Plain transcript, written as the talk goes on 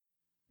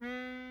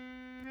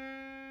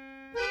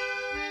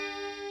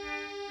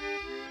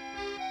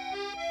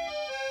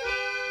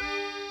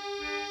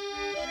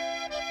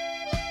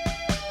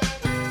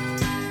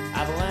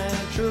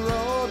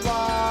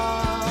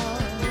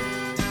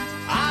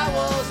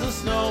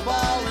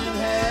snowball in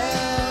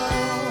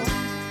hell,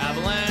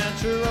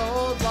 avalanche or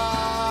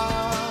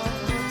roadblock,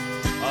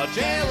 a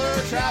jailer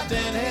trapped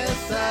in his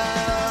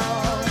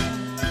cell.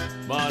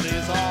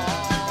 Money's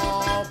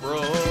all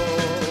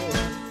broke,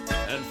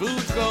 and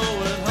food's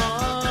going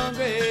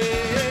hungry.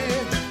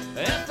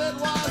 If it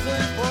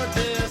wasn't for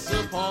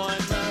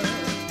disappointment,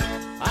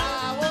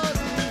 I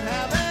wouldn't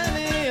have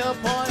any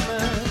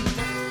appointment.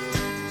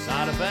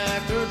 Side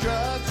effect or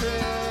drug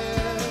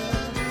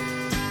trip,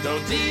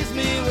 don't tease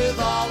me with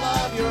all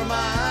of your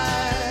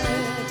might.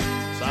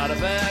 Side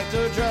effect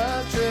or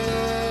drug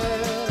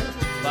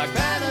trip, like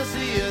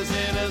panaceas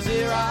in a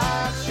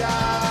Xerox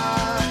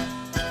shop.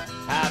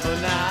 Have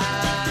a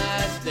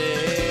nice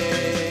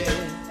day.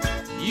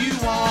 You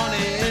want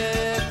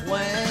it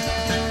when?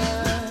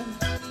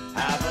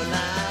 Have a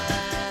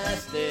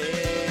nice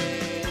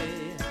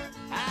day.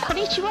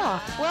 Konnichiwa.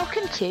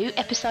 Welcome to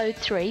episode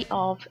 3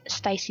 of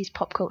Stacey's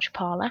Pop Culture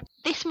Parlour.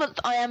 This month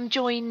I am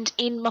joined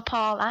in my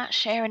parlour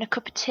sharing a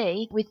cup of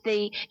tea with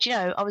the... Do you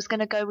know, I was going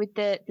to go with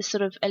the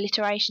sort of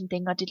alliteration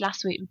thing I did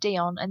last week with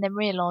Dion and then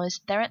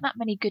realised there aren't that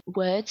many good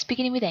words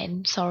beginning with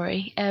N,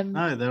 sorry.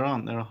 No, there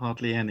aren't. There are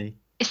hardly any.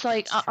 It's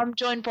like I'm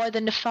joined by the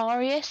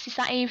nefarious. Is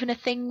that even a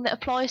thing that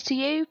applies to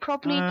you?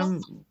 Probably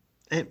not.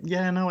 I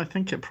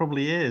think it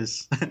probably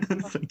is,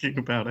 thinking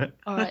about it.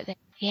 All right then.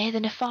 Yeah,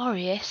 the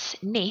nefarious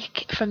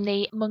Nick from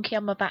the Monkey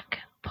on My Back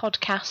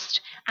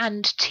podcast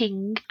and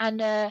Ting.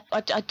 And I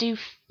do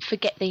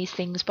forget these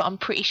things, but I'm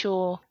pretty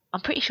sure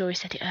he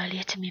said it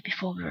earlier to me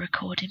before we were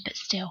recording, but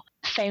still.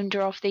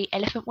 Founder of the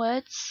Elephant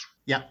Words.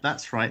 Yeah,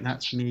 that's right.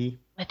 That's me.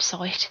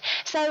 Website.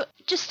 So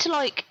just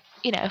to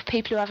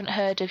people who haven't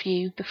heard of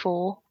you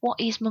before, what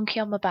is Monkey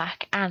on My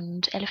Back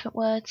and Elephant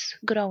Words?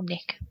 Good old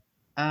Nick.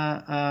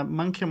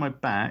 Monkey on My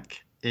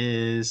Back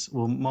is,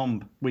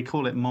 Momb. We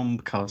call it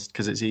Mombcast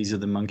because it's easier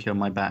than Monkey on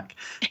My Back.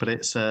 But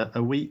it's a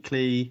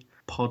weekly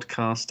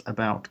podcast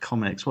about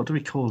comics. What do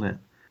we call it?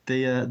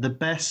 The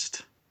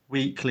best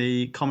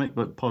weekly comic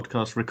book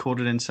podcast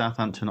recorded in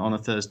Southampton on a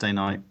Thursday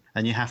night.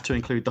 And you have to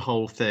include the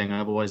whole thing,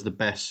 otherwise the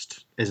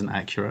best isn't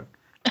accurate.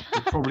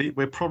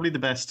 We're probably the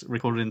best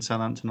recorded in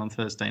Southampton on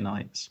Thursday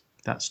nights.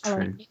 That's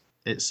true.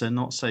 It's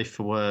not safe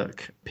for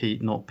work,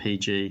 not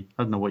PG.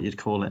 I don't know what you'd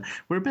call it.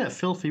 We're a bit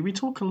filthy. We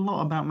talk a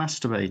lot about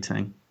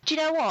masturbating. Do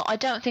you know what? I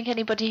don't think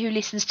anybody who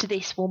listens to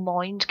this will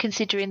mind,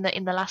 considering that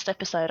in the last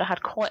episode I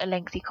had quite a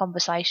lengthy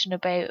conversation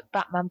about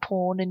Batman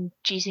porn and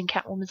jizz in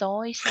Catwoman's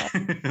eyes. So.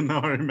 No,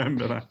 I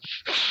remember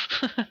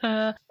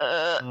that.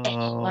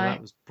 Anyway.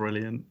 That was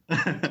brilliant.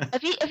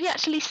 Have you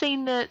actually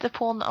seen the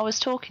porn that I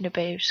was talking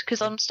about?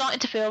 Because I'm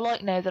starting to feel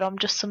like now that I'm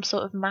just some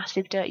sort of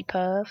massive dirty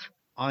perv.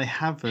 I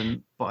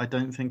haven't, but I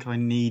don't think I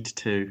need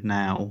to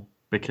now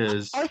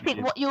because... I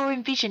think what you're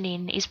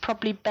envisioning is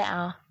probably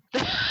better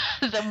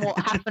than what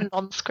happened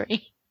on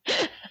screen.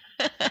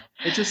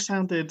 It just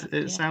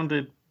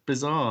sounded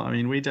bizarre. I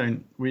mean, we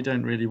don't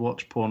really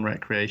watch porn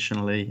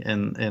recreationally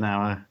in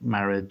our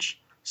marriage,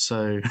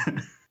 so...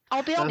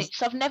 I'll be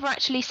honest, I've never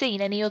actually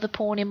seen any other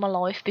porn in my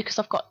life because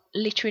I've got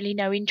literally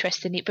no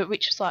interest in it, but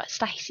Rich was like,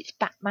 Stace, it's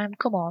Batman,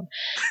 come on.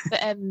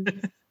 But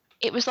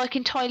it was like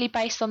entirely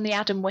based on the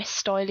Adam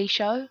West styly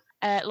show.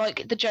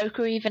 Like the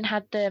Joker even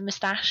had the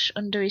moustache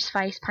under his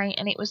face paint,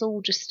 and it was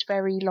all just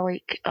very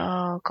like,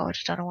 oh god,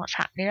 I don't know what's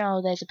happening.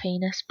 Oh, there's a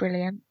penis,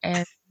 brilliant.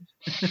 But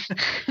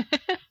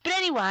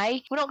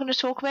anyway, we're not going to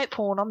talk about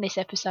porn on this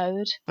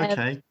episode.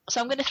 Okay. So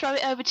I'm going to throw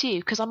it over to you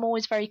because I'm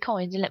always very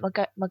kind and let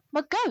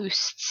my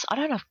ghosts. I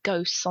don't have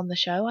ghosts on the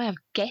show. I have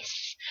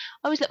guests.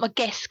 I always let my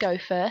guests go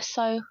first.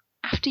 So.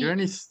 After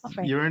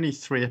you're only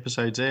 3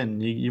 episodes in.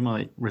 You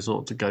might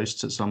resort to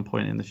ghosts at some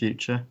point in the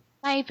future.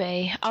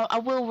 Maybe I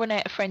will run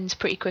out of friends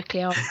pretty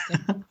quickly.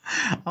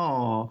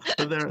 Oh,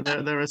 but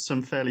there are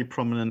some fairly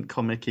prominent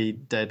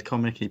dead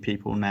comic-y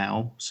people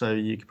now, so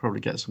you could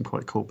probably get some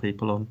quite cool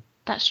people on.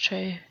 That's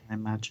true. I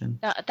imagine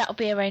that'll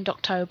be around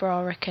October.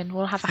 I reckon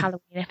we'll have a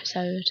Halloween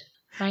episode.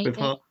 Maybe.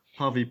 With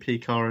Harvey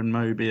Picar and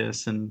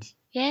Mobius and.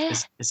 Yeah.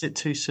 Is it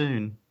too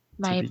soon?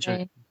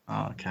 Maybe.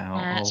 Oh, okay.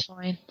 It's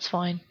fine. It's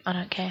fine. I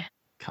don't care.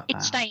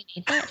 It's staying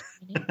in.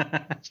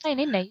 It's staying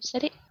in there. You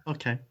said it.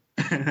 Okay.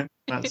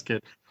 That's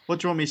good. What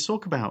do you want me to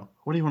talk about?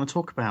 What do you want to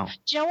talk about? Do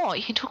you know what?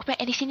 You can talk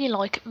about anything you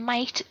like,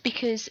 mate,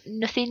 because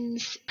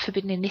nothing's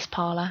forbidden in this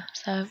parlour.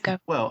 So go.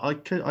 Well, I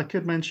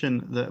could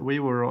mention that we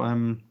were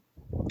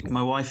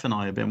my wife and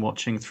I have been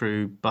watching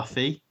through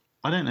Buffy.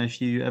 I don't know if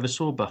you ever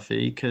saw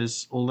Buffy,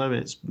 because although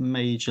it's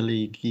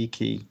majorly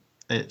geeky,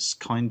 it's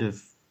kind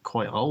of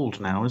quite old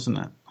now, isn't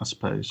it? I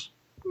suppose.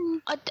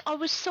 I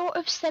was sort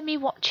of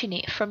semi-watching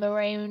it from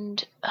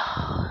around,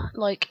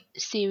 like,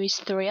 series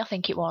 3, I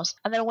think it was.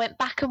 And then I went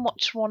back and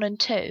watched 1 and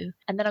 2.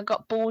 And then I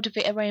got bored of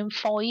it around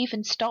 5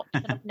 and stopped.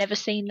 And I've never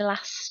seen the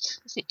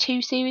last, is it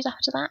 2 series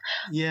after that?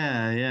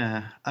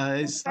 Yeah.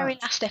 It's the very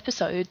last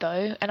episode,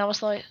 though. And I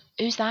was like,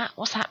 who's that?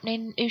 What's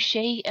happening? Who's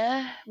she?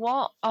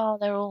 What? Oh,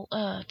 they're all,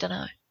 I don't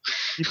know.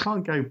 You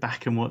can't go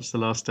back and watch the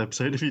last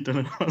episode if you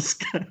don't know what's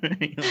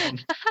going on.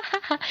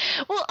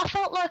 Well, I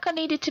felt like I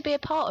needed to be a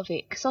part of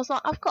it because I was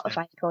like, I've got a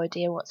vague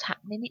idea what's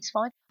happening. It's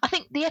fine. I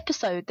think the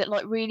episode that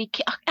like really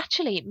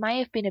actually it may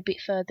have been a bit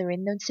further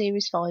in than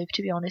series 5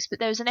 to be honest, but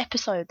there was an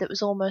episode that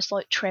was almost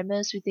like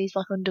Tremors with these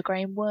like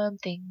underground worm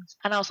things,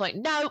 and I was like,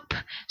 nope,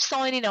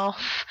 signing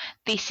off.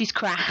 This is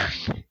crap.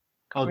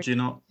 Oh, do you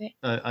not?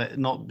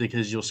 Not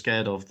because you're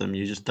scared of them.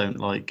 You just don't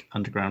like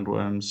underground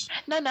worms.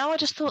 No. I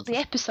just thought the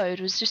episode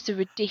was just a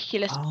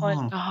ridiculous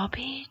pile of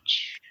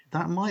garbage.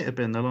 That might have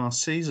been the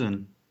last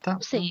season.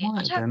 That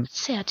might have been.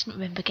 I didn't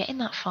remember getting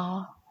that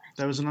far.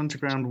 There was an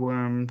underground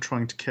worm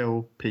trying to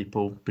kill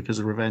people because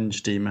a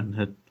revenge demon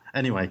had.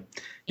 Anyway,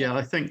 yeah,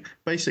 I think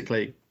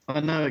basically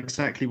I know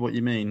exactly what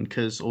you mean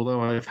because although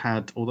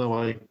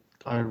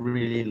I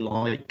really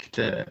liked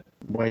it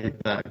way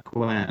back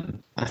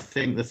when, I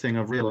think the thing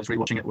I've realised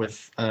rewatching it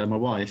with my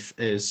wife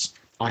is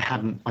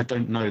I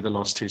don't know the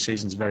last 2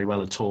 seasons very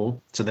well at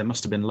all, so there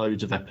must have been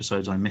loads of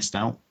episodes I missed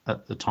out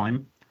at the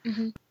time.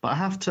 Mm-hmm. But I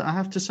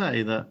have to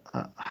say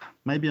that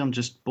maybe I'm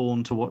just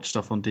born to watch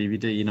stuff on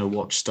DVD,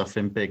 watch stuff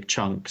in big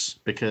chunks,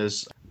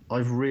 because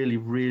I've really,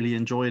 really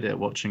enjoyed it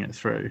watching it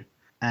through.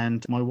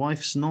 And my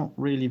wife's not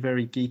really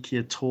very geeky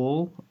at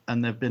all.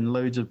 And there have been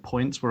loads of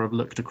points where I've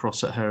looked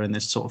across at her in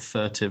this sort of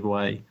furtive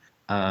way,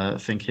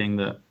 thinking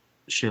that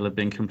she'll have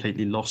been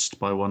completely lost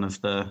by one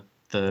of the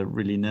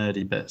really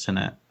nerdy bits in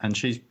it. And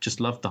she just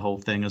loved the whole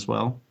thing as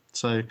well.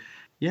 So,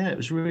 yeah, it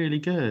was really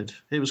good.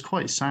 It was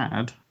quite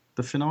sad.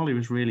 The finale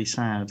was really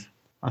sad.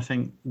 I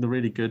think the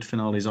really good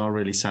finales are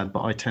really sad,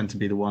 but I tend to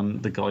be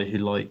the guy who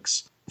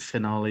likes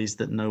finales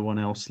that no one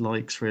else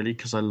likes, really,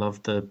 because I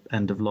love the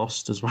end of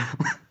Lost as well.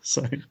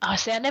 So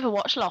I never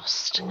watched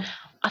Lost.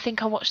 I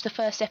think I watched the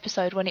first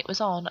episode when it was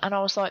on, and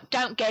I was like,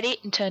 don't get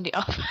it, and turned it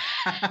off.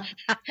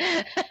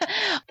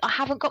 I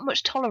haven't got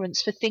much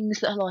tolerance for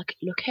things that are like,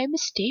 look how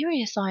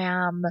mysterious I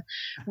am,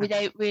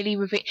 without really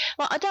reveal.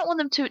 Well, I don't want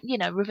them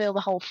to, reveal the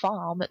whole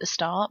farm at the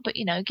start, but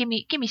give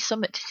me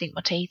something to sink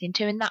my teeth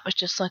into, and that was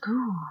just like,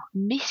 ooh,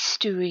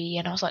 mystery,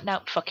 and I was like,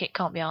 no, fuck it,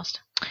 can't be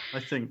asked. I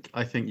think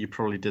you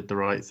probably did the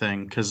right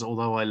thing, because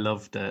although I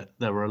loved it,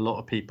 there were a lot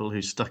of people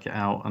who stuck it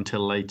out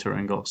until later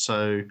and got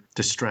so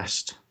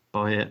distressed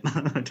by it.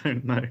 I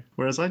don't know.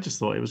 Whereas I just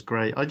thought it was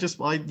great. I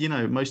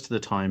most of the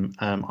time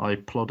I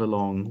plod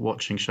along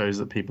watching shows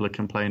that people are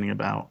complaining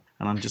about,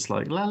 and I'm just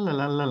like la la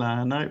la la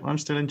la. No, I'm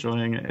still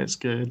enjoying it. It's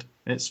good.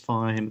 It's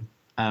fine.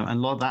 And a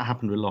lot of that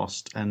happened with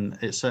Lost, and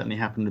it certainly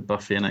happened with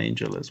Buffy and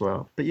Angel as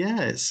well. But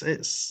yeah,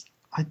 it's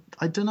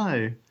I don't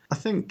know. I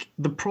think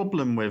the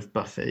problem with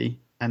Buffy,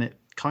 and it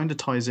kind of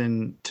ties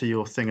in to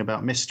your thing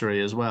about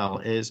mystery as well,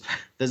 is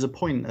there's a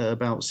point at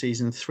about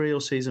season 3 or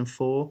season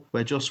 4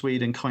 where Joss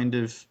Whedon kind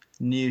of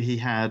knew he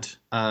had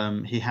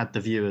the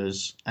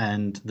viewers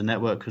and the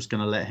network was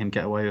going to let him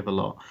get away with a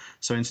lot.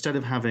 So instead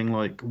of having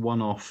like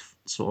one-off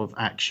sort of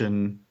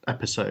action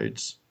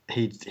episodes,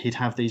 he'd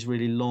have these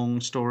really long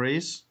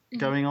stories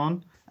going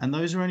on. And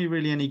those are only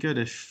really any good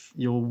if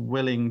you're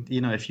willing,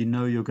 if you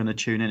know you're going to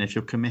tune in, if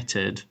you're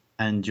committed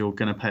and you're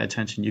going to pay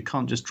attention. You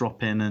can't just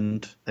drop in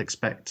and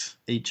expect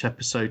each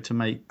episode to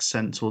make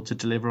sense or to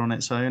deliver on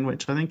its own,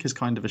 which I think is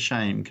kind of a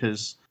shame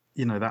because,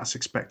 that's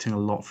expecting a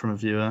lot from a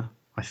viewer,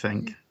 I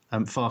think.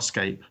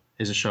 Farscape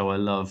is a show I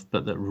love,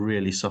 but that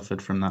really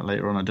suffered from that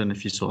later on. I don't know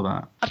if you saw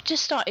that. I've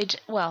just started,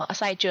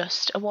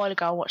 a while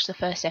ago I watched the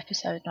first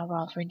episode and I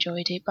rather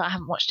enjoyed it, but I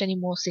haven't watched any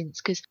more since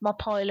because my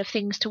pile of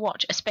things to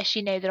watch,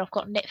 especially now that I've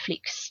got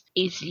Netflix,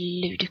 is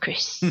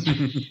ludicrous.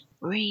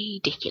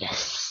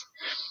 Ridiculous.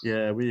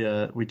 Yeah,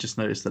 we just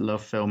noticed that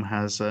Love Film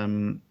has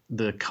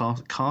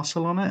the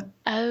castle on it.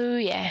 Oh,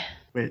 yeah.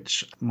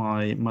 Which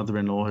my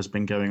mother-in-law has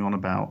been going on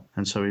about,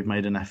 and so we've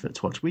made an effort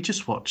to watch. We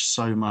just watch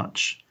so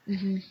much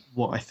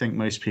what I think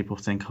most people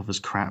think of as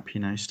crap,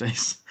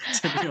 Stace,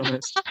 to be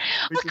honest.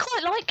 I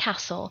quite like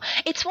Castle.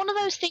 It's one of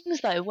those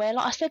things, though, where,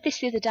 like I said this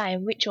the other day,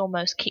 and Rich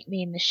almost kicked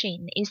me in the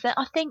shin, is that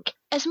I think,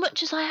 as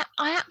much as I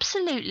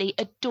absolutely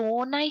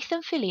adore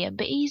Nathan Fillion,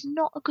 but he's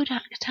not a good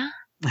actor.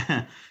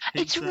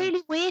 It's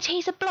really weird.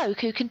 He's a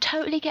bloke who can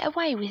totally get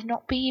away with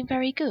not being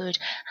very good,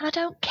 and I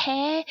don't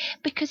care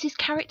because his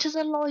characters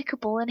are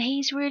likeable and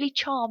he's really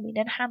charming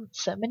and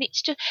handsome, and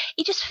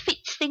he just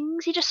fits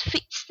things. He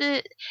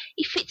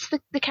fits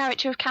the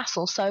character of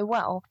Castle so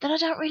well that I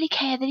don't really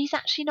care that he's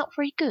actually not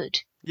very good.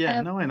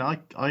 Yeah,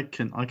 I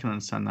can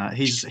understand that.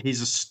 He's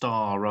a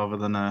star rather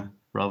than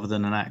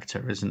an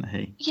actor, isn't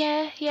he?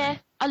 Yeah.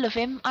 I love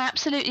him. I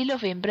absolutely love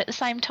him. But at the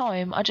same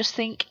time, I just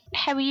think,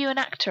 how are you an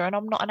actor and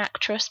I'm not an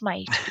actress,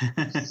 mate?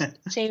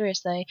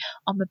 Seriously,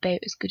 I'm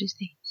about as good as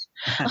these.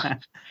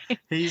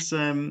 He's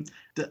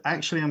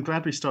actually, I'm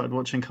glad we started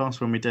watching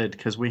Castle when we did,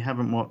 because we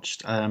haven't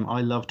watched.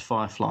 I loved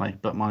Firefly,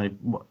 but my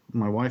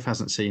wife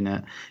hasn't seen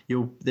it.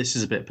 This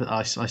is a bit.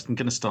 I'm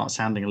going to start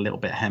sounding a little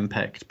bit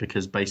henpecked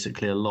because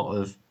basically a lot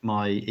of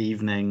my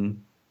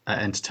evening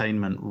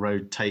entertainment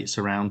rotates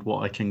around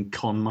what I can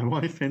con my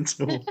wife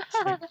into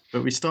watching.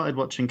 But we started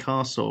watching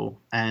Castle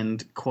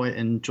and quite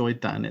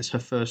enjoyed that. And it's her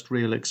first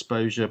real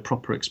exposure,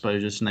 proper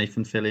exposure to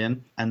Nathan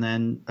Fillion. And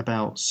then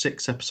about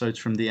 6 episodes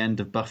from the end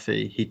of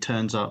Buffy, he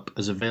turns up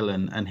as a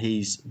villain and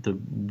he's the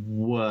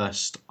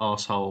worst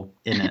asshole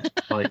in it.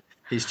 Like,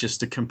 he's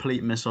just a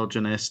complete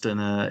misogynist,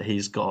 and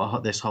he's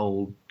got this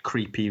whole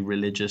creepy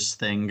religious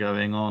thing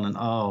going on.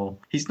 And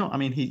he's not. I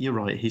mean, you're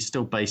right. He's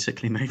still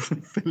basically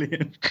Nathan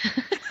Fillion.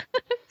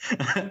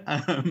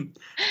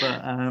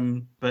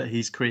 But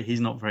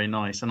he's not very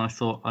nice. And I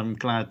thought, I'm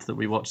glad that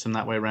we watched him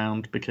that way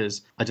around,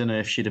 because I don't know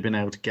if she'd have been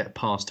able to get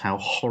past how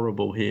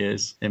horrible he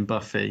is in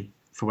Buffy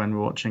for when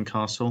we're watching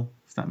Castle.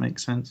 If that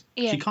makes sense.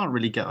 Yeah. She can't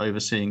really get over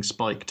seeing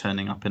Spike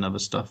turning up in other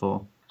stuff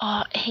or.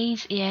 Oh,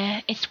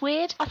 it's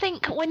weird. I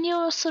think when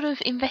you're sort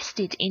of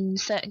invested in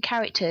certain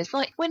characters,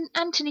 like when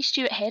Anthony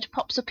Stewart Head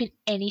pops up in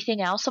anything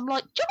else, I'm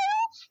like,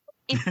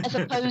 Giles! As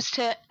opposed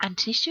to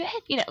Anthony Stewart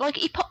Head. You know, like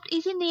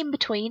he's in the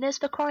In-Betweeners,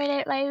 for crying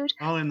out loud.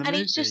 Oh, in the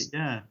movie,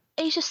 yeah.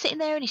 He's just sitting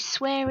there and he's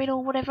swearing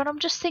or whatever, and I'm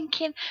just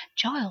thinking,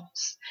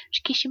 Giles,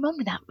 just kiss your mum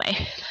with that,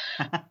 mate.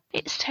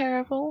 It's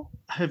terrible.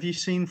 Have you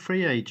seen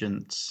Free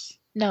Agents?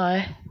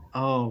 No.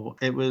 Oh,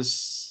 it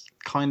was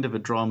kind of a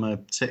drama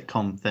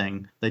sitcom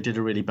thing. They did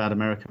a really bad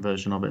American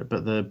version of it,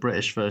 but the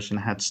British version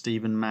had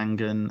Stephen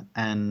Mangan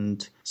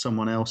and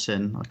someone else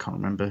in. I can't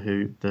remember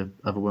who the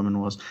other woman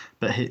was,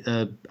 but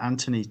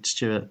Anthony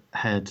Stewart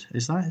Head,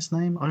 is that his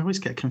name? I always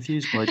get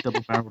confused by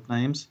double-barreled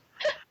names.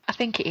 I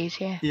think it is,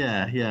 yeah.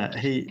 Yeah.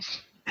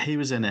 He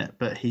was in it,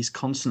 but he's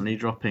constantly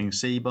dropping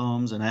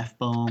C-bombs and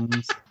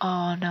F-bombs.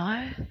 Oh,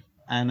 no.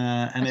 And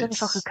I don't know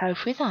if I could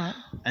cope with that.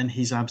 And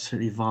he's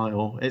absolutely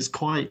vile.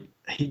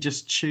 He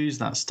just chews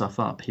that stuff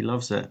up. He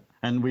loves it.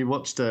 And we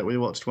watched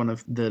one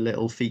of the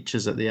little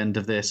features at the end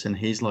of this, and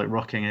he's like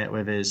rocking it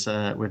with his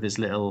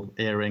little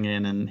earring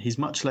in, and he's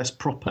much less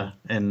proper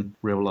in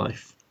real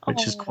life,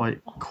 which is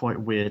quite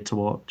weird to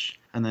watch.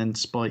 And then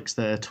Spike's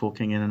there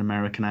talking in an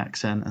American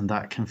accent, and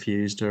that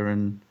confused her,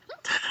 and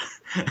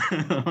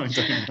I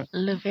don't know.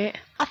 Love it.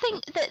 I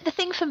think that the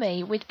thing for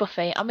me with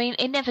Buffy, I mean,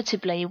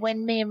 inevitably,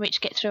 when me and Rich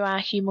get through our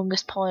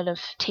humongous pile of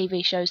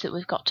TV shows that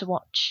we've got to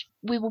watch,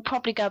 we will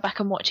probably go back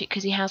and watch it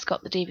because he has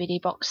got the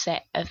DVD box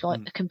set of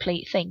like the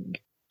complete thing.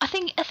 I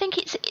think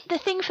it's the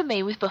thing for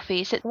me with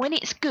Buffy is that when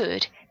it's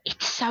good,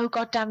 it's so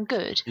goddamn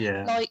good.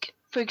 Yeah. Like,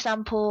 for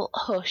example,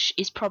 Hush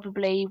is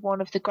probably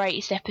one of the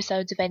greatest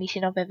episodes of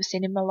anything I've ever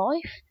seen in my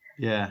life.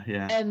 Yeah.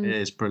 It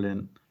is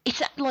brilliant.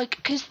 It's like,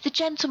 because the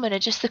gentlemen are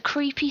just the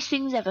creepiest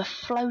things ever,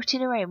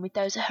 floating around with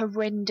those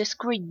horrendous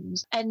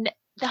grins, and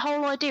the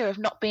whole idea of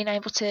not being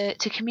able to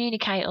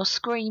communicate or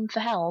scream for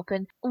help,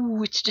 and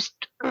it's just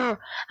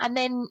and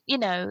then, you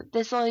know,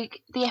 there's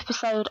like the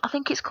episode, I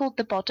think it's called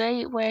The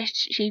Body, where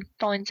she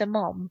finds her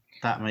mom.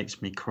 That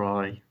makes me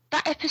cry.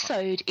 That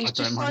episode is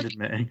just like,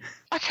 admitting.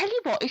 I tell you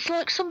what, it's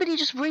like somebody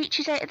just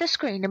reaches out of the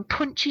screen and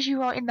punches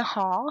you right in the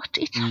heart.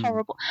 It's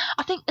horrible.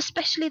 I think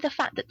especially the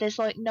fact that there's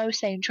like no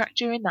soundtrack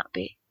during that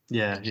bit.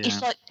 Yeah.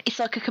 It's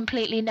like a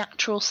completely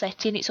natural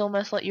setting. It's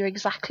almost like you're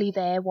exactly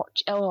there.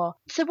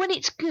 So when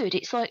it's good,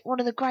 it's like one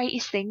of the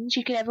greatest things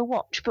you could ever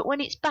watch. But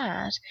when it's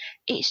bad,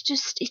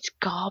 it's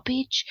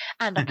garbage.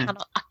 And I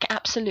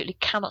absolutely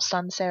cannot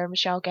stand Sarah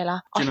Michelle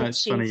Gellar. Do you know,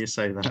 it's funny you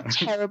say that.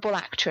 A terrible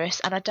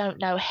actress, and I don't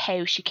know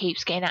how she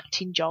keeps getting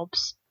acting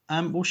jobs.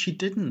 Well, she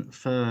didn't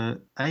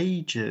for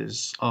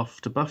ages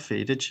after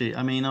Buffy, did she?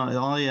 I mean,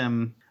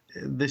 I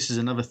this is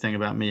another thing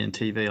about me and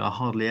TV. I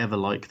hardly ever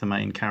like the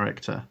main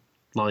character.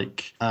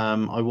 Like,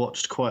 I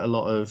watched quite a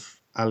lot of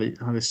Ally.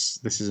 Oh, this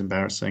is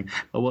embarrassing.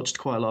 I watched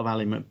quite a lot of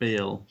Ally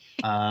McBeal.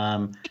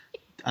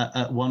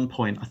 At one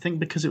point, I think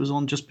because it was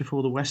on just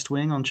before The West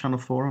Wing on Channel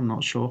 4, I'm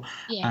not sure.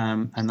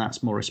 Yeah. And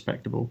that's more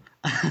respectable.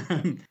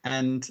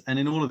 and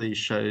in all of these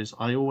shows,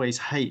 I always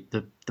hate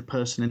the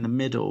person in the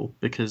middle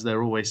because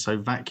they're always so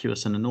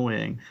vacuous and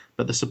annoying.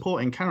 But the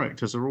supporting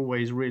characters are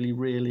always really,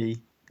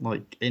 really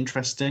like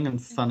interesting and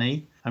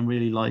funny and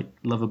really like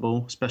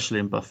lovable, especially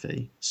in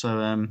Buffy.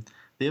 So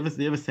the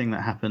other thing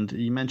that happened,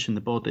 you mentioned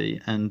The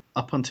Body, and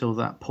up until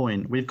that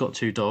point, we've got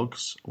 2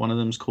 dogs. One of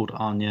them's called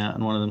Anya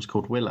and one of them's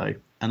called Willow.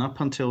 And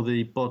up until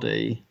The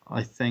Body,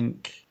 I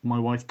think my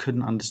wife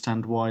couldn't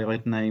understand why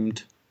I'd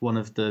named one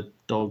of the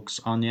dogs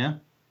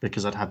Anya,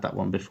 because I'd had that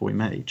one before we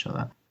met each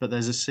other. But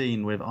there's a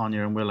scene with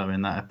Anya and Willow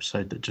in that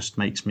episode that just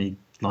makes me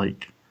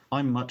like...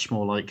 I'm much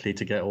more likely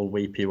to get all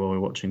weepy while we're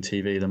watching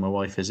TV than my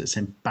wife is. It's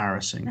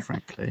embarrassing,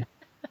 frankly.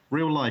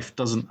 Real life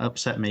doesn't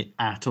upset me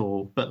at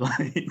all, but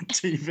like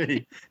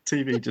TV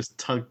just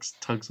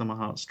tugs on my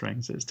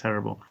heartstrings. It's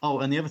terrible. Oh,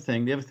 and the other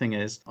thing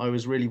is, I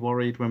was really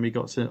worried when we'd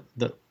get to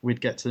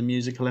the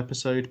musical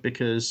episode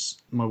because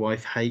my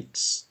wife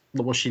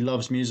she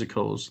loves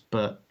musicals,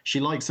 but she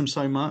likes them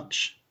so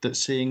much that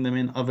seeing them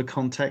in other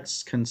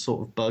contexts can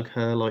sort of bug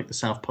her. Like the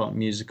South Park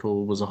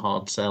musical was a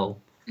hard sell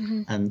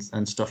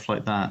and stuff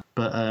like that.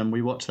 But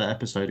we watched that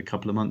episode a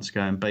couple of months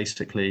ago, and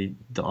basically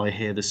I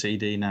hear the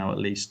CD now at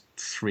least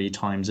 3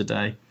 times a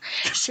day.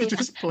 See,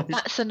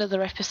 that's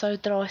another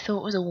episode that I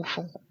thought was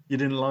awful. You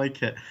didn't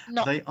like it?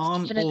 They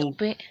aren't all.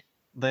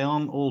 They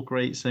aren't all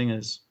great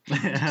singers.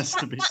 It has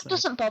to be said. That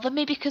doesn't bother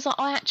me because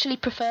I actually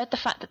preferred the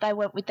fact that they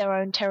went with their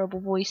own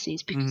terrible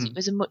voices because it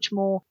was a much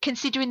more,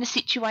 considering the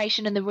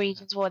situation and the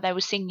reasons why they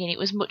were singing, it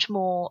was much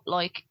more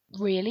like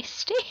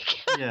realistic.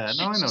 Yeah,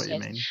 no, I know what you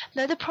mean.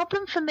 No, the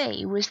problem for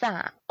me was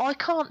that I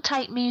can't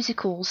take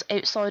musicals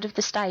outside of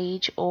the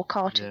stage or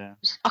cartoons.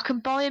 Yeah. I can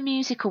buy a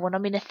musical when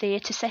I'm in a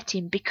theatre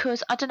setting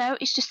because, I don't know,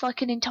 it's just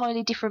like an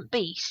entirely different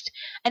beast.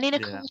 And in a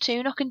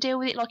cartoon, I can deal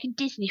with it like in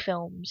Disney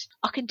films.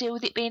 I can deal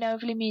with it being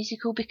overly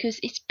musical because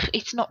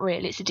it's not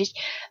real, it's a Disney.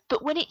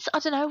 But when it's, I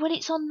don't know, when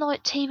it's on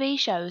like TV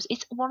shows,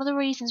 it's one of the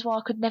reasons why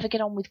I could never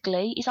get on with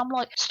Glee is I'm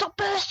like, stop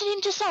bursting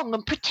into song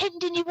and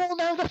pretending you all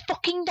know the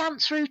fucking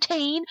dance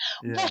routine.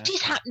 Yeah. What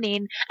is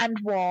happening and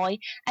why?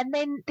 And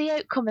then the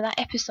outcome of that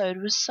episode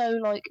was so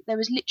like there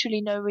was literally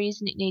no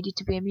reason it needed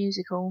to be a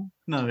musical.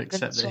 No,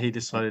 except that he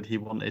decided he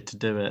wanted to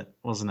do it,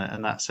 wasn't it?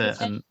 And that's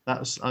it. And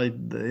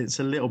it's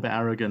a little bit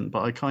arrogant,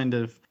 but I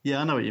know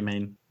what you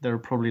mean. There are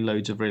probably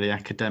loads of really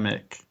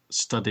academic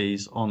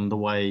studies on the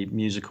way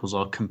musicals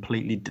are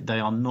they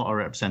are not a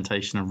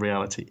representation of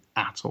reality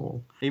at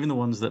all. Even the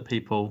ones that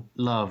people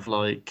love,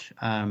 like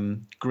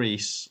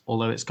Grease,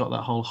 although it's got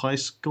that whole high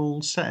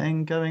school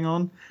setting going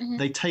on,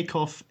 they take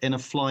off in a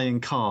flying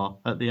car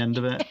at the end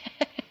of it.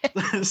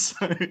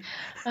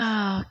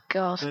 Oh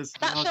god,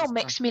 that film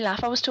makes me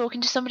laugh. I was talking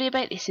to somebody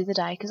about this the other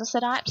day because I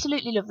said I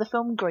absolutely love the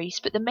film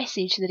Grease, but the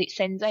message that it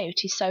sends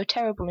out is so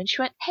terrible. And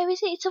she went, how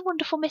is it? It's a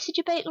wonderful message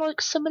about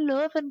like summer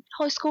love and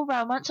high school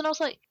romance. And I was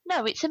like,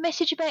 no, it's a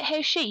message about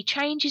how she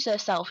changes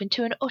herself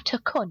into an utter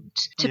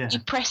cunt to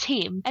impress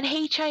him, and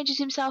he changes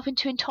himself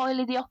into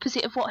entirely the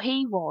opposite of what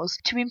he was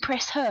to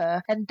impress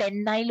her, and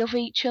then they love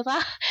each other.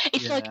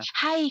 It's like,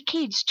 hey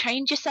kids,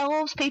 change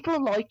yourselves, people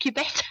will like you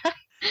better.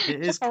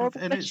 It is,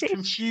 and it's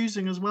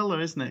confusing as well,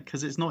 though, isn't it?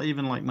 Because it's not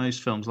even like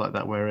most films like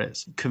that where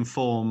it's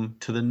conform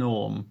to the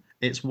norm.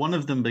 It's one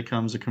of them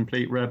becomes a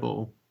complete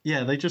rebel.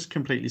 Yeah, they just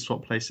completely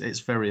swap places. It's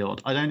very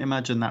odd. I don't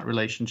imagine that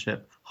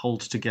relationship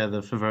holds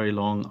together for very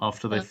long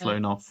after they've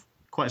flown off.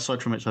 Quite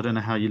aside from which, I don't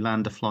know how you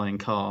land a flying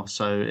car,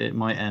 so it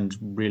might end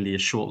really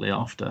shortly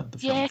after the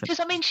film. Yeah, because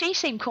I mean, she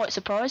seemed quite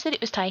surprised that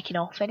it was taking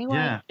off anyway.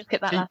 Yeah. Look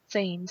at that last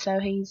scene. So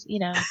he's,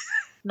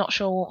 not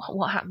sure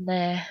what happened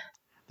there.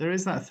 There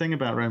is that thing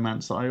about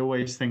romance that I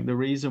always think the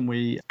reason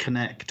we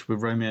connect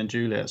with Romeo and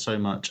Juliet so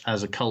much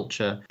as a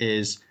culture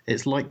is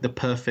it's like the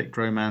perfect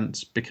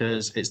romance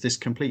because it's this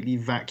completely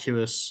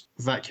vacuous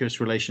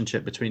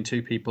relationship between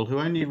two people who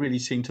only really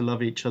seem to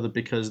love each other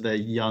because they're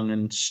young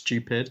and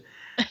stupid,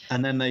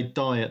 and then they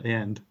die at the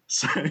end.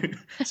 So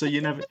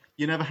you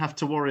never have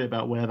to worry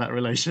about where that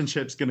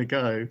relationship's going to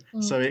go.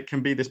 So it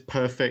can be this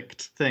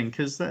perfect thing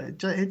because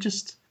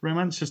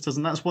romance just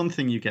doesn't. That's one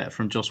thing you get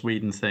from Joss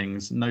Whedon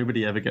things.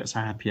 Nobody ever gets a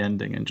happy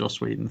ending in Joss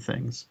Whedon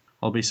things.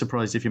 I'll be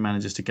surprised if he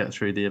manages to get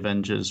through the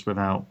Avengers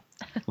without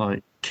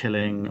like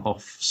killing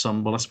off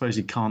some. Well, I suppose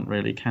he can't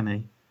really, can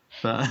he?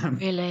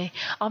 But really,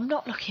 I'm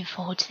not looking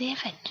forward to the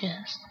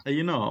Avengers. Are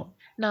you not?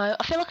 No,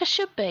 I feel like I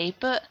should be,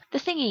 but the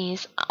thing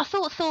is, I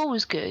thought Thor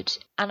was good,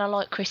 and I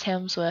like Chris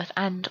Hemsworth,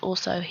 and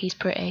also he's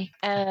pretty.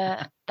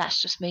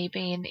 That's just me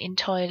being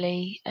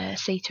entirely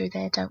see-through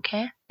there, don't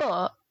care.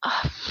 But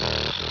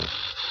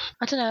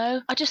I don't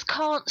know, I just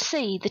can't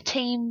see the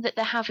team that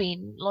they're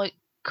having, like,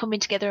 coming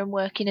together and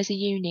working as a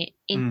unit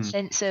in the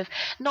sense of,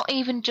 not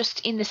even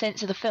just in the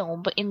sense of the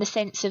film, but in the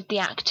sense of the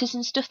actors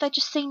and stuff. They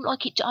just seem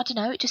like it, I don't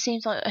know, it just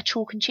seems like a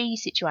chalk and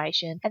cheese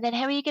situation. And then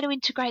how are you going to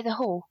integrate the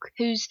Hulk,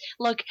 who's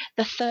like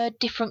the third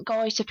different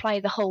guy to play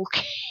the Hulk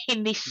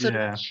in this sort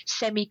of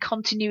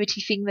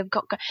semi-continuity thing they've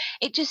got?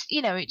 It just,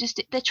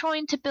 they're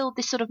trying to build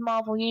this sort of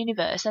Marvel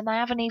universe and they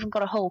haven't even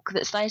got a Hulk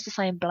that stays the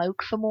same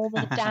bloke for more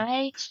than a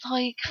day. It's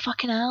like,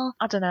 fucking hell.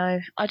 I don't know.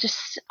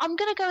 I'm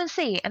going to go and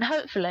see it, and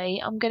hopefully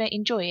I'm going to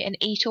enjoy it and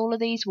eat all of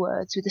these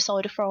words with a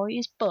side of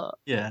fries, but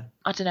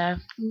I don't know,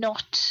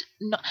 not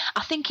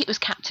I think it was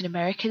Captain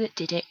America that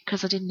did it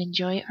because I didn't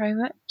enjoy it very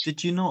much.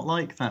 Did you not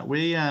like that?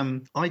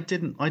 I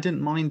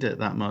didn't mind it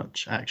that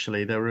much,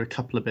 actually. There were a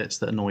couple of bits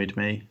that annoyed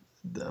me.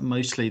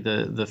 Mostly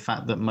the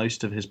fact that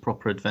most of his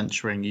proper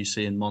adventuring you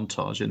see in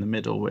montage in the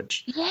middle,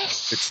 which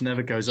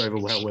never goes over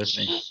well with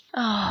me.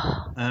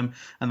 And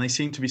they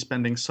seem to be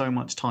spending so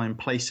much time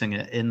placing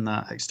it in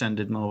that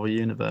extended Marvel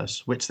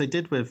universe, which they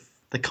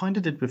kind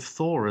of did with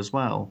Thor as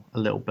well, a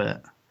little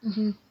bit.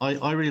 Mm-hmm.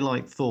 I really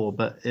like Thor,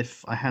 but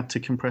if I had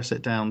to compress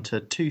it down to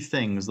 2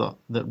 things that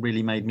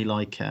really made me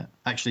like it,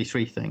 actually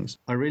 3 things.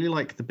 I really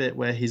like the bit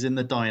where he's in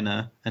the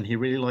diner and he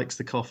really likes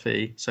the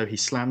coffee, so he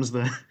slams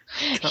the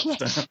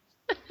cups down.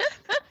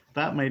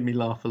 That made me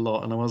laugh a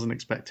lot, and I wasn't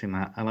expecting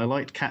that. And I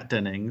liked Kat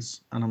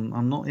Dennings, and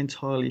I'm not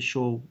entirely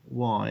sure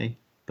why,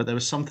 but there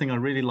was something I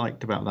really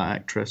liked about that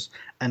actress.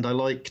 And I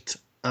liked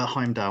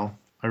Heimdall.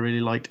 I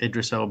really liked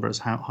Idris Elba as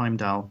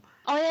Heimdall.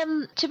 I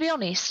am, to be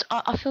honest,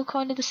 I feel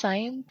kind of the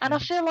same. And I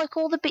feel like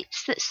all the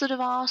bits that sort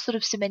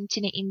of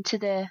cementing it into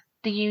the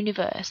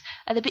universe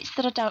are the bits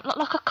that I don't like.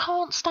 Like, I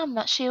can't stand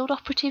that SHIELD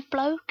operative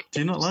bloke. Do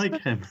you not like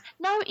him?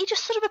 No, he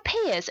just sort of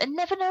appears and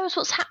never knows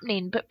what's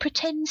happening, but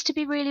pretends to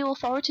be really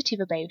authoritative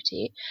about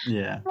it.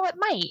 Yeah. I'm like,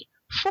 mate,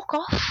 fuck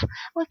off.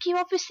 Like, you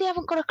obviously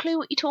haven't got a clue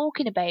what you're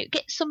talking about.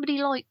 Get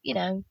somebody like,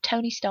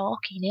 Tony Stark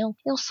in.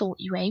 He'll sort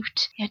you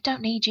out.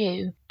 Don't need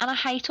you. And I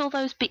hate all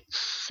those bits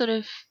sort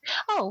of...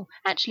 Oh,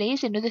 actually,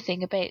 here's another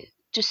thing about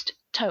just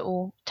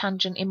total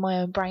tangent in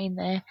my own brain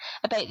there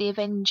about the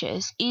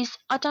Avengers is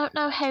I don't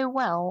know how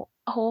well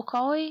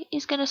Hawkeye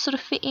is going to sort of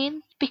fit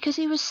in because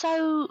he was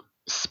so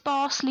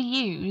sparsely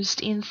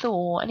used in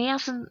Thor, and he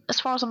hasn't, as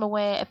far as I'm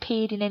aware,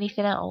 appeared in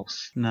anything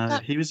else. No,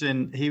 he was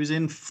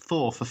in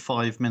Thor for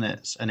 5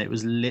 minutes, and it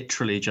was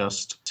literally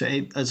just.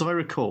 As I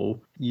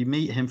recall, you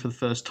meet him for the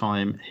first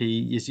time.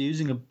 He is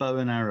using a bow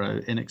and arrow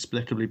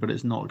inexplicably, but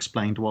it's not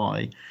explained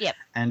why. Yep.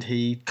 And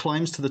he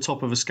climbs to the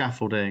top of a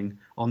scaffolding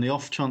on the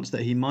off chance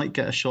that he might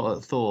get a shot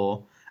at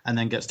Thor, and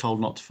then gets told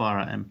not to fire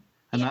at him.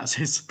 And that's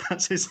his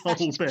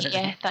whole bit.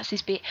 Yeah, that's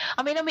his bit.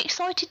 I mean, I'm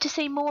excited to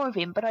see more of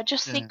him, but I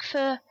just think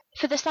for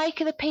the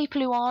sake of the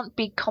people who aren't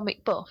big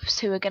comic buffs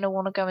who are going to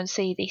want to go and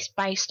see this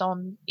based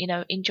on,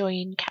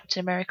 enjoying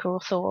Captain America or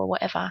Thor or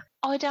whatever,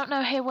 I don't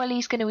know how well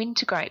he's going to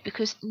integrate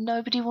because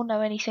nobody will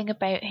know anything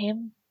about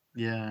him.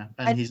 Yeah.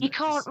 And you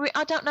can't...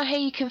 I don't know how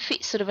you can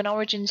fit sort of an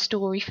origin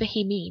story for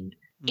him in.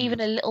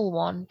 Even a little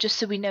one, just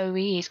so we know who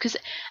he is. Because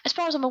as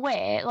far as I'm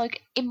aware,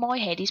 like, in my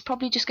head, he's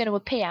probably just going to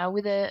appear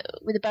with a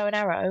bow and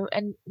arrow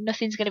and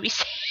nothing's going to be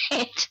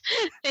said.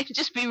 It'd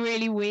just be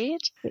really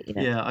weird. But,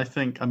 Yeah,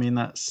 I mean,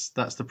 that's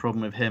the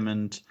problem with him,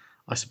 and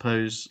I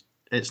suppose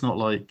it's not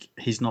like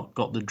he's not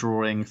got the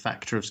drawing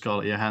factor of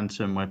Scarlett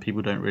Johansson where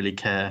people don't really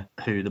care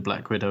who the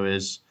Black Widow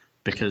is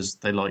because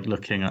they like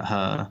looking at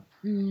her.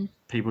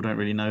 People don't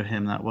really know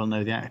him that well,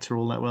 know the actor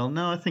all that well.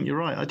 No, I think you're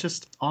right.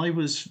 I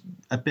was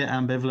a bit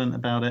ambivalent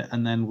about it,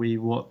 and then we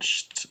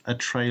watched a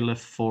trailer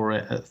for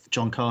it at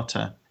John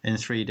Carter in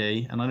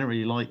 3D, and I don't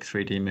really like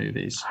 3D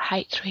movies. I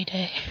hate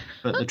 3D.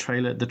 But the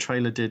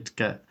trailer did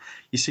get...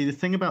 You see, the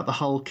thing about the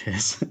Hulk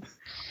is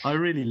I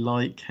really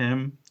like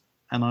him,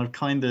 and I've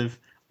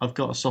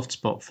got a soft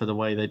spot for the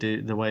way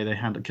they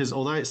handle, because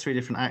although it's 3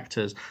 different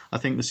actors, I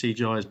think the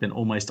CGI has been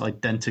almost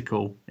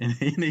identical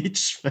in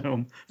each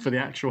film for the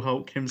actual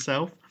Hulk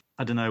himself.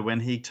 I don't know, when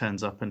he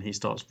turns up and he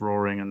starts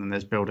roaring and then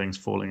there's buildings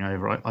falling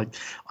over.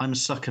 I'm a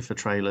sucker for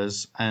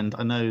trailers, and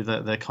I know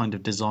that they're kind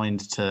of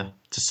designed to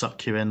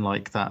suck you in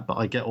like that, but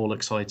I get all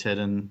excited.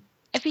 And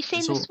have you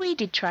seen the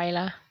Swedish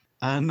trailer?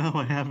 No,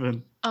 I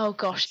haven't. Oh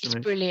gosh, actually.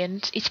 It's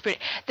brilliant. It's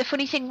brilliant. The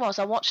funny thing was,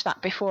 I watched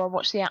that before I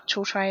watched the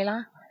actual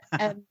trailer.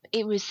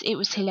 It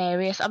was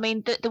hilarious. I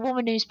mean, the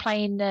woman who's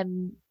playing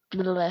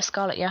the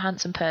Scarlett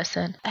Johansson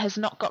person has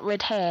not got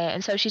red hair,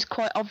 and so she's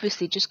quite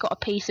obviously just got a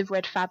piece of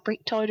red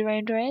fabric tied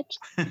around her head.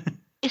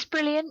 It's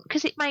brilliant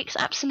because it makes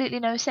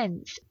absolutely no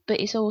sense, but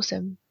it's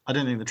awesome. I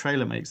don't think the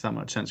trailer makes that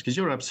much sense because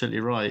you're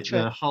absolutely right. True.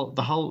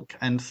 The Hulk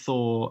and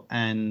Thor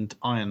and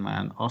Iron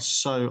Man are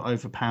so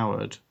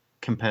overpowered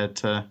compared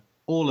to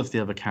all of the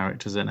other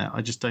characters in it.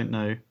 I just don't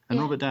know. And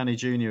Robert Downey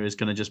Jr. is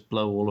going to just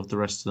blow all of the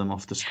rest of them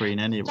off the screen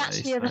anyway.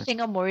 That's the other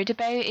thing I'm worried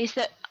about is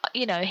that,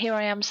 here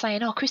I am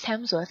saying, Chris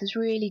Hemsworth is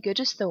really good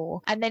as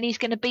Thor. And then he's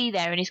going to be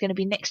there and he's going to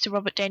be next to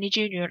Robert Downey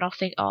Jr. and I'll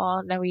think,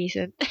 oh, no, he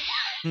isn't.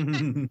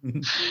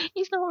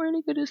 He's not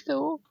really good as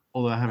Thor.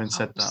 Although having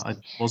said that, I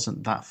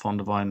wasn't that fond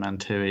of Iron Man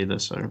 2 either,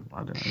 so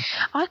I don't know.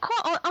 I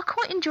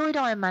quite enjoyed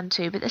Iron Man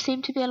 2, but there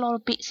seemed to be a lot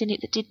of bits in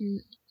it that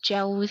didn't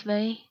gel with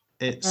me.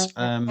 It's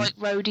like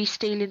Rhodey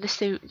stealing the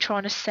suit and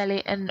trying to sell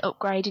it and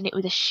upgrading it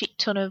with a shit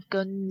ton of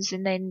guns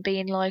and then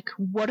being like,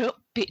 what up,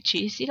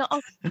 bitches?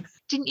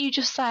 Didn't you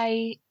just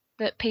say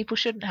that people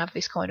shouldn't have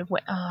this kind of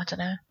I don't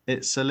know.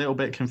 It's a little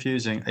bit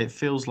confusing. It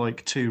feels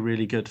like two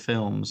really good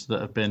films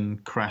that have been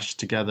crashed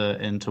together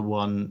into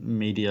one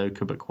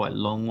mediocre but quite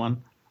long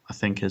one, I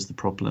think is the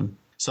problem.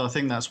 So I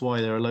think that's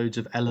why there are loads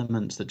of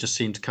elements that just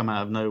seem to come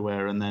out of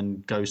nowhere and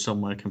then go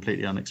somewhere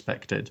completely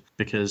unexpected,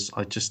 because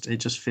it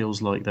just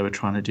feels like they were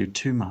trying to do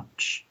too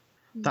much.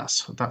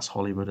 That's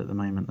Hollywood at the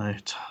moment, though.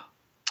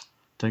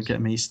 Don't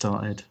get me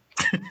started.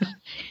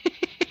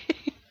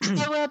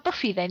 So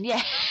Buffy then,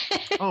 yeah.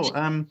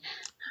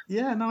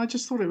 Yeah, no, I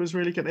just thought it was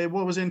really good.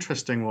 What was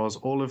interesting was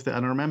all of the,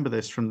 and I remember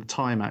this from the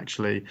time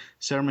actually,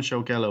 Sarah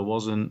Michelle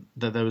Gellar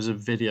there was a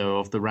video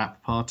of the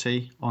rap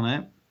party on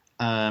it.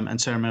 And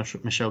Sarah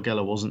Michelle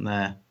Gellar wasn't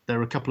there. There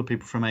were a couple of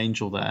people from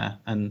Angel there,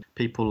 and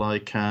people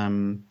like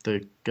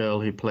the girl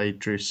who played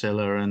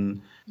Drusilla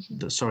and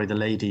the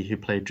lady who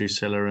played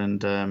Drusilla and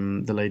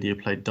the lady who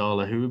played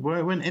Darla, who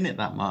weren't in it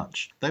that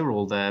much. They were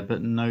all there,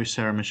 but no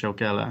Sarah Michelle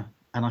Gellar.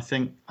 And I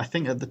think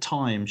at the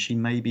time she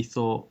maybe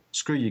thought,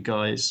 screw you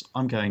guys,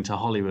 I'm going to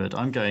Hollywood,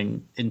 I'm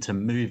going into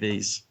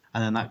movies.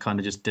 And then that kind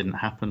of just didn't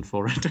happen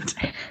for her, did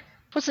it?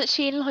 Wasn't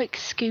she in like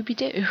Scooby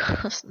Doo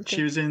or something?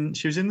 She was in the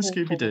Awful.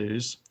 Scooby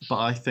Doo's, but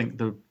I think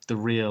the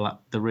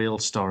real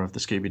star of the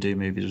Scooby Doo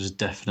movies was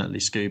definitely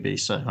Scooby.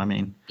 So I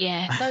mean,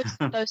 Yeah,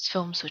 those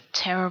films were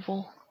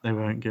terrible. they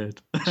weren't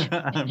good.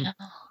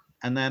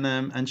 And then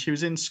and she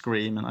was in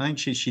Scream, and I think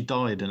she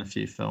died in a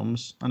few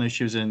films. I know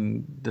she was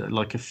in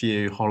like a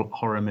few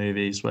horror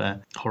movies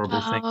where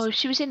horrible things. Oh,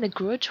 she was in The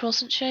Grudge,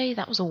 wasn't she?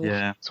 That was awful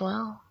as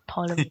well.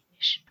 Pile of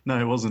rubbish. No,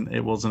 it wasn't.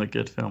 It wasn't a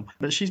good film.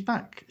 But she's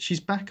back. She's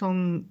back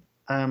on,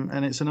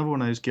 and it's another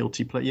one of those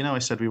guilty pleasures. You know, I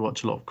said we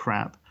watch a lot of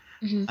crap.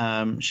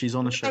 Mm-hmm. She's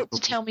on a show. To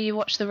tell me you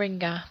watch The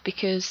Ringer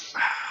because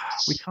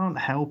we can't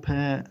help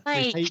it.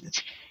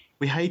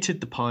 We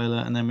hated the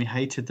pilot, and then we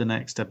hated the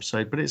next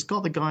episode. But it's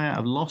got the guy out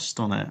of Lost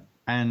on it,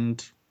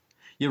 and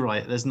you're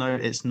right.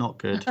 It's not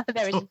good.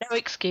 There is no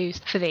excuse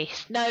for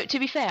this. No, to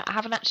be fair, I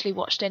haven't actually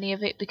watched any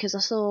of it because I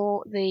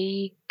saw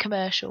the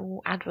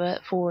commercial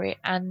advert for it,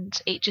 and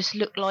it just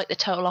looked like the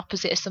total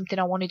opposite of something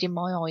I wanted in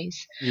my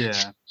eyes.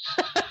 Yeah.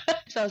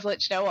 So I was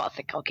like, you know what? I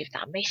think I'll give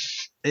that a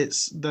miss.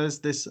 There's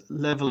this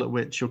level at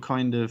which you're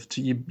kind of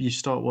you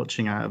start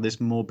watching out of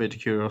this morbid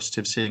curiosity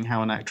of seeing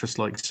how an actress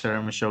like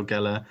Sarah Michelle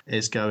Gellar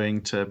is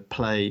going to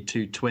play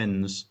two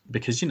twins,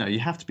 because you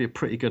have to be a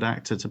pretty good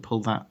actor to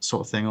pull that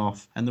sort of thing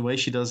off, and the way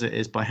she does it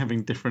is by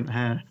having different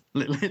hair.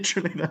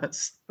 Literally,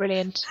 that's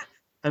brilliant.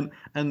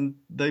 And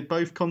they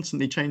both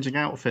constantly changing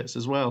outfits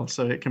as well,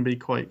 so it can be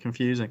quite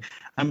confusing.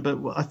 But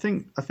I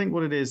think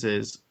what it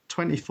is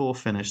 24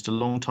 finished a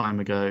long time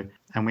ago,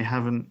 and we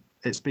haven't.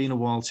 It's been a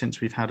while since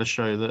we've had a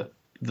show that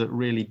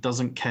really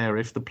doesn't care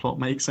if the plot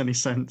makes any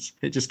sense.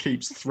 It just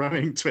keeps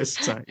throwing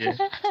twists at you.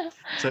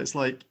 So it's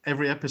like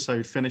every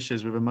episode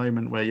finishes with a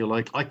moment where you're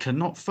like, I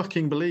cannot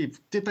fucking believe,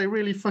 did they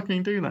really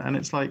fucking do that? And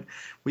it's like,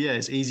 well, yeah,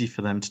 it's easy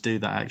for them to do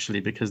that actually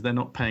because they're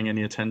not paying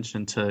any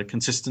attention to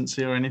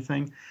consistency or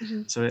anything.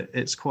 Mm-hmm. So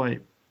it's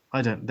quite,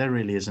 there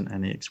really isn't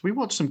any. We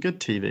watch some good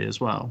TV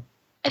as well.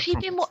 Have you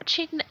been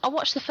watching? I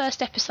watched the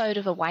first episode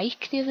of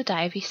Awake the other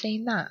day. Have you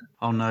seen that?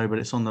 Oh no, but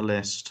it's on the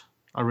list.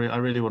 I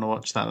really want to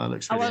watch that. That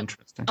looks really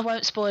interesting. I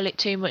won't spoil it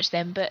too much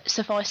then, but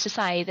suffice to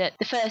say that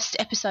the first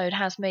episode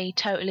has me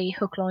totally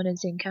hook, line and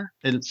sinker.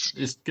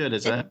 It's good,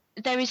 is it?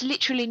 There is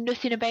literally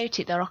nothing about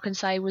it that I can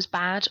say was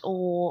bad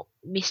or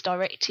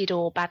misdirected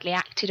or badly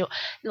acted, or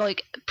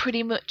like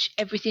pretty much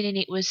everything in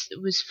it was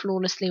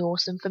flawlessly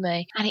awesome for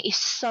me, and it is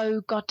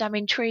so goddamn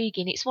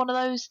intriguing. It's one of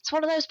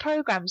those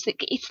programs that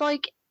it's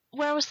like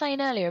where I was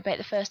saying earlier about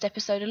the first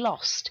episode of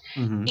Lost,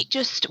 mm-hmm. It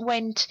just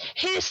went,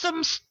 here's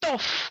some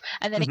stuff,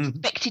 and then it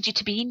expected you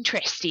to be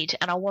interested,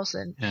 and I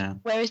wasn't. Yeah.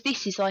 Whereas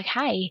this is like,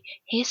 hey,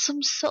 here's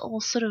some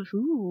subtle sort of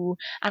ooh,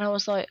 and I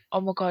was like,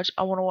 oh my god,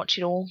 I want to watch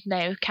it all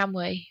now. Can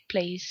we,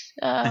 please?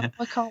 Why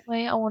can't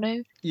we? I want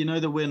to. You know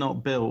that we're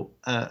not built,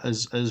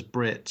 as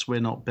Brits,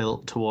 we're not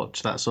built to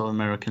watch that sort of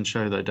American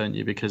show, though, don't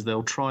you? Because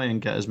they'll try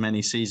and get as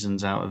many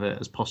seasons out of it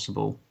as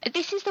possible.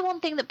 This is the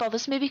one thing that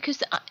bothers me,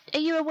 because are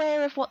you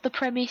aware of what the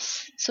premise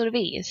sort of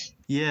is?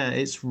 Yeah,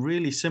 it's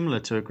really similar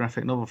to a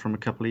graphic novel from a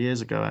couple of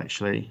years ago,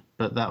 actually.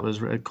 But that was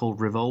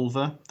called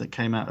Revolver, that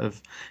came out of...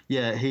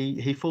 Yeah,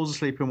 he falls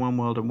asleep in one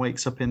world and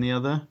wakes up in the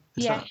other.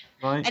 Is that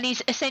right? And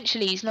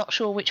he's not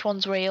sure which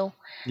one's real.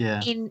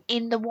 Yeah.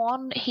 In the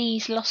one,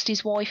 he's lost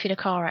his wife in a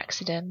car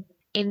accident.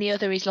 In the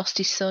other, he's lost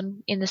his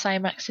son in the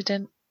same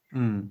accident.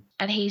 Mm.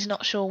 And he's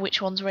not sure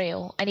which one's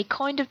real. And he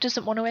kind of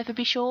doesn't want to ever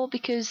be sure,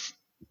 because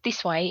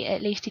this way,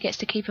 at least he gets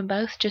to keep them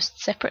both just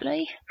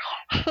separately.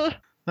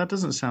 That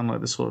doesn't sound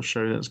like the sort of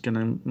show that's going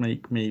to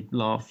make me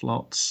laugh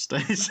lots,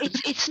 Stacey.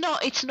 It's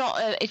not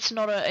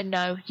a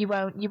no. You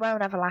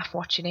won't have a laugh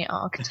watching it,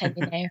 I can tell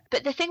you now.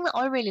 But the thing that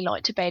I really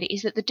liked about it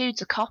is that the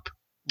dude's a cop.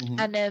 Mm-hmm.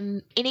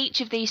 And in each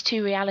of these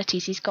two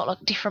realities, he's got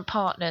like different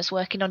partners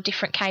working on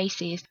different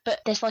cases, but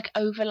there's like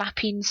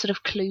overlapping sort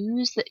of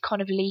clues that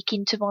kind of leak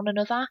into one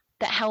another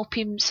that help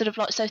him sort of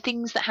like, so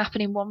things that happen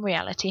in one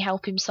reality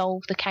help him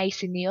solve the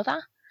case in the other.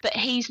 But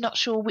he's not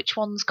sure which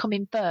one's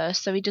coming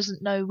first, so he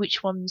doesn't know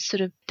which one's sort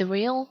of the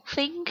real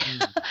thing.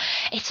 Mm.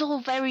 It's all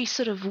very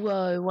sort of,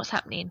 whoa, what's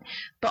happening?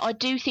 But I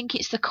do think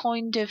it's the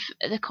kind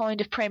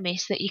of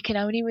premise that you can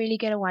only really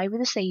get away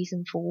with a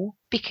season for,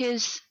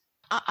 because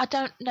I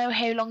don't know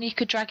how long you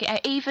could drag it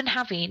out, even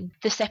having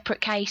the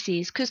separate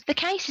cases, because the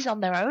cases on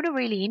their own are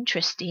really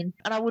interesting,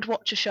 and I would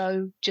watch a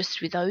show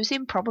just with those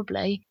in,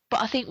 probably.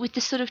 But I think with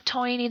the sort of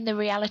tying in the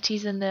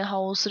realities and the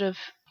whole sort of,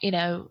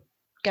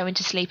 going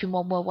to sleep in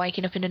one world,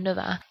 waking up in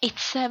another,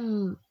 it's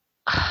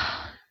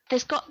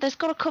there's got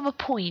to come a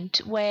point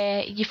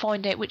where you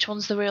find out which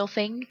one's the real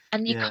thing,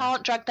 and you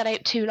can't drag that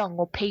out too long,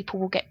 or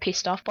people will get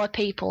pissed off. By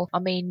people, I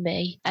mean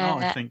me. I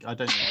don't think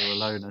you're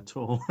alone at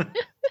all.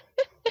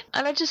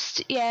 And I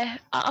just,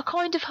 I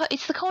kind of,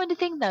 it's the kind of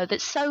thing though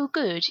that's so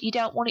good you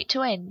don't want it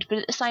to end, but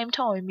at the same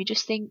time you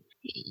just think,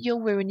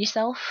 you'll ruin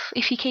yourself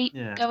if you keep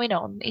going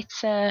on.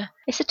 It's a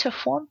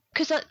tough one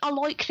because I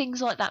like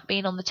things like that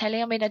being on the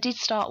telly. I mean, I did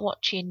start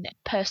watching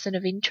Person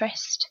of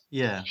Interest.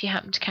 Yeah. If you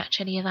happen to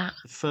catch any of that.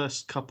 The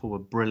first couple were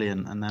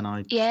brilliant, and then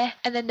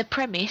and then the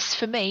premise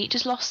for me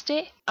just lost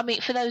it. I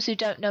mean, for those who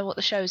don't know what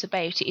the show's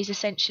about, it is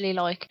essentially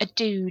like a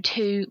dude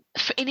who,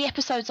 in the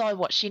episodes I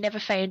watched, you never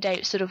found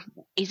out sort of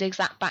his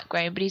exact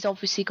background, but he's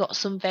obviously got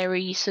some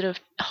very sort of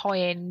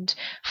high-end,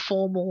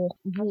 formal,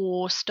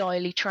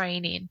 war-style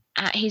training.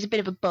 He's a bit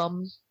of a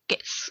bum,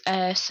 gets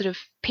sort of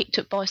picked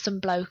up by some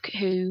bloke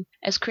who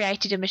has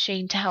created a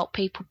machine to help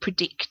people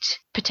predict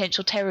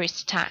potential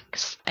terrorist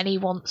attacks, and he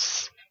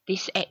wants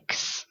this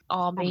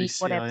ex-army,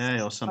 whatever,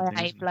 CIA or something,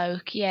 CIA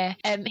bloke,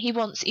 he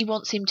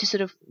wants him to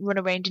sort of run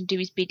around and do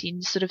his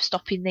bidding, sort of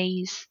stopping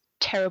these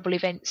terrible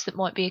events that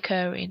might be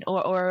occurring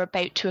or are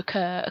about to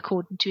occur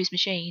according to his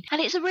machine.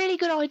 And it's a really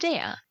good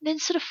idea. And then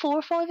sort of 4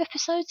 or 5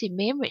 episodes in,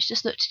 me and Rich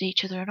just looked at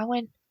each other and I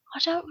went, I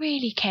don't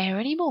really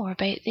care anymore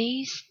about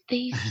these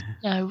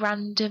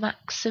random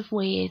acts of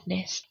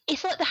weirdness.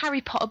 It's like the Harry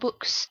Potter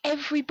books.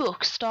 Every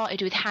book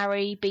started with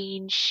Harry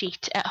being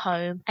shit at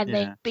home and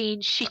then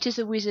being shit as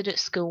a wizard at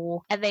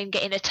school and then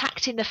getting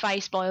attacked in the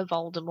face by a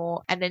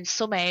Voldemort and then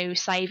somehow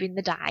saving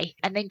the day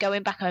and then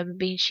going back home and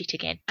being shit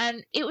again.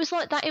 And it was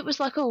like that. It was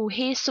like, oh,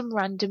 here's some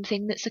random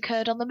thing that's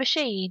occurred on the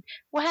machine.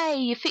 Well, hey,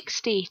 you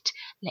fixed it.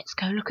 Let's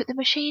go look at the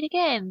machine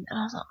again. And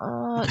I was like,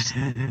 oh.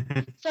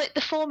 It's like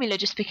the formula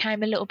just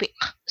became a little bit.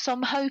 So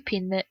I'm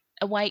hoping that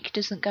Awake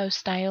doesn't go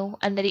stale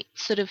and that it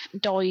sort of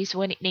dies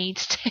when it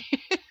needs to.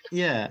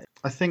 Yeah,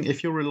 I think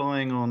if you're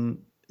relying on,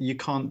 they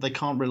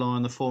can't rely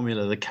on the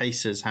formula. The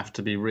cases have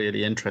to be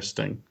really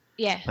interesting.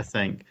 Yeah. I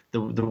think the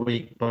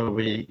week by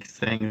week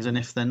things, and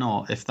if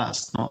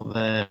that's not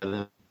there,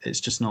 then it's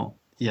just not.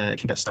 Yeah, it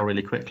can get stale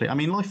really quickly. I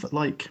mean,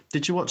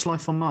 did you watch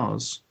Life on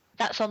Mars?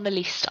 That's on the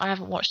list. I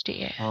haven't watched it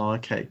yet. Oh,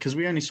 okay. Because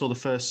we only saw the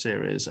first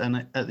series,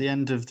 and at the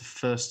end of the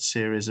first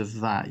series of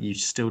that, you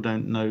still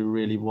don't know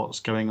really what's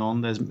going on.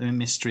 There's a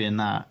mystery in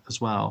that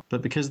as well.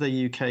 But because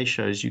they're UK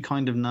shows, you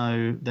kind of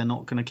know they're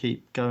not going to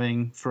keep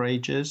going for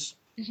ages.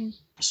 Mm-hmm.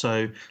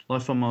 So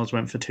Life on Mars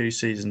went for 2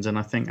 seasons, and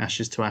I think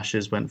Ashes to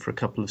Ashes went for a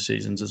couple of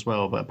seasons as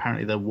well. But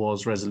apparently there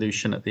was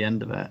resolution at the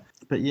end of it.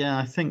 But yeah,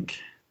 I think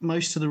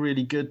most of the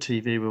really good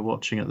TV we're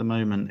watching at the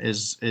moment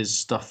is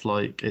stuff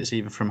like it's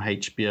either from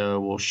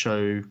HBO or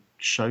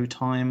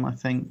Showtime, I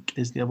think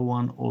is the other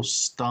one, or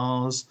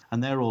Stars,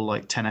 and they're all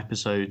like 10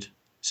 episode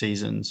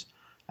seasons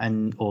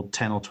or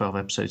 10 or 12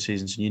 episode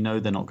seasons, and you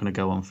know they're not going to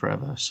go on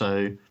forever.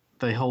 So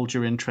they hold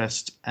your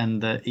interest,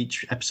 and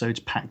each episode's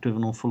packed with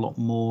an awful lot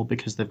more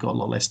because they've got a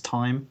lot less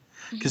time.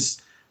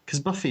 Because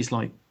Buffy's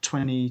like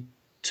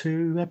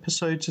 22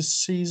 episodes a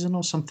season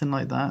or something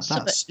like that.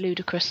 That's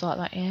ludicrous like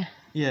that, yeah.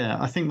 Yeah,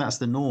 I think that's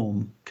the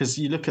norm, because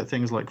you look at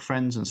things like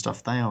Friends and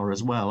stuff, they are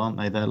as well, aren't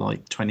they? They're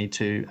like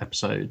 22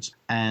 episodes.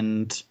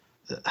 And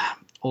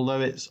although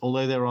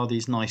there are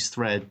these nice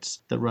threads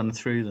that run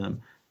through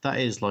them, that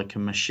is like a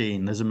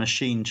machine. There's a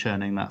machine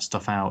churning that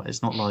stuff out.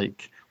 It's not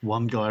like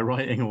one guy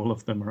writing all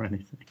of them or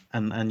anything.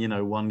 And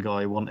one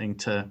guy wanting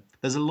to...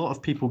 There's a lot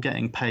of people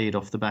getting paid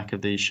off the back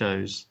of these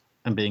shows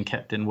and being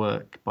kept in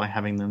work by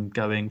having them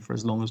going for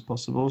as long as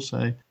possible.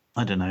 So,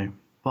 I don't know.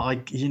 But I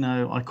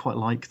quite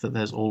like that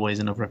there's always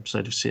another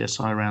episode of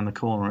CSI around the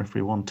corner if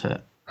we want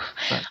it.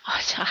 I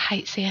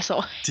hate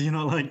CSI. Do you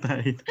not like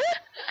that either?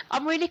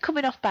 I'm really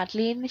coming off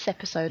badly in this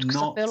episode because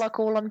I feel like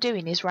all I'm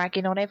doing is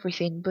ragging on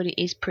everything, but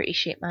it is pretty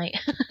shit, mate.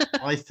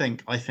 I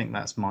think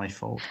that's my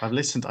fault. I've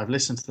listened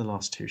to the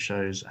last 2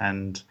 shows,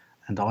 and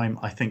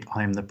I think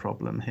I'm the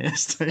problem here,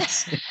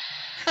 Stacey.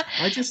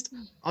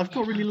 I've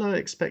got really low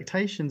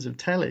expectations of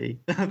telly.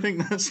 I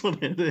think that's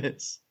what it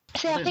is.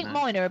 See, I think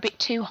mine are a bit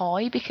too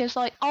high because,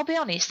 I'll be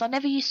honest, I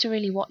never used to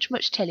really watch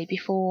much telly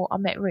before I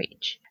met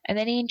Rich. And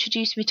then he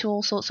introduced me to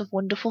all sorts of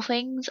wonderful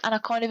things, and I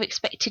kind of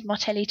expected my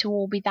telly to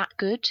all be that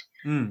good.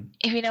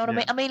 If you know what I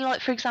mean. I mean,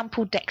 for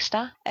example,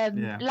 Dexter.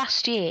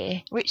 Last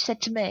year, Rich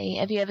said to me,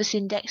 have you ever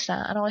seen Dexter?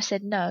 And I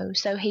said no.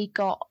 So he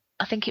got,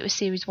 I think it was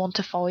series 1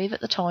 to 5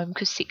 at the time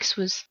because 6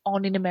 was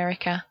on in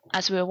America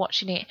as we were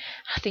watching it.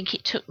 I think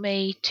it took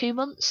me 2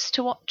 months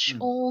to watch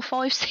all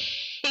 5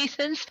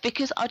 seasons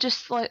because I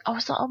was like,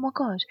 oh my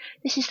God,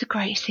 this is the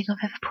greatest thing I've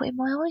ever put in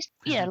my eyes.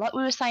 Like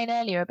we were saying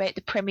earlier about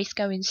the premise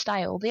going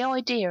stale, the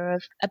idea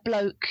of a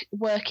bloke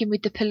working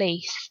with the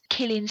police,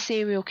 killing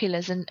serial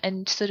killers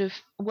and sort of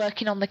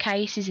working on the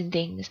cases and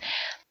things.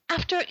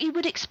 You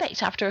would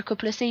expect after a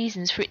couple of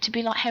seasons for it to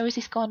be like, how has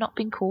this guy not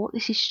been caught?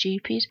 This is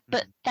stupid.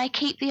 But they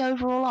keep the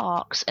overall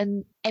arcs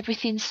and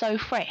everything's so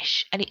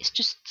fresh and it's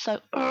just so...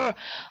 I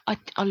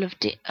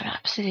loved it. I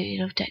absolutely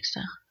loved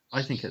Dexter.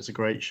 I think it's a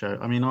great show.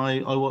 I mean,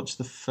 I watched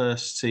the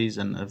first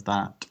season of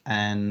that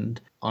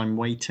and I'm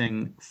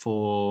waiting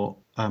for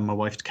my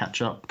wife to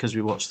catch up because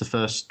we watched the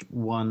first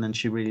one and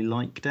she really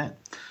liked it.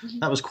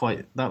 That was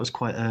quite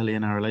early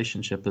in our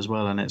relationship as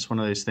well, and it's one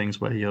of those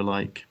things where you're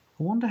like,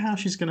 I wonder how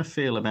she's going to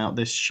feel about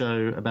this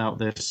show, about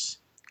this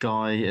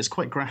guy. It's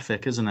quite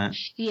graphic, isn't it?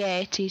 Yeah,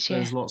 it is. Yeah.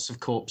 There's lots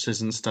of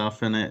corpses and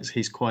stuff, and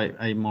he's quite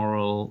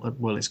amoral.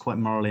 Well, it's quite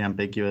morally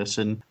ambiguous,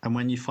 and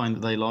when you find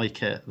that they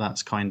like it,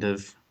 that's kind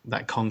of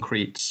that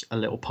concretes a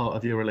little part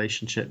of your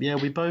relationship. Yeah,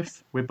 we're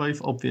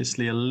both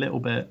obviously a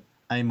little bit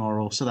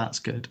amoral, so that's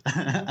good.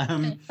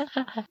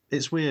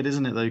 It's weird,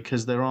 isn't it, though,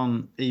 because they're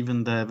on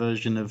even their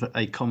version of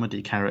a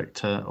comedy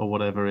character or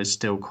whatever is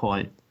still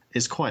quite.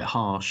 It's quite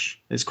harsh.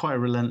 It's quite a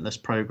relentless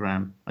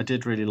program. I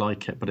did really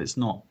like it, but it's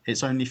not.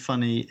 It's only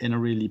funny in a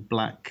really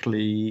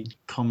blackly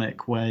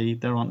comic way.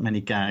 There aren't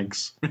many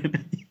gags,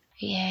 really.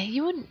 Yeah,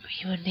 you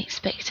wouldn't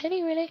expect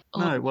any, really.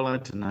 No, well, I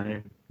don't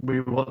know. We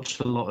watch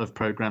a lot of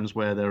programs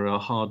where there are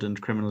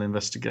hardened criminal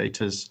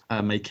investigators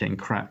making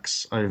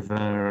cracks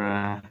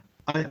over.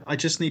 I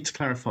just need to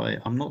clarify.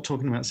 I'm not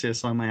talking about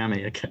CSI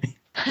Miami, okay?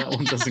 That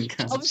one doesn't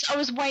count. I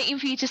was waiting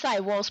for you to say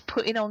whilst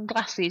putting on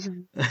glasses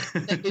and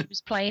it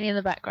was playing in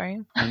the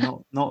background.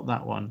 Not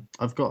that one.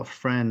 I've got a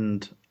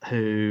friend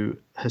who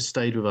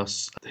stayed with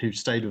us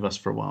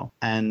for a while,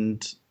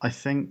 and I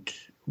think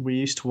we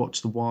used to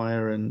watch The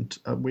Wire, and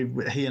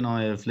he and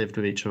I have lived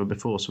with each other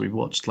before, so we've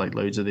watched like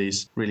loads of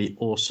these really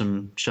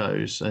awesome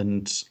shows,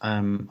 and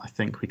I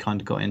think we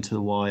kind of got into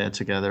The Wire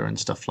together and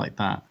stuff like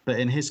that. But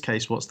in his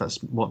case, what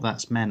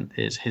that's meant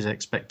is his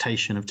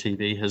expectation of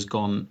TV has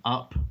gone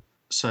up.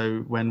 So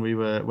when he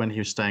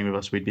was staying with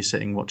us, we'd be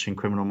sitting watching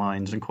Criminal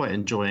Minds and quite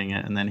enjoying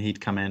it, and then he'd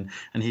come in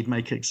and he'd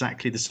make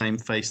exactly the same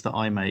face that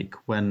I make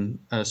when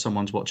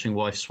someone's watching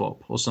Wife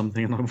Swap or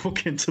something, and I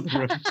walk into the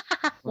room.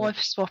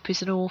 Wife Swap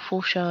is an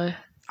awful show.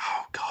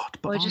 Oh God!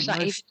 But or just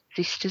that even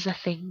exist as a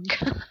thing.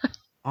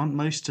 Aren't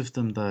most of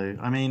them though?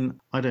 I mean,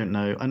 I don't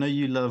know. I know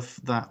you love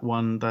that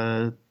one,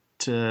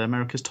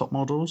 America's Top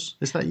Models.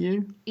 Is that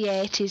you?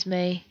 Yeah, it is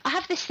me. I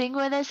have this thing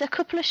where there's a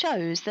couple of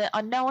shows that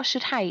I know I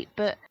should hate,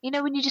 but you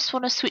know when you just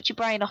want to switch your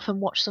brain off and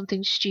watch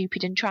something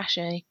stupid and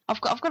trashy. I've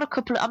got a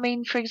couple of, I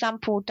mean, for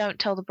example, Don't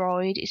Tell the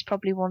Bride is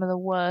probably one of the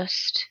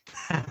worst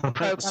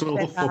programs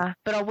ever,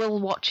 but I will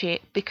watch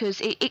it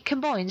because it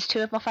combines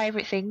two of my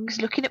favourite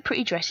things: looking at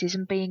pretty dresses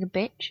and being a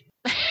bitch.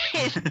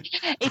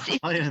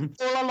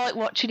 it's all I like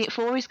watching it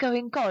for is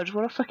going, God,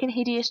 what a fucking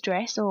hideous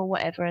dress or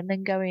whatever, and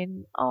then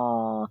going,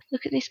 oh,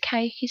 look at this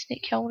cake, isn't it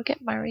cute? I want to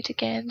get married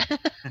again.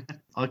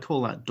 I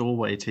call that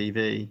doorway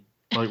TV,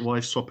 like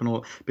Wife Swap and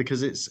all,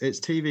 because it's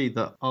TV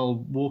that I'll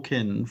walk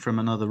in from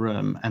another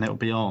room and it'll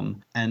be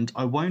on, and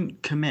I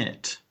won't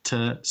commit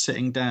to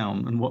sitting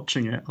down and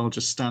watching it. I'll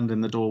just stand in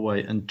the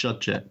doorway and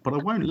judge it, but I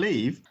won't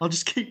leave. I'll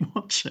just keep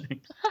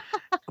watching.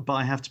 But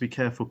I have to be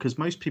careful because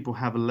most people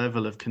have a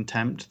level of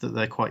contempt that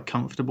they're quite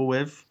comfortable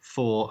with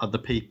for other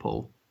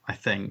people, I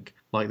think.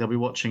 Like they'll be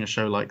watching a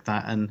show like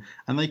that and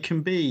they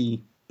can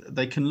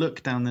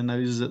look down their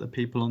noses at the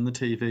people on the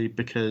TV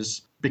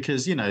because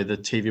you know the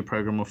TV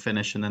program will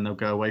finish and then they'll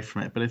go away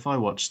from it. But if I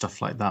watch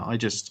stuff like that, I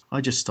just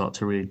start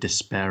to really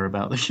despair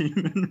about the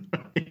human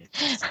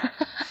race.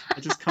 I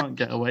just can't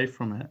get away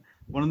from it.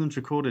 One of them's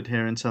recorded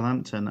here in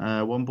Southampton.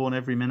 One Born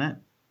Every Minute.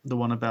 The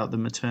one about the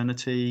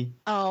maternity.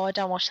 Oh, I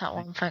don't watch that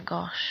one, thank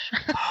gosh.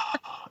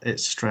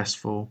 It's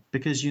stressful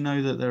because you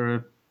know that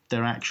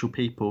there are actual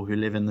people who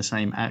live in the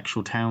same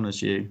actual town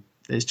as you.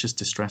 It's just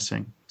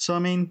distressing. So, I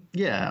mean,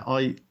 yeah,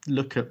 I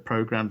look at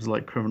programs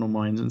like Criminal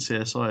Minds and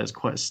CSI as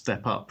quite a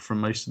step up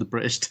from most of the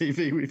British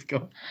TV we've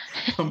got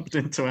pumped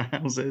into our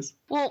houses.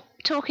 Well,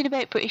 talking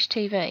about British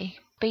TV,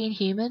 Being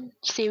Human,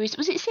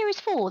 was it series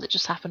 4 that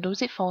just happened, or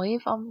was it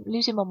 5? I'm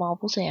losing my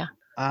marbles here.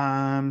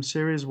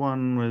 Series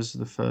 1 was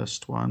the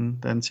first one,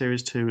 then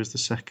Series 2 was the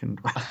second.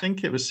 I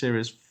think it was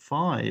Series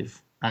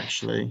 5,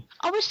 actually.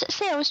 I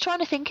was trying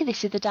to think of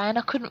this the other day and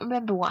I couldn't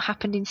remember what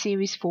happened in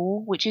Series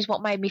 4, which is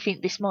what made me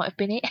think this might have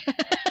been it.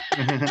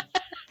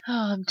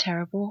 Oh, I'm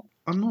terrible.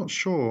 I'm not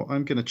sure.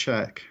 I'm going to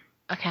check.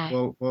 Okay.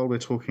 Well, while we're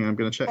talking, I'm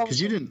going to check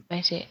because you didn't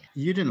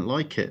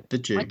like it,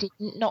 did you? I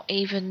didn't, not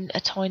even a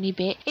tiny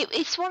bit.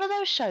 It's one of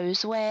those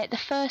shows where the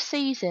first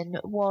season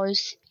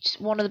was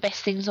one of the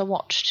best things I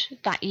watched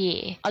that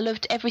year. I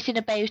loved everything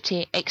about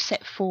it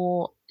except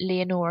for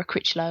Leonora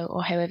Critchlow,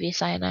 or however you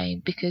say her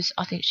name, because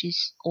I think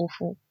she's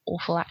awful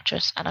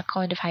actress, and I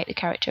kind of hate the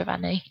character of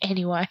Annie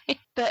anyway.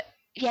 But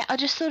yeah, I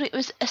just thought it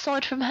was,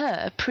 aside from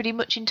her, pretty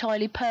much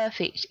entirely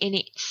perfect in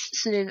its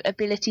sort of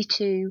ability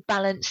to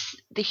balance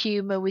the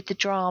humour with the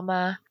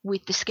drama,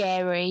 with the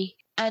scary.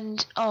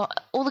 And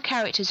all the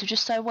characters were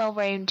just so well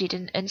rounded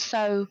and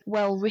so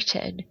well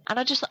written, and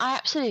I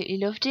absolutely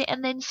loved it.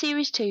 And then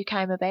Series 2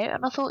 came about,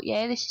 and I thought,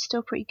 yeah, this is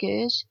still pretty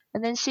good.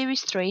 And then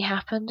Series 3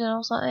 happened, and I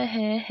was like,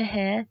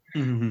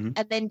 Mm-hmm.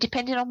 And then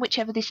depending on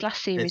whichever this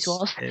last series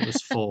was, it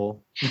was 4.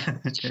 I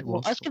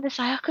was going to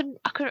say I couldn't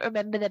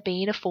remember there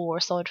being a 4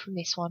 aside from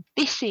this one.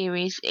 This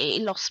series,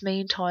 it lost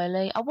me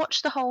entirely. I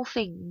watched the whole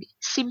thing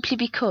simply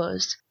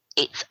because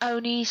it's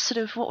only sort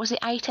of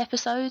 8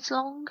 episodes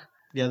long.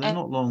 Yeah, they're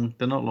not long.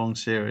 They're not long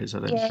series, I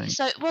don't think.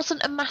 So it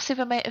wasn't a massive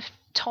amount of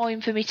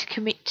time for me to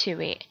commit to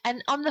it.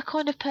 And I'm the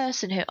kind of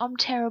person who, I'm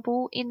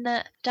terrible in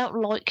that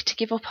don't like to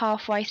give up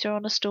halfway through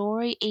on a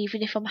story,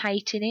 even if I'm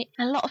hating it.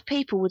 And a lot of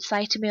people would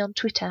say to me on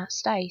Twitter,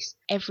 Stace,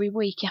 every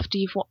week after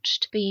you've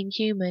watched Being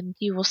Human,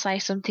 you will say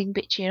something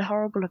bitchy and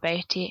horrible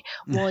about it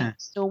while you're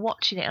still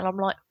watching it. And I'm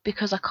like,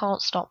 because I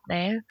can't stop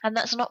now. And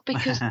that's not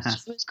because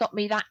it's got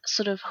me that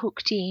sort of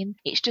hooked in.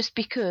 It's just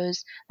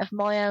because of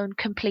my own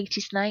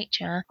completist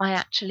nature. I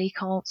actually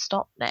can't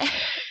stop now.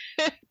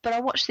 But I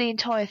watched the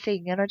entire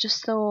thing and I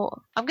just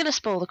thought, I'm going to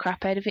spoil the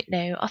crap out of it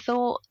now. I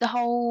thought the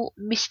whole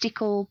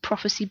mystical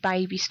prophecy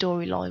baby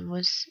storyline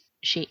was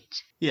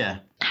shit. Yeah.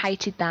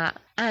 Hated that.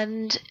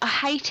 And I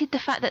hated the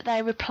fact that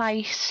they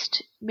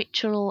replaced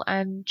Mitchell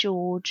and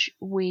George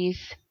with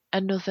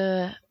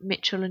another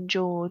Mitchell and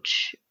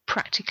George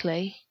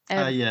practically.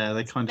 Yeah,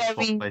 they kind of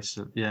swap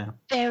places. Yeah.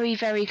 Very,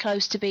 very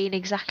close to being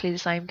exactly the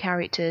same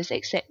characters,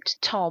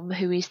 except Tom,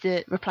 who is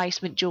the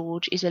replacement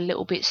George, is a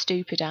little bit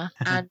stupider.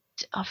 And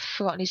I've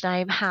forgotten his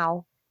name.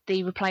 Hal,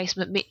 the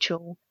replacement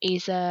Mitchell,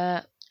 is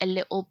a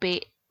little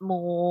bit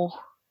more.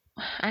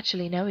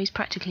 Actually, no, he's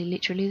practically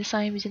literally the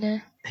same, isn't he?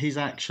 He's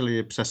actually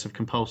obsessive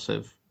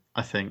compulsive,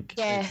 I think.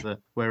 Yeah.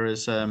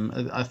 Whereas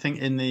I think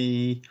in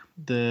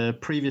the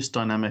previous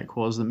dynamic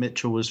was that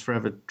Mitchell was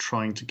forever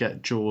trying to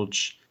get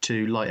George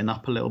to lighten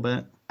up a little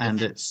bit,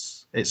 and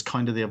it's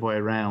kind of the other way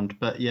around.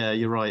 But yeah,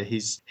 you're right.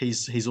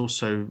 He's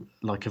also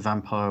like a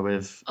vampire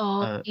with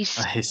a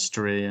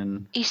history,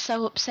 and he's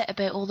so upset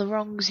about all the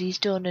wrongs he's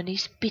done, and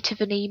he's a bit of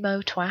an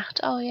emo twat.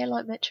 Oh yeah,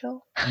 like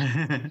Mitchell.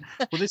 Well,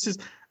 this is.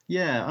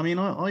 Yeah, I mean,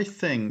 I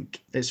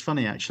think it's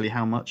funny actually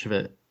how much of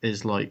it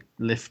is like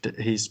lifted.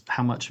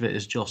 How much of it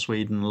is Joss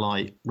Whedon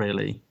light,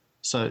 really.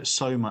 So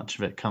much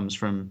of it comes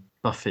from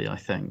Buffy, I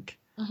think,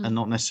 and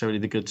not necessarily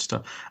the good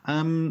stuff.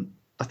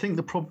 I think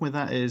the problem with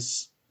that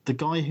is the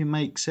guy who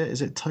makes it.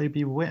 Is it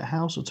Toby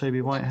Whitehouse or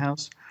Toby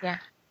Whitehouse? Yeah.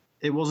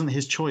 It wasn't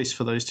his choice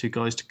for those two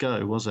guys to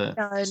go, was it?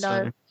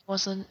 No, it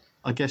wasn't.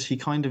 I guess he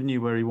kind of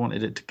knew where he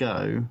wanted it to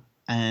go,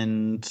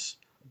 and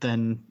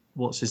then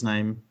what's his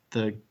name?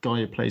 The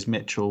guy who plays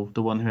Mitchell,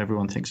 the one who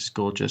everyone thinks is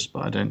gorgeous,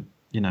 but I don't,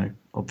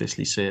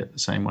 obviously see it the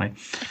same way.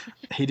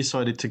 He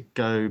decided to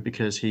go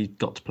because he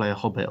got to play a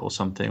hobbit or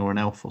something, or an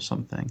elf or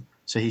something.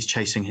 So he's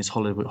chasing his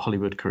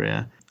Hollywood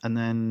career. And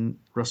then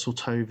Russell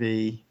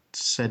Tovey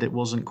said it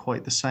wasn't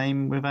quite the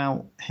same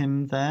without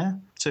him there.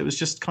 So it was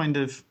just kind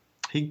of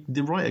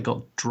the writer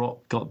got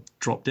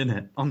dropped in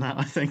it on that,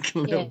 I think, a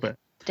little bit.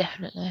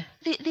 Definitely.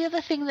 The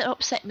other thing that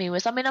upset me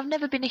was, I mean, I've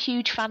never been a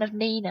huge fan of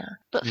Nina,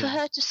 but for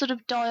her to sort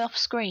of die off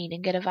screen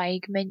and get a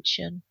vague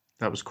mention.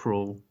 That was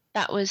cruel.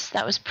 That was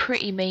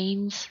pretty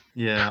means.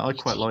 Yeah, I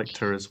quite liked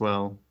her as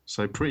well.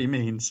 So pretty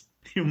means.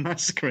 You're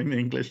massacring the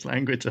English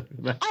language over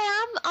there.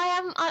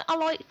 I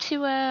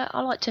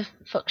like to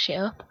fuck shit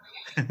up.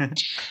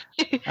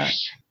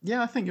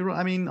 Yeah, I think you're right.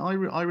 I mean, I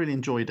really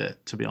enjoyed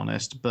it, to be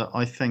honest, but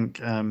I think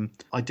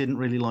I didn't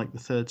really like the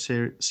third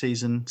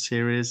season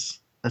series.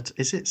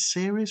 Is it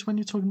series when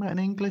you're talking about an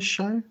English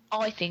show?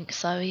 I think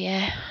so,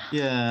 yeah.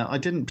 Yeah, I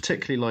didn't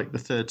particularly like the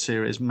third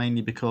series,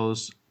 mainly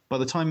because by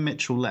the time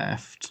Mitchell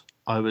left,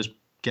 I was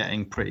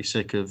getting pretty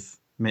sick of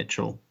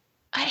Mitchell.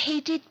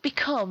 He did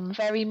become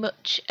very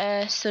much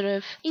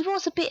he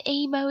was a bit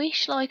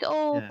emo-ish, like,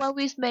 woe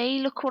is me,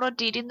 look what I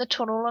did in the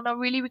tunnel and I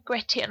really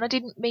regret it and I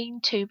didn't mean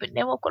to, but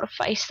now I've got to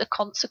face the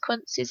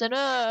consequences and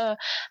I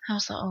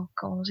was like, oh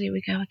God, here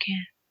we go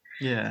again.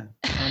 Yeah,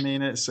 I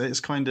mean,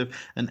 it's kind of,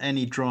 and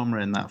any drama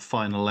in that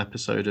final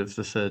episode of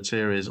the third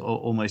series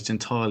almost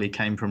entirely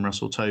came from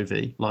Russell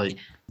Tovey. Like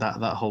that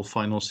whole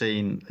final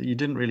scene, you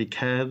didn't really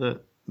care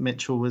that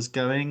Mitchell was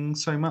going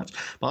so much.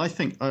 But I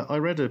think I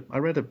read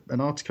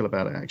an article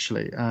about it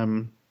actually.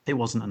 It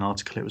wasn't an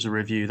article; it was a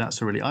review.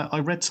 I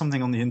read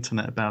something on the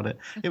internet about it.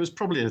 It was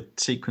probably a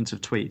sequence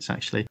of tweets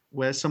actually,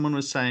 where someone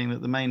was saying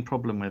that the main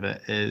problem with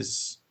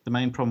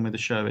the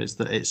show is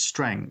that its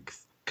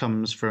strength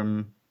comes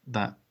from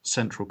that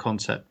central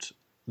concept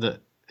that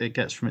it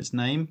gets from its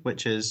name,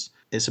 which is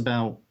it's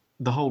about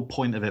the whole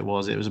point of it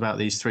was about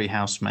these three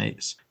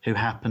housemates who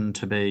happen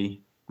to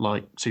be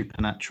like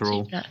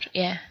supernatural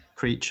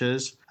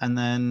creatures, and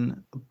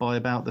then by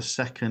about the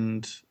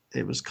second,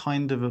 it was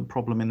kind of a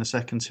problem in the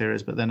second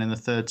series, but then in the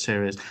third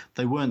series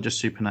they weren't just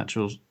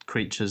supernatural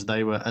creatures,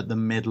 they were at the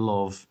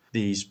middle of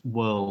these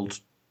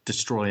world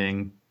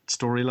destroying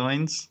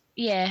storylines.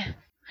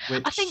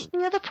 I think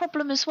the other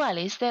problem as well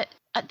is that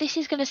this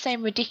is going to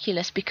sound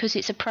ridiculous because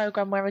it's a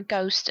program where a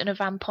ghost and a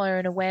vampire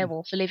and a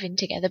werewolf are living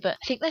together, but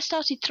I think they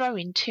started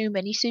throwing too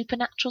many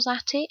supernaturals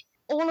at it.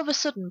 All of a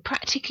sudden,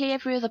 practically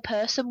every other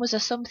person was a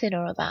something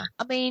or other.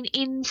 I mean,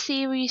 in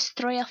series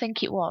 3, I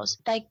think it was,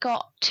 they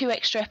got 2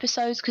 extra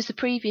episodes because the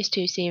previous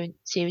 2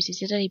 series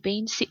had only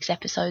been 6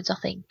 episodes, I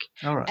think.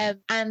 All right.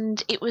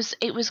 And it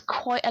was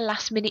quite a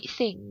last minute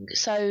thing,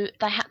 so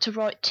they had to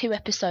write 2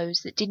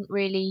 episodes that didn't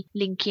really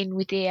link in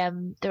with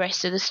the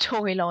rest of the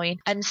storyline.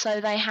 And so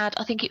they had,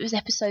 I think it was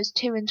episodes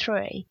 2 and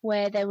 3,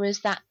 where there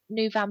was that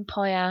new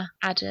vampire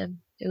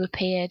Adam, who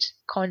appeared,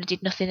 kind of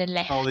did nothing and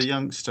left. Oh, the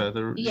youngster,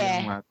 the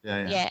young lad.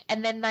 Yeah.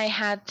 And then they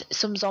had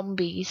some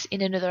zombies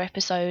in another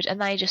episode,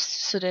 and they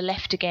just sort of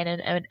left again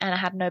and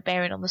had no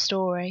bearing on the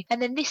story.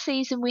 And then this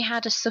season we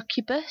had a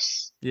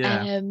succubus.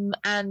 Yeah.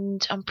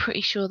 And I'm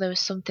pretty sure there was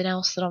something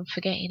else that I'm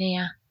forgetting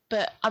here.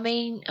 But, I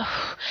mean,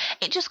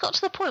 it just got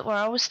to the point where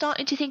I was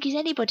starting to think, is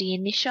anybody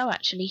in this show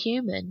actually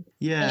human?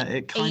 Yeah,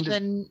 it kind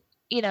of...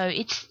 You know,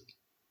 it's...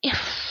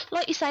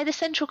 Like you say, the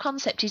central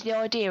concept is the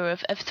idea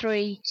of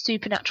three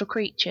supernatural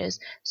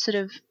creatures sort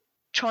of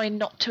trying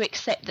not to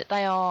accept that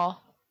they are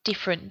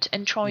different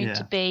and trying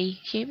to be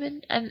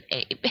human. And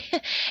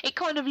it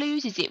kind of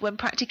loses it when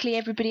practically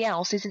everybody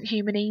else isn't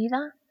human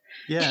either.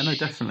 Yeah, no,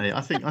 definitely.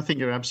 I think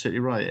you're absolutely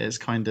right.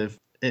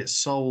 It's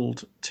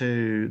sold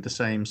to the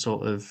same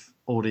sort of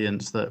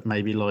audience that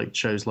maybe like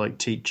shows like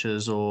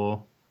Teachers,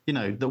 or, you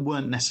know, that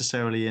weren't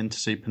necessarily into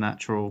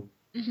supernatural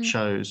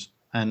shows.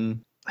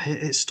 And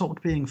it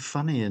stopped being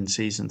funny in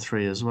series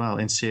 3 as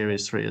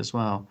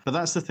well. But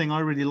that's the thing I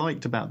really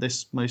liked about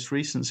this most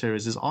recent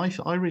series is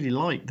I really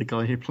liked the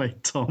guy who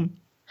played Tom.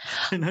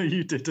 I know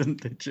you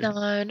didn't, did you?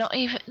 No, not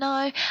even. No,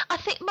 I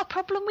think my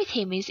problem with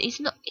him is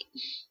not.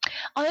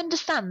 I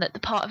understand that the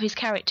part of his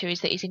character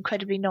is that he's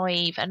incredibly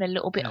naive and a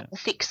little bit on the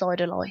thick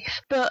side of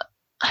life, but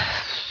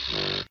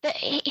that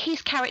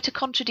his character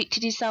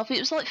contradicted himself. It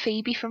was like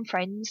Phoebe from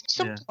Friends.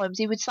 Sometimes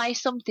he would say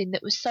something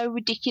that was so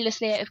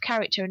ridiculously out of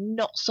character and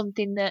not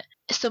something that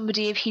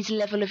somebody of his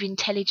level of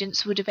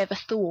intelligence would have ever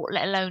thought,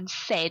 let alone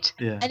said.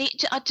 Yeah. And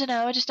I don't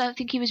know, I just don't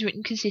think he was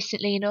written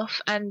consistently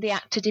enough, and the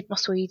actor did my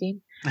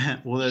Sweden.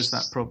 Well, there's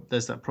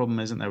that problem,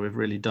 isn't there, with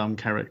really dumb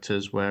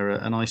characters where,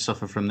 and I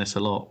suffer from this a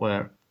lot,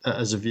 where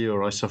as a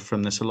viewer I suffer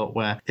from this a lot,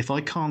 where if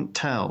I can't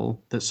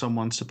tell that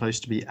someone's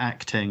supposed to be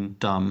acting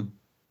dumb,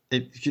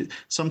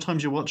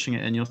 sometimes you're watching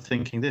it and you're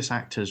thinking this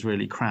actor's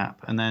really crap,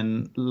 and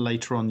then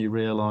later on you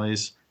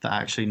realise that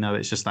actually no,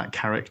 it's just that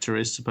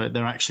character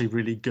they're actually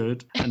really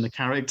good and the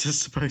character's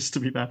supposed to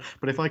be bad.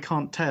 But if I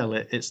can't tell,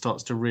 it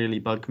starts to really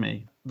bug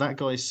me. That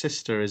guy's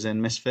sister is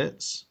in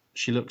Misfits.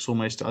 She looks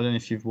almost, I don't know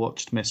if you've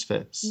watched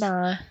Misfits.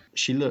 No.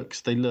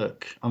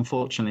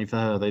 Unfortunately for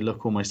her, they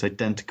look almost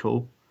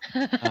identical.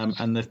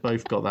 And they've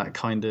both got that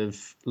kind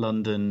of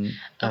London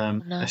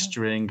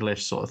estuary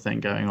English sort of thing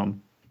going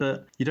on.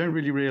 But you don't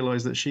really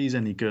realise that she's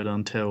any good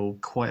until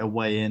quite a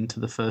way into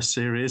the first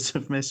series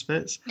of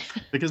Misfits,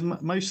 because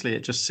mostly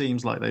it just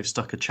seems like they've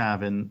stuck a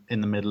chav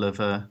in the middle of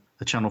a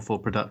Channel 4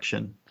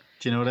 production.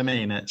 Do you know what I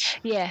mean?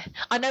 Yeah,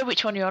 I know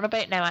which one you're on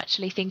about now,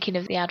 actually, thinking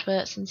of the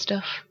adverts and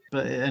stuff.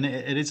 But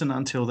it isn't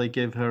until they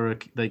give her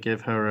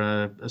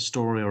a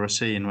story or a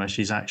scene where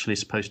she's actually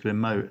supposed to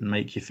emote and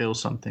make you feel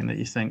something that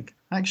you think,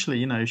 actually,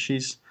 you know, she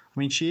is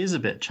a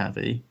bit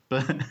chavvy,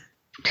 but...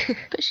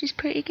 But she's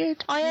pretty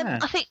good. I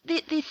think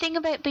the thing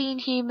about Being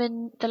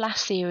Human, the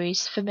last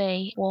series, for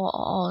me,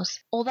 was,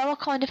 although I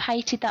kind of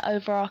hated that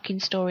overarching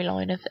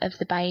storyline of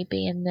the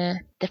baby and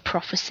the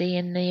prophecy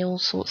and the all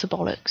sorts of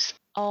bollocks,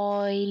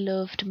 I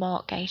loved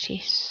Mark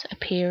Gatiss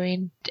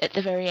appearing at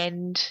the very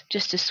end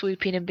just to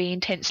swoop in and be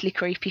intensely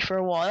creepy for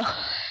a while.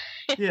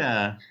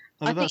 Yeah.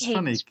 I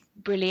think he's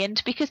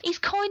brilliant because he's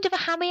kind of a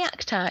hammy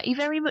actor. He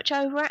very much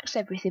overacts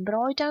everything, but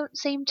I don't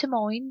seem to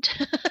mind.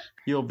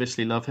 You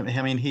obviously love him.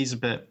 I mean,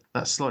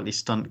 that's slightly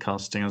stunt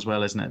casting as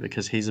well, isn't it?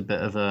 Because he's a bit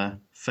of a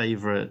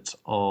favourite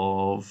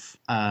of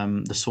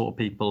the sort of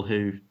people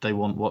who they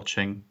want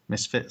watching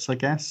Misfits, I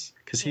guess.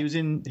 Because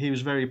he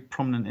was very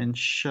prominent in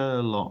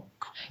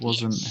Sherlock,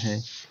 wasn't he?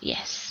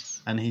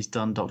 Yes. And he's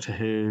done Doctor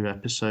Who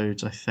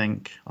episodes, I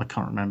think. I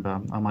can't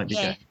remember. I might be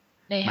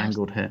getting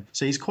mangled here.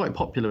 So he's quite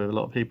popular with a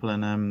lot of people,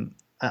 and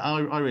I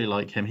really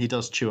like him. He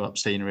does chew up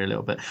scenery a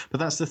little bit. But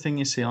that's the thing,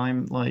 you see,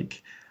 I'm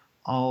like...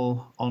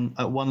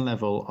 at one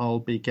level I'll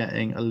be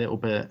getting a little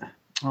bit,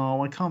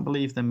 I can't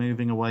believe they're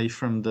moving away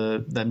from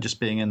them just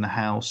being in the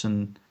house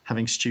and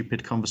having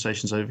stupid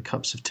conversations over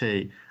cups of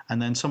tea,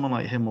 and then someone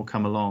like him will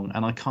come along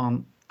and I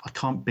can't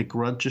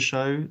begrudge a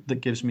show that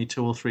gives me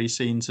 2 or 3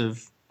 scenes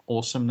of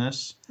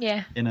awesomeness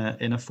in a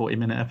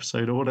 40-minute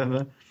episode or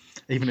whatever,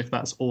 even if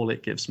that's all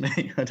it gives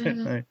me. I don't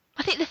know.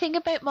 I think the thing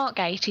about Mark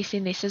Gatiss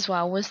in this as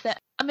well was that,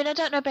 I mean, I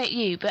don't know about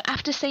you, but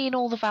after seeing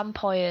all the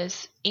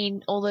vampires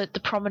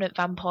the prominent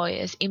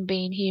vampires in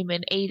Being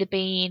Human, either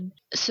being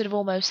sort of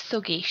almost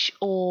thuggish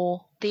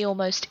or the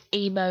almost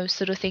emo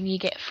sort of thing you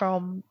get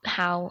from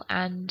Hal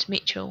and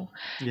Mitchell,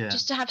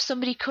 just to have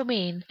somebody come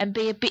in and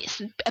be a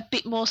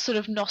bit more sort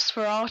of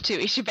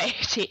Nosferatu-ish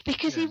about it,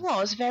 because he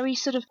was very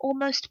sort of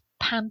almost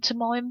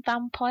pantomime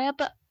vampire,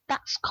 but I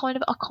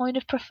kind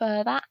of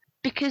prefer that.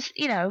 Because,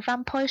 you know,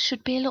 vampires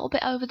should be a little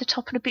bit over the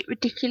top and a bit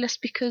ridiculous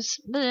because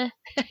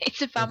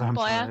it's a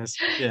vampire.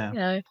 Yeah. You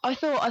know, I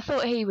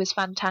thought he was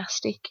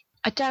fantastic.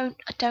 I don't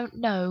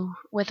know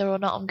whether or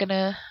not I'm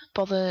gonna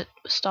bother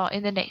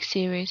starting the next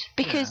series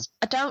because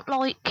I don't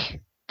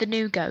like the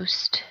new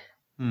Ghost.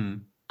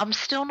 I'm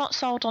still not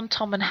sold on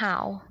Tom and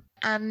Hal,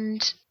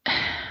 and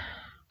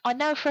I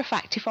know for a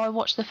fact if I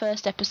watch the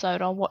first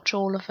episode, I'll watch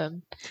all of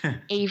them,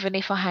 even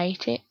if I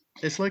hate it.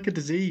 It's like a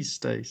disease,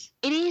 Stace.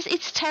 It is.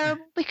 It's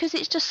terrible because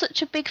it's just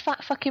such a big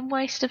fat fucking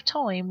waste of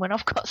time when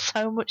I've got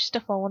so much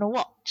stuff I want to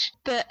watch.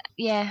 But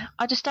yeah,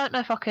 I just don't know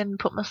if I can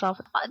put myself.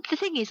 The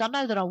thing is, I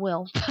know that I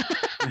will.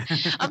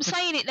 I'm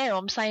saying it now.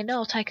 I'm saying no.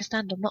 I'll take a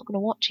stand. I'm not going to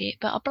watch it,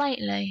 but I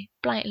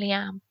blatantly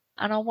am.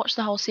 And I'll watch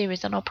the whole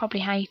series, and I'll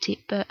probably hate it.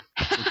 But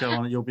You'll go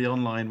on. You'll be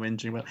online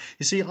whinging about.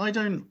 You see, I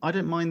don't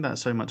mind that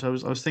so much. I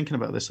was thinking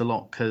about this a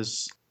lot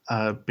because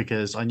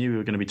I knew we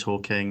were going to be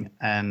talking,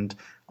 and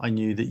I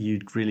knew that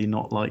you'd really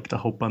not liked a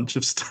whole bunch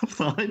of stuff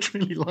that I'd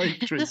really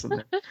liked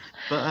recently.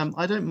 But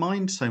I don't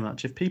mind so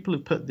much if people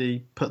have put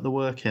the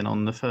work in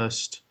on the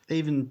first.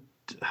 Even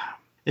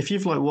if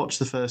you've watched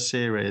the first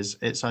series,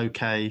 it's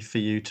okay for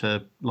you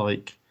to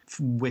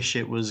wish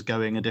it was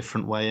going a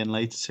different way in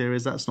later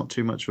series. That's not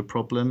too much of a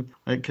problem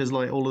because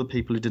all of the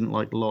people who didn't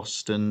like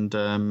Lost and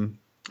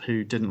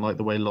who didn't like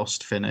the way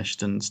Lost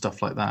finished and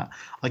stuff like that,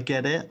 I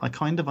get it. I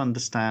kind of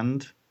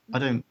understand. I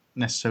don't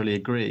necessarily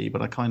agree,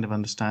 but I kind of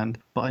understand.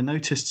 But I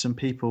noticed some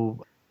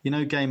people,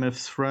 Game of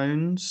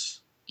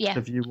Thrones. Yeah.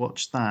 Have you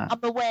watched that?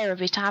 I'm aware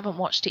of it. I haven't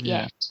watched it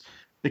yet.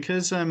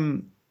 Because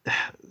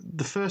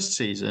the first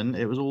season,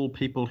 it was all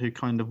people who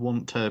kind of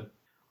want to.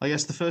 I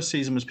guess the first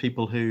season was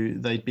people who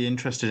they'd be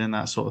interested in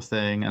that sort of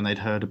thing and they'd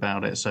heard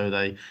about it, so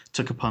they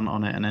took a punt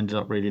on it and ended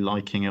up really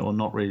liking it or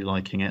not really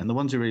liking it. And the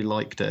ones who really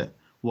liked it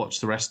watched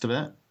the rest of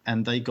it,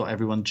 and they got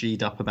everyone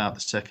G'd up about the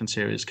second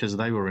series because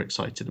they were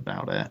excited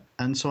about it.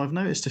 And so I've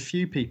noticed a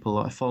few people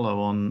that I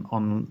follow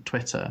on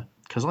Twitter,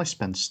 because I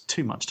spend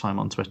too much time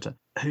on Twitter,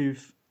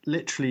 who've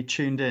literally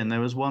tuned in. There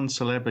was one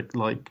celeb,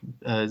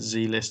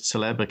 Z-list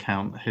celeb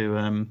account,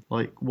 who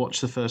watched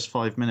the first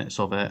 5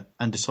 minutes of it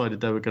and decided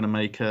they were going to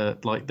make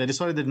they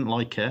decided they didn't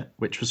like it,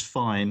 which was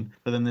fine,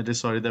 but then they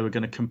decided they were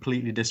going to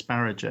completely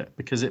disparage it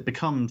because it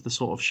becomes the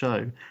sort of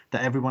show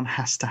that everyone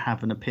has to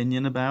have an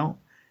opinion about,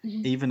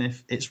 even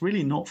if it's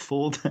really not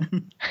for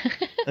them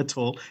at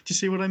all. Do you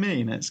see what I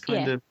mean? It's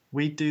kind of,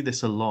 we do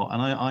this a lot, and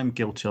I'm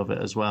guilty of it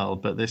as well,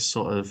 but this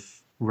sort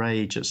of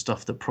rage at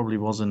stuff that probably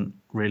wasn't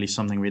really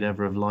something we'd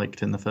ever have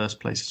liked in the first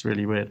place. It's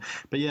really weird.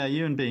 But yeah,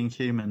 You and Being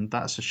Human,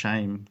 that's a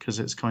shame because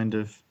it's kind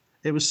of,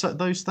 it was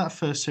that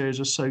first series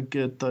was so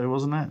good though,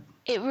 wasn't it?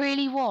 It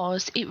really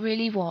was. It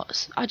really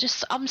was.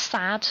 I'm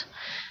sad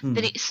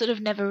that it sort of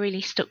never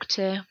really stuck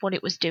to what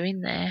it was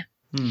doing there.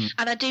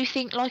 And I do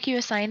think, like you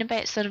were saying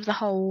about sort of the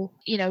whole,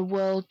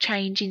 world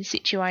changing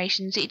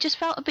situations, it just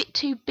felt a bit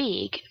too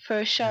big for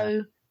a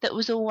show that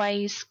was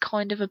always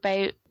kind of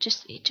about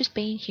just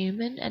being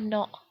human and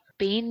not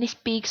being this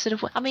big sort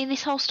of. I mean,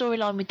 this whole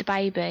storyline with the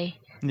baby,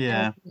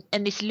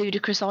 and this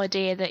ludicrous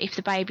idea that if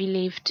the baby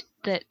lived,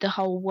 that the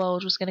whole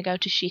world was going to go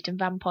to shit and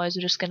vampires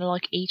were just going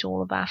to eat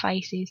all of our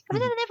faces. I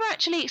mean, they never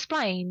actually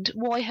explained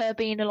why her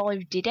being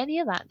alive did any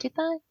of that, did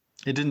they?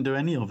 It didn't do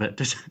any of it,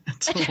 did it,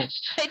 at all?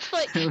 It's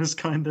like, it was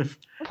kind of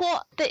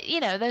what that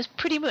there's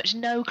pretty much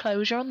no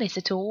closure on this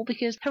at all,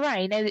 because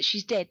hooray, now that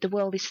she's dead, the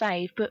world is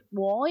saved. But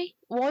why?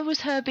 Why was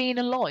her being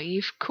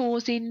alive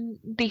causing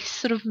this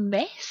sort of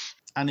mess?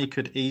 Annie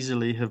could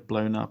easily have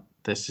blown up.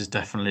 This is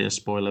definitely a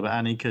spoiler, but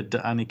Annie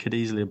could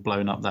easily have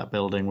blown up that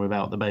building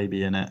without the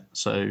baby in it.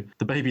 So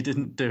the baby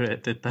didn't do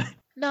it, did they?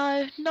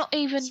 No, not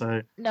even.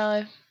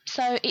 No.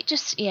 So it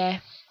just,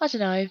 I don't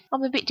know.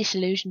 I'm a bit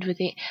disillusioned with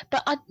it.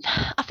 But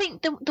I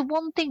think the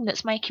one thing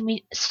that's making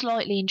me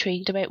slightly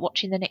intrigued about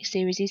watching the next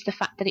series is the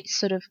fact that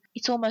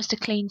it's almost a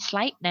clean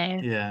slate now.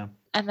 Yeah.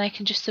 And they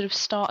can just sort of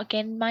start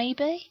again,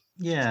 maybe.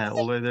 Yeah,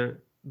 although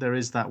there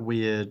is that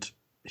weird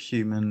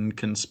human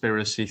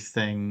conspiracy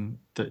thing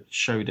that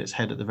showed its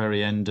head at the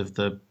very end of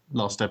the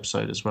last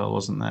episode as well,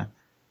 wasn't there?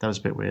 That was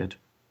a bit weird.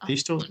 I've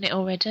forgotten it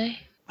already.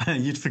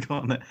 You'd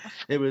forgotten it.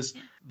 It was,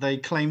 they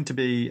claimed to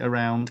be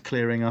around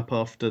clearing up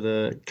after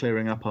the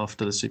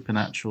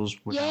supernaturals.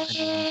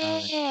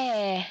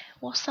 Yeah,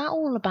 what's that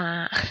all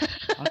about?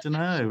 I don't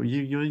know.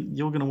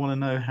 You're going to want to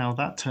know how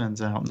that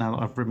turns out now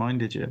that I've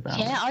reminded you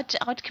about it. Yeah,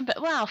 I'd compare.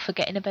 Well,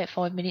 forget in about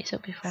 5 minutes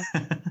it'll be fine.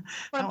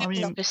 Well, I'm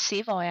like a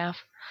sieve I have.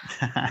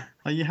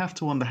 You have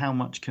to wonder how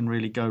much can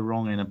really go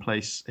wrong in a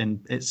place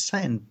it's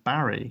set in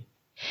Barry,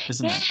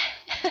 isn't it?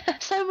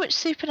 So much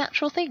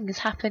supernatural things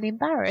happen in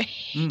Barry.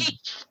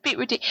 It's a bit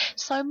ridiculous.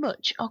 So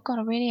much. Oh God,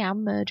 I really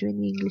am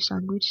murdering the English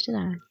language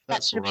today.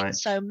 That's all right.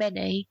 So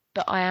many,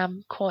 but I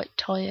am quite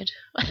tired.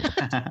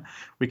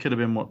 We could have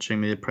been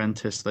watching The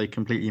Apprentice. They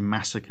completely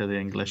massacre the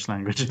English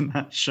language in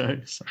that show.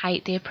 So.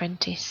 Hate The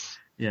Apprentice.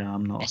 Yeah,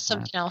 I'm not. There's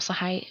something else I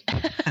hate.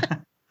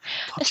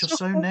 God, you're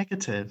so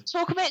negative.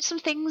 Talk about some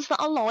things that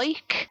I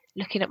like.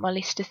 Looking at my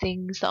list of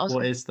things that I was.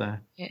 What is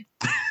there? Yeah.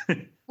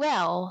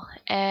 Well,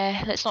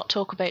 let's not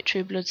talk about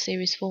True Blood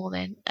Series 4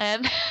 then.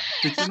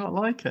 Did you not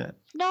like it?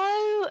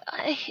 No.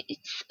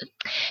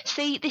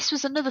 See, this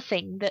was another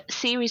thing that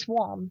Series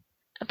 1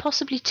 and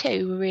possibly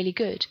 2 were really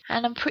good.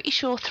 And I'm pretty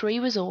sure 3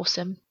 was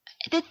awesome.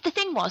 The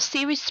thing was,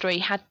 Series 3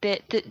 had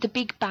the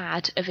big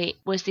bad of it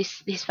was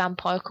this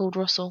vampire called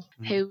Russell,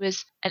 who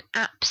was an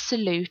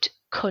absolute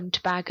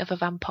cunt bag of a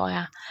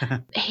vampire.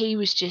 He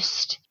was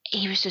just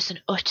an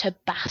utter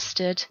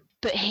bastard.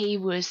 But he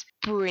was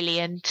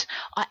brilliant.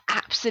 I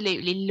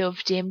absolutely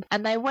loved him.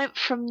 And they went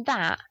from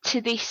that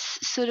to this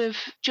sort of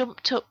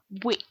jumped up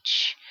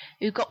witch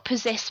who got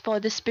possessed by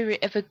the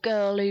spirit of a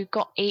girl who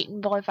got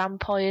eaten by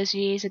vampires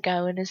years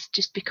ago and has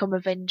just become a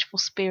vengeful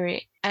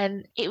spirit.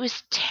 And it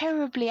was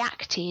terribly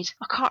acted.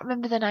 I can't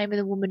remember the name of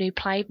the woman who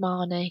played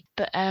Marnie,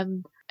 but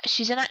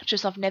she's an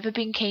actress I've never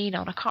been keen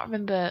on. I can't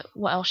remember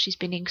what else she's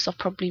been in because I've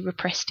probably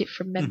repressed it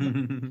from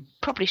memory.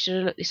 Probably should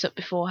have looked this up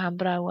beforehand,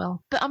 but oh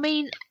well. But I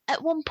mean,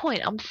 at one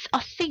point,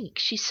 I think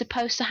she's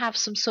supposed to have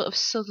some sort of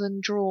southern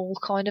drawl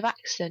kind of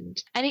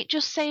accent, and it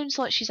just sounds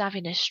like she's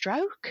having a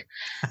stroke.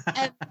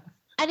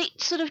 And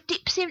it sort of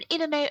dips in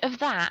and out of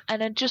that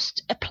and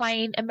just a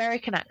plain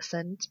American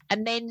accent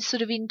and then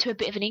sort of into a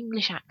bit of an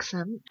English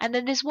accent. And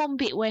then there's one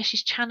bit where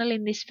she's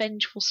channeling this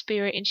vengeful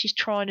spirit and she's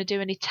trying to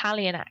do an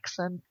Italian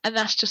accent. And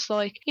that's just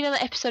like, you know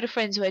that episode of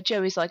Friends where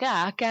Joey's like,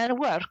 I can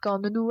work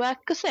on the new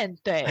accent.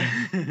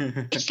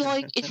 It's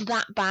like, it's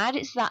that bad.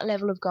 It's that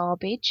level of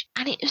garbage.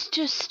 And it was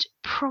just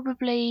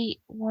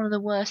probably one of the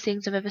worst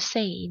things I've ever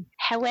seen.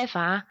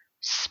 However,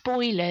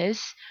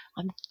 spoilers,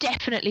 I'm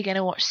definitely going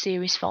to watch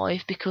Series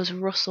 5 because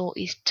Russell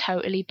is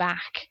totally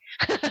back.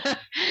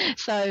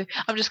 So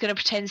I'm just going to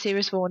pretend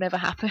Series 4 never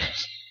happened.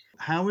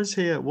 How is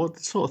he? What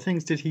sort of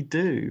things did he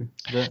do?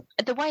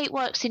 The way it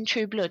works in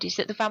True Blood is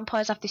that the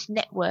vampires have this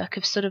network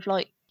of sort of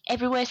like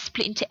everywhere's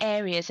split into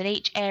areas and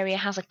each area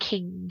has a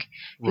king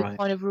who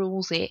kind of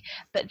rules it,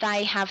 but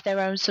they have their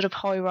own sort of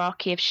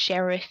hierarchy of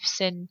sheriffs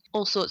and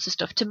all sorts of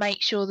stuff to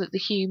make sure that the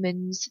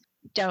humans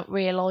don't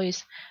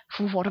realise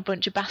what a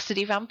bunch of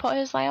bastardy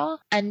vampires they are,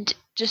 and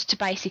just to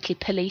basically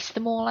police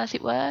them all, as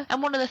it were.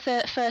 And one of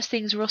the first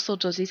things Russell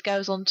does is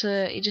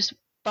he just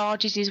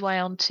barges his way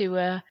onto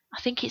I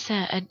think it's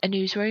a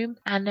newsroom,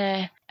 and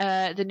the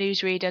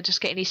newsreader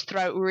just getting his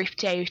throat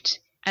ripped out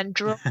and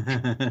drunk.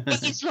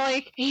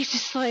 he's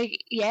just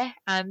like, yeah,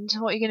 and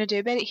what are you going to do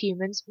about it,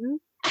 humans?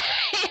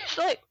 It's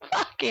like,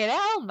 fucking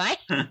hell, mate.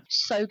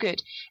 So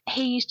good.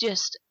 He's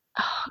just,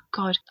 oh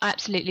God, I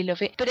absolutely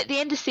love it. But at the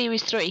end of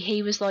Series 3,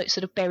 he was like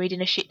sort of buried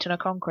in a shit ton of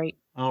concrete.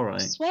 All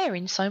right. I'm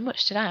swearing so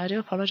much today, I do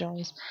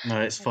apologise.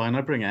 No, it's fine.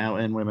 I bring it out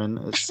in women.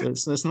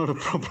 It's not a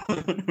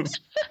problem.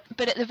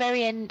 But at the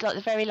very end, like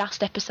the very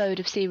last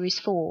episode of Series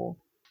 4,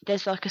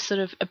 there's like a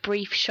sort of a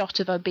brief shot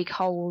of a big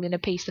hole in a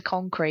piece of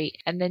concrete,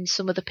 and then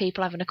some of the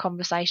people having a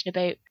conversation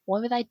about why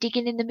were they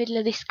digging in the middle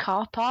of this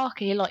car park,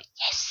 and you're like,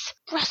 yes,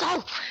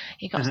 Russell!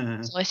 He got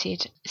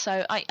excited.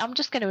 So I'm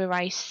just going to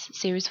erase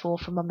Series 4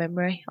 from my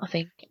memory, I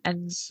think.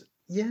 And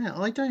yeah,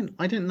 I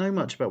didn't know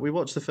much about it. We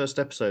watched the first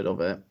episode of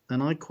it,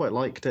 and I quite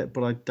liked it,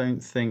 but I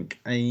don't think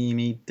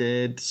Amy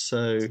did,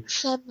 so...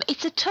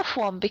 It's a tough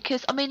one,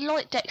 because, I mean,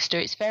 like Dexter,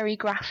 it's very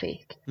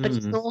graphic, but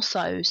it's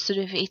also sort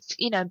of, it's,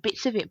 you know,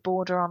 bits of it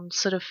border on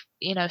sort of,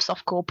 you know,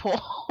 softcore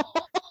porn.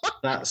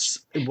 That's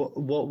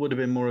what would have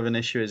been more of an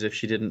issue is if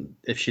she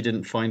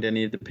didn't find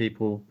any of the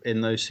people in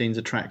those scenes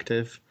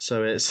attractive.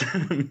 So it's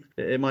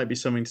it might be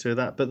something to do with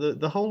that. But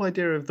the whole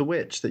idea of the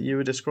witch that you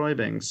were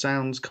describing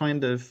sounds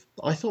kind of.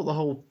 I thought the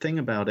whole thing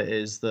about it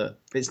is that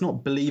it's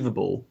not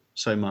believable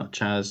so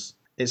much as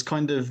it's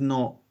kind of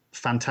not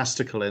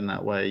fantastical in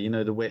that way. You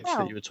know, the witch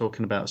that you were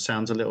talking about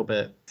sounds a little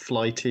bit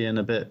flighty and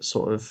a bit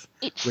sort of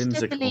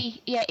whimsical.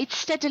 It's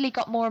steadily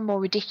got more and more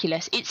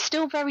ridiculous. It's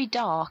still very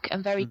dark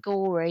and very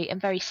gory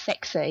and very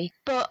sexy.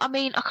 But, I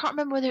mean, I can't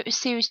remember whether it was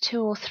Series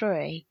 2 or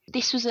 3.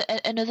 This was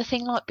another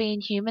thing like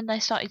Being Human. They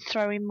started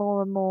throwing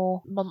more and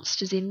more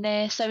monsters in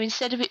there. So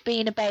instead of it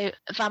being about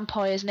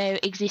vampires now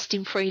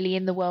existing freely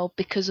in the world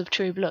because of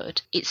True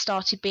Blood, it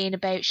started being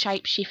about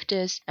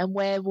shapeshifters and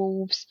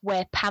werewolves,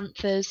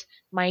 were-panthers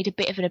made a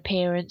bit of an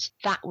appearance.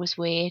 That was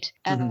weird.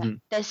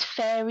 There's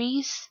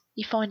fairies.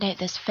 You find out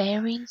there's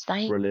fairies.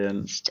 They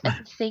exist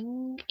a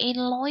thing in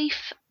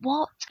life.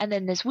 What? And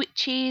then there's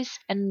witches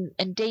and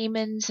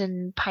demons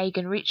and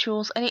pagan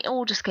rituals, and it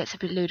all just gets a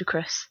bit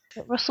ludicrous.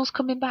 But Russell's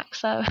coming back,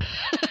 so...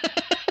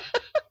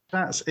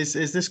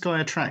 Is this guy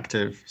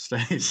attractive,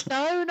 Stace?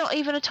 No, not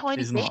even a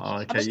tiny bit. Not.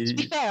 Oh, okay. To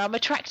be fair, I'm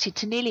attracted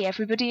to nearly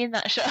everybody in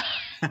that show,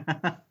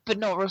 but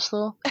not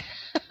Russell.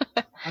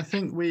 I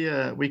think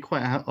I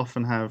quite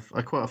often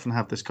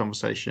have this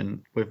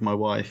conversation with my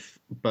wife,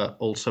 but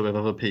also with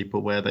other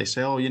people where they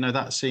say, "Oh, you know,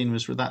 that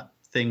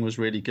thing was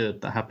really good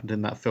that happened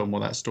in that film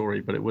or that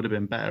story, but it would have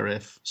been better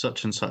if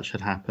such and such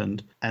had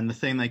happened." And the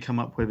thing they come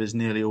up with is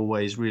nearly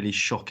always really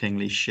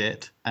shockingly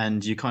shit.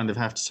 And you kind of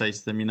have to say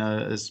to them, you know,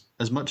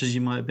 as much as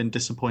you might have been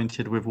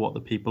disappointed with what the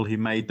people who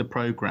made the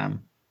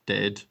program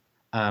did,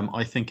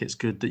 I think it's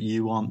good that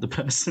you aren't the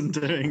person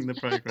doing the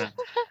program.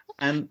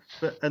 And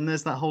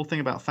there's that whole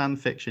thing about fan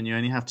fiction. You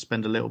only have to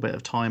spend a little bit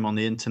of time on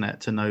the internet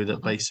to know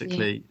that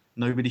basically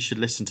nobody should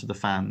listen to the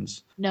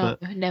fans. No,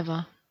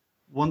 never.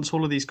 Once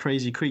all of these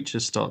crazy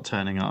creatures start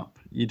turning up,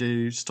 you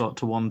do start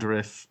to wonder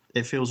if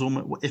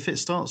it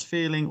starts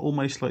feeling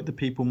almost like the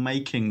people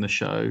making the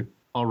show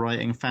are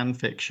writing fan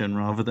fiction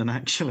rather than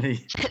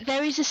actually.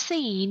 There is a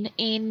scene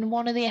in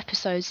one of the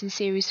episodes in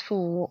series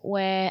 4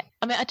 where,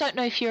 I mean, I don't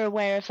know if you're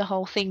aware of the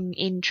whole thing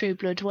in True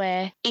Blood,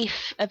 where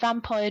if a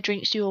vampire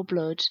drinks your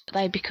blood,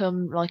 they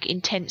become like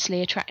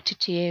intensely attracted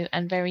to you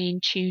and very in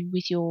tune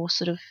with your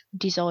sort of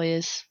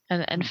desires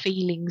and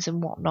feelings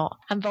and whatnot,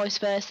 and vice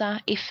versa.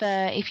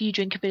 If you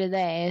drink a bit of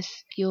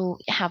theirs, you'll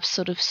have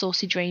sort of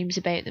saucy dreams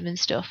about them and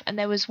stuff. And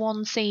there was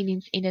one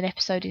scene in an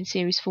episode in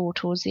series 4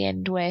 towards the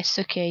end where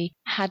Suki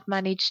had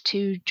managed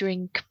to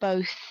drink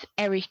both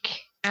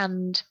Eric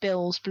and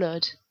Bill's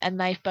blood, and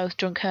they've both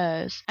drunk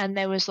hers, and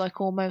there was like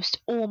almost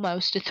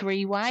a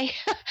three-way.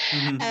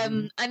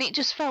 And it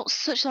just felt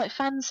such like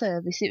fan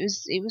service.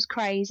 It was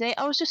crazy.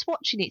 I was just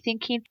watching it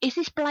thinking, is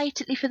this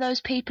blatantly for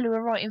those people who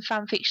are writing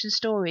fan fiction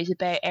stories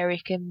about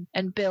Eric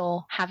and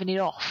Bill having it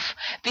off?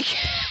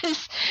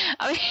 Because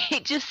I mean,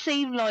 it just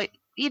seemed like,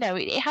 you know,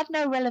 it had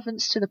no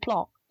relevance to the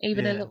plot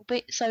even a little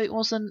bit, so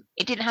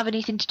it didn't have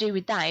anything to do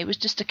with that. It was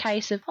just a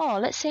case of,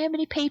 let's see how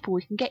many people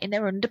we can get in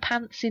their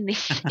underpants in this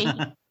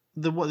scene.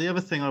 The other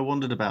thing I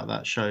wondered about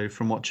that show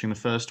from watching the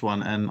first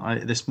one,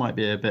 and this might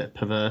be a bit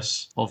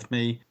perverse of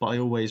me, but I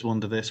always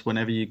wonder this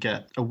whenever you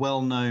get a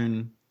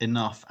well-known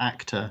enough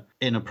actor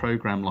in a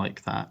program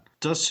like that.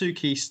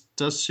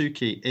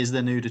 Is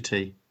there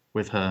nudity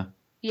with her?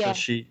 Yeah. Does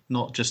she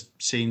not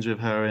just scenes with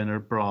her in her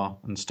bra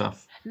and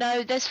stuff?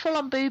 No, there's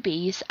full-on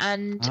boobies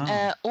and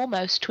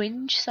almost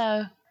twinge,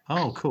 so...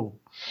 Oh, cool.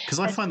 Because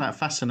I find that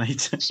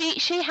fascinating.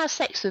 She has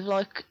sex with,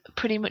 like,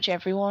 pretty much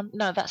everyone.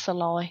 No, that's a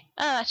lie.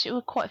 Actually, there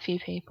were quite a few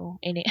people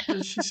in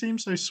it. She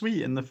seems so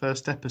sweet in the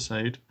first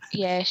episode.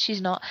 Yeah,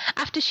 she's not.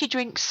 After she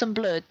drinks some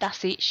blood,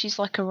 that's it. She's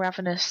like a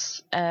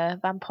ravenous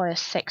vampire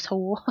sex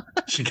whore.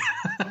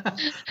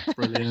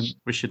 Brilliant.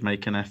 We should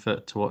make an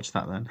effort to watch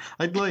that then.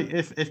 I'd like,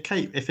 if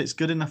it's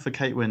good enough for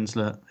Kate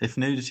Winslet, if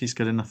nudity's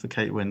good enough for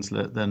Kate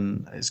Winslet,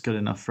 then it's good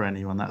enough for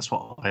anyone. That's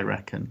what I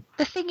reckon.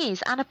 The thing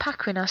is, Anna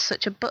Paquin has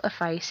such a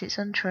butterface, it's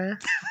untrue.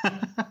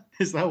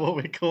 Is that what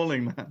we're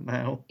calling that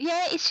now?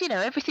 Yeah, it's, you know,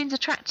 everything's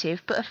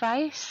attractive,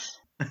 butterface.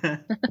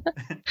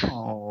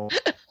 Oh,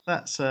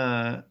 that's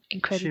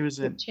incredible.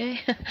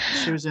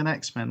 She was in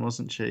X-Men,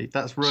 wasn't she?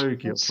 That's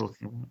Rogue you're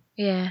talking about.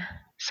 Yeah,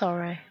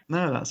 sorry.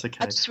 No, that's okay.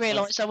 I just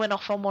realised I went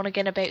off on one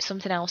again about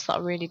something else that I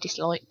really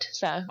disliked.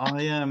 So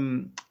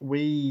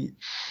we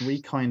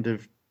kind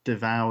of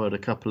devoured a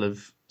couple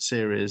of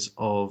series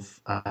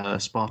of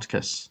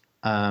Spartacus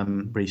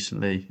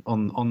recently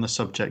on the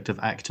subject of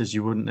actors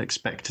you wouldn't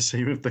expect to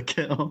see with the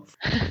kit off.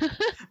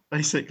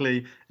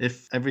 Basically,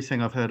 if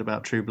everything I've heard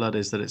about True Blood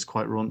is that it's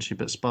quite raunchy,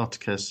 but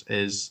Spartacus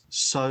is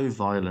so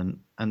violent,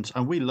 and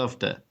we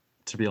loved it,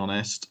 to be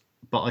honest,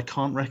 but I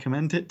can't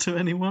recommend it to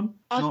anyone,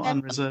 not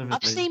unreservedly.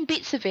 I've seen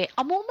bits of it.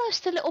 I'm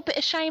almost a little bit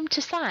ashamed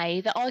to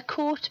say that I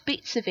caught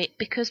bits of it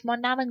because my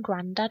nan and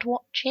granddad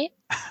watch it.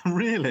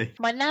 Really?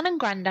 My nan and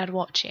granddad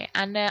watch it,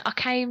 and I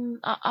came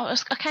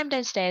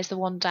downstairs the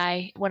one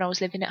day when I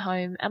was living at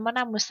home, and my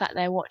nan was sat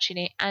there watching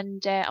it,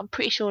 and I'm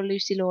pretty sure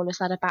Lucy Lawless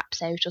had a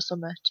baps out or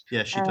something.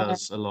 Yeah, she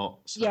does a lot.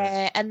 So.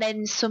 Yeah, and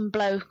then some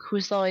bloke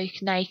was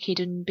like naked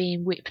and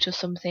being whipped or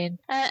something,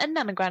 and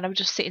nan and granddad were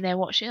just sitting there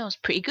watching. It was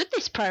pretty good,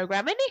 this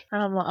program, isn't it?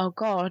 And I'm like, oh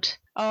god,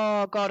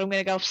 I'm going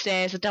to go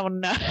upstairs. I don't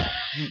want to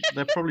know.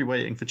 They're probably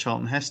waiting for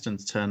Charlton Heston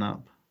to turn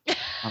up.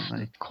 Aren't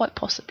they? Quite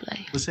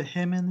possibly. Was it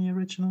him in the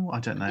original? I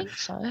don't know. I think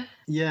so.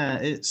 Yeah,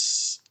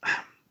 it's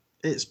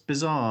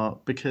bizarre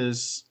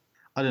because,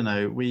 I don't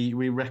know,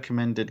 we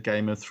recommended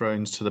Game of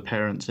Thrones to the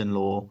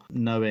parents-in-law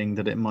knowing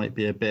that it might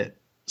be a bit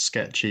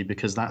sketchy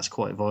because that's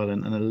quite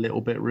violent and a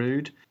little bit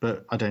rude,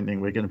 but I don't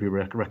think we're going to be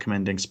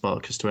recommending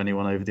Spartacus to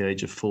anyone over the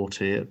age of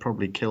 40. It'd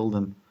probably kill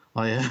them.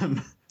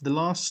 The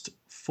last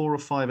 4 or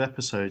 5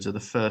 episodes of the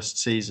first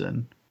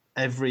season,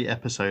 every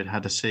episode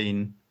had a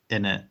scene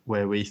in it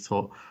where we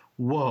thought,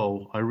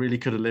 whoa, I really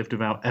could have lived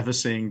without ever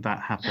seeing that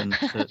happen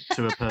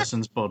to a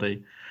person's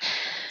body.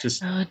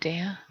 Just oh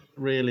dear.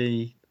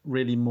 Really,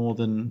 really more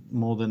than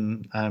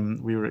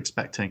we were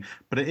expecting.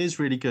 But it is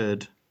really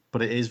good,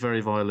 but it is very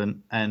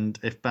violent. And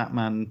if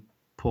Batman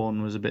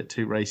porn was a bit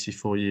too racy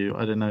for you,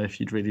 I don't know if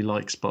you'd really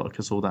like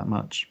Spartacus all that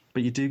much.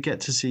 But you do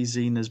get to see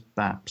Xena's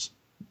baps.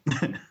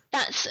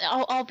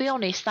 I'll be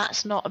honest,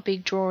 that's not a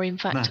big drawing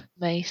factor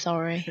for me,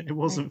 sorry. It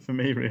wasn't for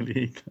me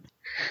really either.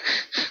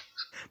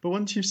 But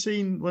once you've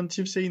seen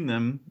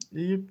them,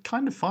 you're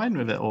kind of fine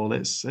with it all.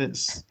 It's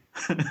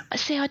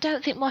See, I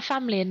don't think my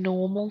family are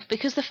normal,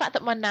 because the fact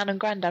that my nan and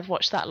granddad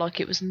watched that like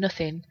it was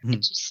nothing, it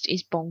just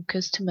is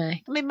bonkers to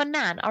me. I mean, my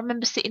nan, I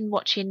remember sitting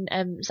watching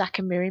Zack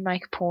and Miri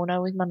make a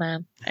porno with my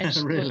nan. And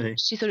really?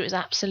 She thought it was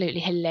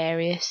absolutely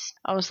hilarious.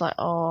 I was like,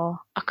 oh,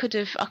 I could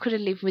have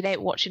lived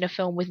without watching a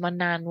film with my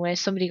nan where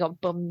somebody got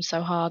bummed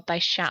so hard they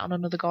shat on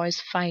another guy's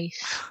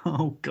face.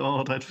 Oh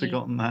God, I'd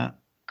forgotten that.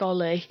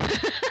 Golly.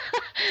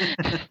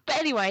 But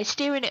anyway,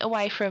 steering it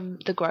away from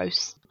the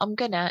gross, I'm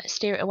gonna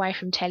steer it away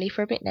from telly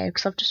for a bit now,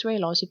 because I've just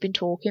realised we've been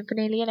talking for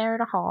nearly an hour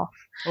and a half.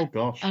 Oh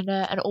gosh. And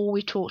all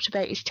we talked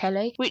about is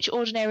telly, which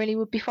ordinarily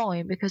would be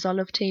fine because I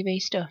love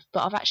TV stuff,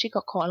 but I've actually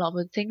got quite a lot of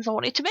other things I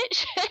wanted to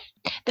mention.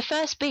 The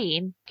first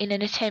being in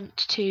an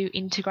attempt to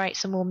integrate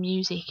some more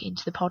music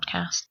into the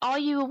podcast. Are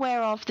you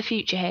aware of the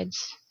Futureheads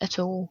at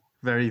all?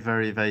 Very,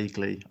 very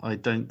vaguely. I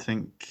don't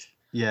think.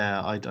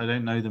 Yeah, I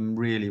don't know them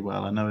really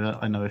well.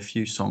 I know a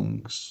few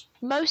songs.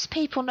 Most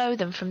people know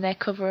them from their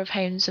cover of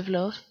Hounds of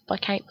Love by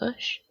Kate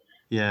Bush.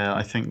 Yeah,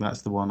 I think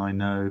that's the one I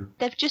know.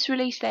 They've just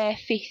released their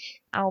 5th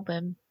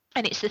album,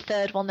 and it's the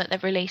 3rd one that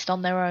they've released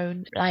on their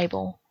own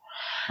label.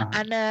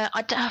 And I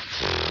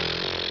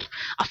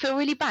feel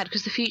really bad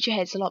because the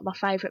Futureheads are like my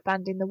favourite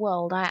band in the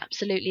world. I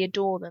absolutely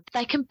adore them.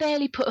 They can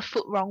barely put a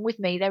foot wrong with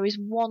me. There is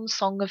one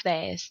song of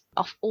theirs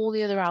off all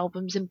the other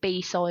albums and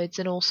B-sides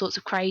and all sorts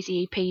of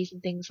crazy EPs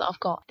and things that I've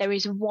got. There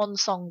is one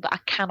song that I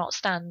cannot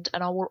stand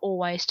and I will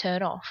always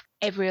turn off.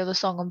 Every other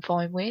song I'm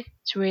fine with.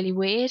 It's really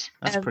weird.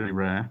 That's pretty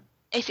rare.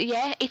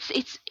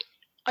 It's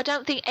I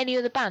don't think any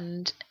other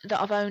band that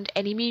I've owned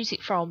any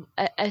music from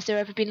has there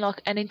ever been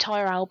like an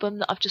entire album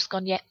that I've just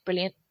gone, yeah,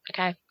 brilliant,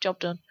 okay, job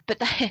done. But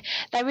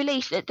they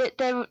released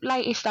their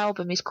latest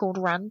album is called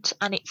Rant,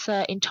 and it's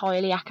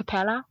entirely a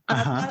cappella.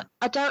 And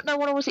I don't know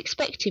what I was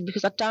expecting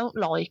because I don't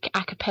like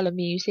a cappella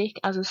music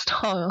as a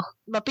style.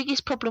 My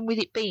biggest problem with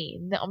it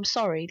being that I'm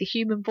sorry, the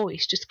human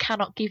voice just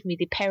cannot give me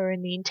the power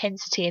and the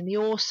intensity and the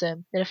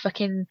awesome that a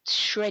fucking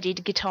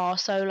shredded guitar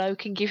solo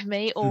can give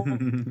me, or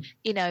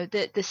you know,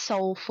 the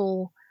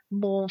soulful,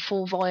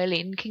 mournful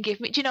violin can give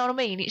me. Do you know what I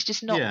mean? It's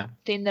just not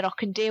something that I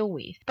can deal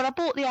with. But I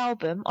bought the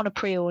album on a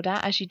pre-order,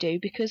 as you do,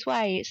 because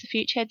it's the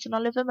Futureheads and I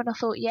love them, and I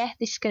thought, yeah,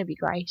 this is going to be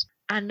great.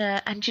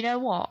 And you know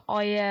what?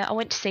 I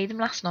went to see them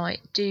last night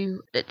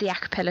do the a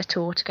cappella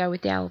tour to go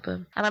with the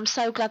album, and I'm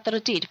so glad that I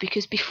did,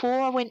 because before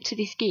I went to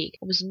this gig,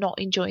 I was not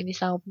enjoying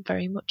this album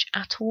very much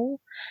at all.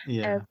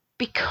 Yeah.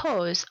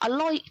 Because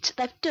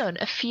they've done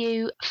a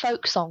few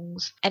folk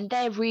songs and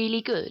they're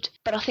really good,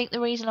 but I think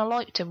the reason I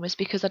liked them was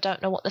because I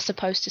don't know what they're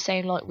supposed to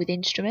sound like with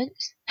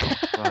instruments.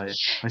 Right.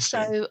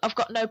 So I've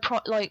got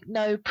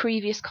no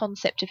previous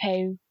concept of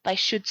how they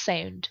should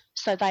sound,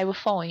 so they were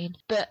fine.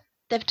 But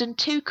they've done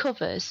 2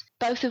 covers,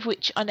 both of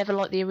which I never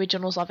liked the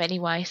originals of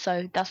anyway,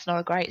 so that's not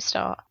a great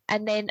start.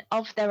 And then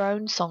of their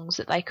own songs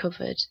that they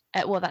covered,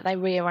 that they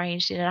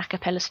rearranged in an a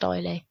cappella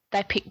style,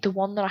 they picked the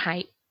one that I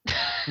hate.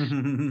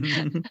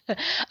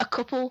 A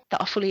couple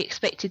that I fully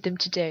expected them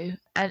to do,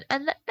 and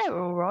they're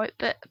all right,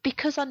 but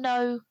because I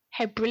know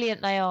how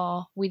brilliant they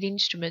are with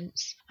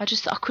instruments, I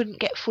couldn't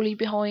get fully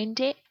behind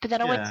it. But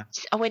then I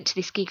went to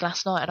this gig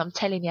last night, and I'm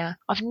telling you,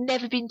 I've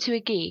never been to a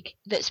gig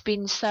that's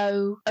been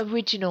so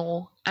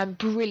original and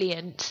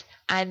brilliant.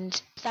 And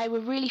they were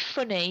really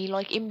funny,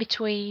 like in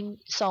between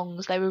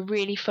songs, they were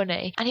really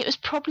funny. And it was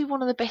probably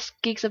one of the best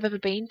gigs I've ever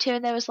been to.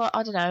 And there was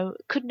I don't know,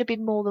 couldn't have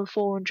been more than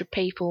 400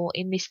 people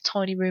in this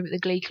tiny room at the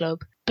Glee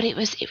Club. But it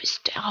was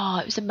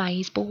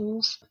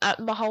amazeballs.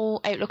 My whole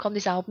outlook on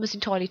this album has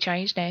entirely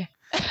changed now.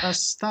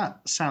 That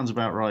sounds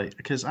about right,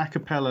 because a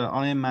cappella,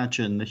 I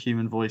imagine the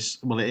human voice,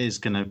 well, it's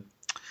going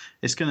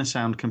to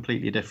sound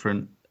completely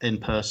different in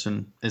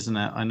person, isn't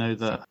it? I know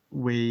that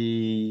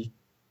we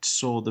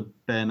saw the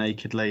Bare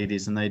Naked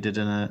Ladies, and they did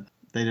an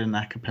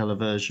a cappella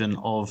version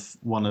of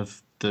one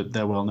of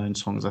their well-known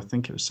songs. I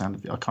think it was Sound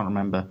of You. I can't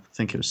remember. I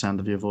think it was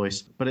Sound of Your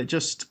Voice. But it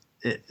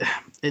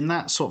in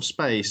that sort of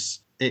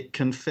space, it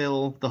can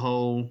fill the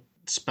whole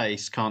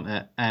space, can't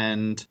it?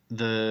 And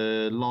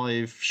the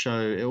live show,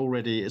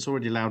 it's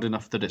already loud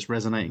enough that it's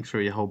resonating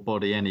through your whole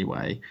body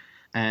anyway.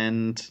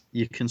 And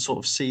you can sort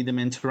of see them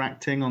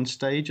interacting on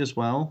stage as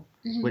well,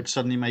 which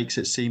suddenly makes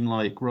it seem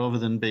like, rather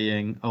than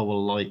being,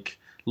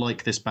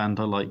 like this band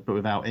I like, but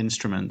without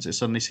instruments, it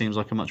suddenly seems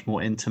like a much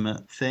more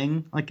intimate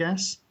thing, I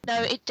guess.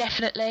 No, it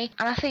definitely.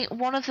 And I think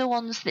one of the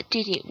ones that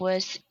did it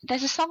was,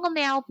 there's a song on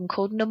the album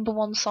called Number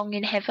One Song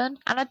in Heaven,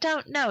 and I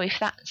don't know if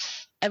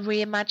that's a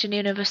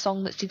reimagining of a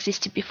song that's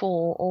existed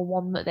before or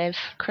one that they've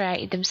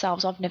created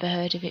themselves. I've never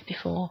heard of it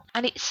before.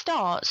 And it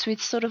starts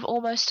with sort of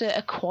almost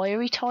a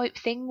choiry type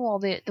thing while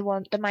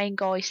the main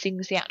guy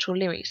sings the actual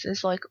lyrics.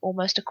 There's like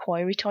almost a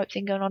choiry type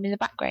thing going on in the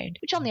background,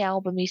 which on the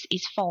album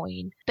is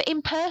fine. But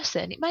in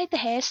person, it made the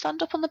hair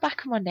stand up on the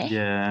back of my neck.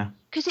 Yeah.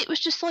 Because it was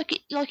just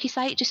like you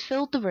say, it just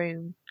filled the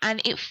room,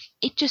 and it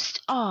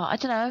just I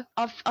don't know.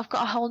 I've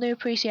got a whole new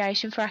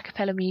appreciation for a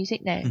cappella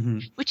music now,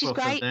 which is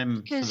great.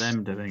 For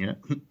them doing it.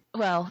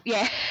 Well,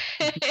 yeah.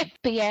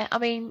 But yeah, I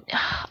mean,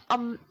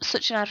 I'm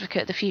such an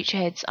advocate of the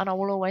Futureheads, and I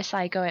will always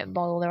say go out and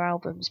buy all their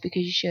albums,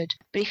 because you should.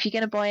 But if you're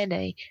going to buy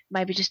any,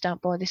 maybe just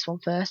don't buy this one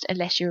first,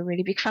 unless you're a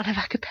really big fan of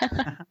a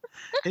cappella.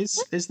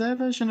 Is their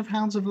version of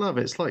Hounds of Love,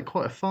 it's like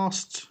quite a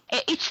fast...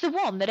 It's the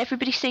one that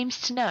everybody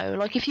seems to know.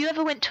 Like, if you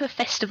ever went to a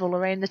festival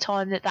around the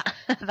time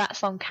that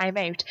song came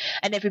out,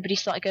 and everybody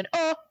started going,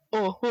 oh,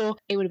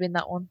 it would have been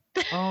that one.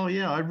 Oh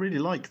yeah, I really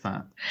like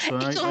that. So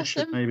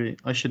awesome.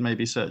 I should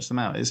maybe search them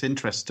out. It's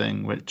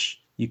interesting,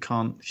 which you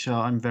can't. So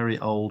I'm very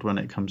old when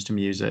it comes to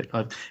music.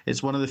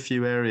 It's one of the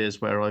few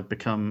areas where I've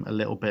become a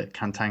little bit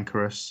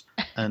cantankerous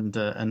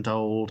and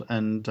old,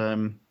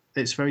 and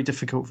it's very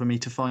difficult for me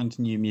to find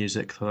new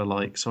music that I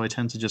like. So I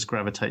tend to just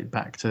gravitate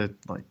back to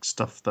like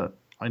stuff that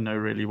I know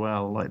really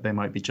well. Like they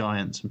might be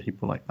giants and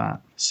people like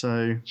that.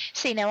 So,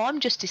 See, now I'm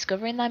just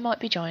discovering they might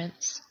be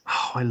giants.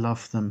 oh, I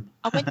love them.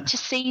 I went to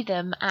see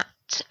them at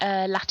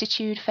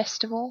Latitude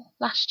Festival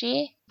last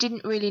year.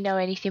 Didn't really know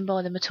anything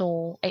by them at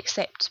all,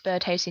 except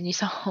Birdhouse in Your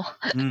Soul,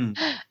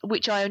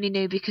 which I only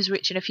knew because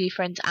Rich and a few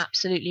friends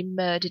absolutely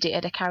murdered it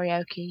at a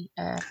karaoke.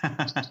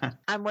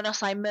 And when I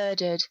say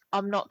murdered,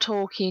 I'm not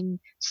talking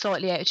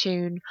slightly out of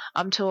tune.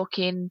 I'm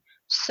talking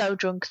so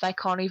drunk they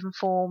can't even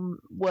form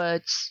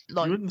words.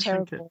 Like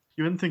terrible.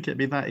 You wouldn't think it'd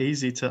be that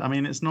easy to. I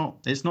mean, it's not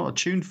a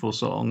tuneful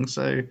song,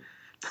 so.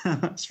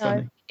 That's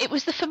funny. It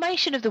was the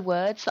formation of the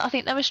words that I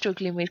think they were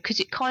struggling with because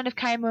it kind of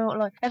came out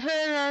like I've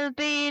heard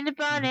be in the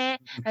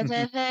bonnet and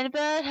I've heard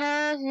about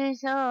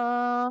houses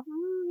all.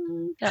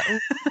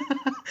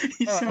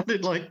 He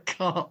sounded like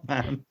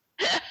Cartman.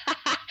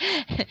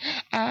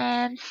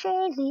 I'm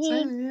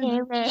sailing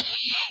away.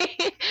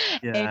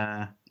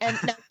 Yeah. No,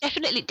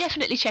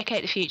 definitely check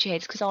out the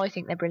Futureheads because I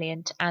think they're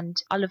brilliant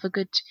and I love a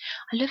good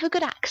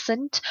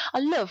accent. I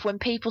love when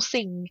people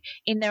sing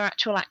in their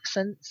actual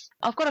accents.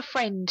 I've got a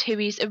friend who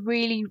is a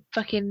really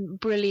fucking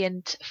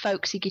brilliant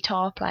folksy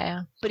guitar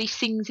player, but he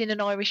sings in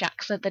an Irish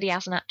accent that he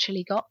hasn't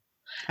actually got.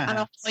 And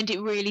I find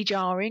it really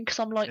jarring because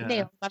I'm like,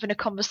 Neil, I'm having a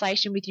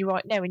conversation with you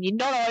right now and you're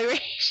not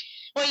Irish.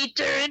 What are you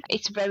doing?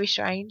 It's very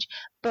strange.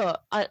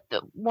 But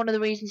one of the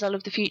reasons I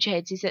love the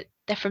Futureheads is that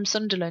they're from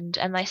Sunderland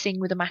and they sing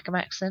with a Mackem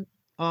accent.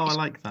 Oh, I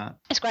like that.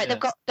 It's great.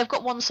 Yes. They've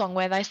got one song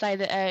where they say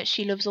that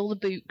she loves all the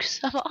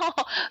books. I'm like,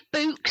 oh,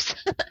 books.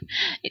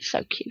 It's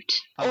so cute.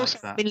 Also,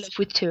 I'm in love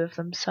with two of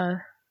them, so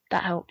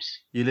that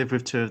helps. You live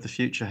with two of the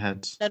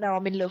Futureheads? No,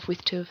 I'm in love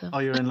with two of them. Oh,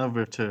 you're in love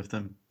with two of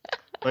them?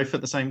 Both at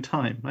the same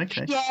time?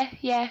 Okay.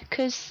 Yeah,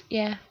 because,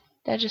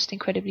 they're just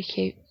incredibly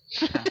cute.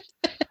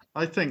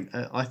 I think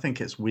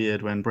it's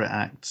weird when Brit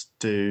acts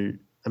do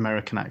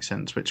American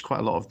accents, which quite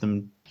a lot of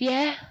them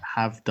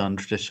have done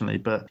traditionally.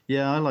 But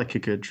I like a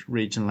good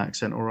regional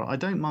accent. Or I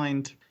don't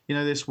mind,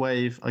 this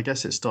wave. I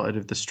guess it started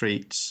with the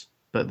Streets,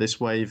 but this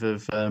wave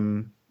of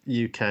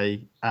UK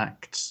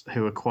acts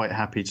who are quite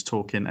happy to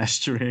talk in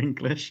estuary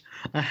English.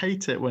 I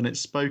hate it when it's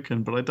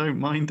spoken, but I don't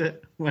mind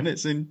it when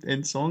it's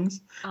in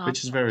songs,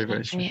 which is very,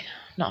 very strange.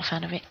 Not a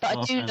fan of it, but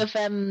I do love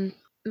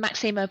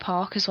Maximo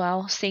Park as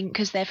well,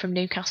 because they're from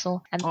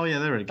Newcastle. And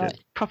they're really good.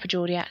 Proper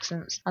Geordie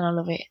accents, and I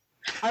love it.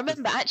 I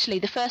remember actually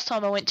the first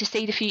time I went to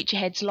see the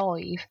Futureheads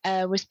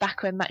live was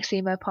back when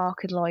Maximo Park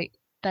had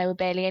they were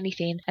barely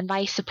anything, and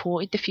they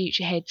supported the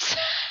Futureheads.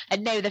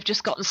 And now they've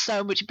just gotten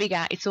so much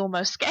bigger, it's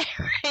almost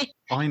scary.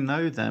 I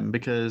know them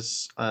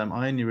because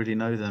I only really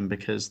know them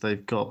because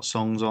they've got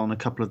songs on a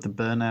couple of the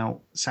Burnout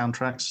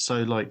soundtracks.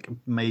 So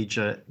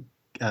major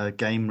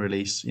game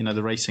release,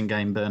 the racing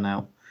game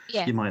Burnout.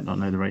 Yeah. You might not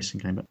know the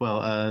racing game, but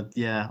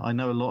I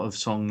know a lot of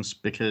songs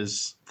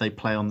because they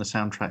play on the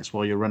soundtracks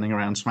while you're running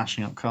around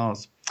smashing up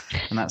cars,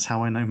 and that's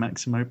how I know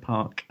Maximo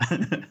Park.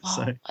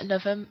 I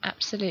love them,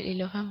 absolutely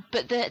love them.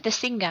 But the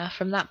singer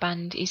from that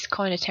band is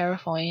kind of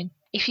terrifying.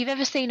 If you've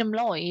ever seen him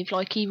live,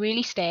 he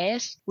really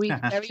stares with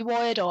very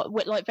wide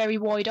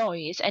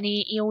eyes, and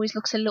he always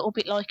looks a little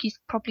bit like he's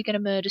probably going to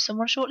murder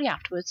someone shortly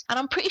afterwards. And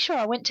I'm pretty sure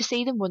I went to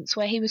see them once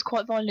where he was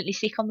quite violently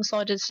sick on the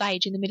side of the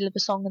stage in the middle of a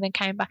song and then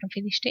came back and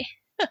finished it.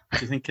 Do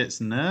you think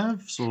it's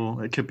nerves,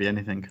 or it could be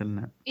anything, couldn't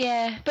it?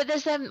 Yeah, but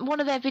there's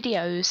one of their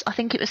videos, I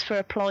think it was for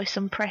Apply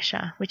Some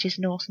Pressure, which is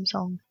an awesome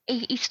song.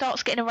 He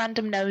starts getting a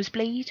random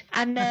nosebleed,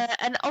 and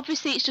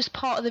obviously it's just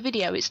part of the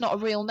video, it's not a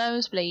real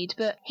nosebleed,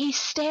 but he's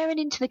staring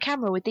into the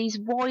camera with these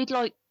wide,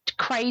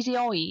 crazy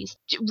eyes,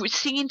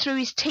 singing through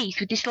his teeth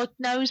with this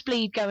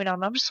nosebleed going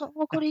on. I'm just like,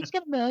 oh god, he's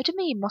going to murder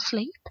me in my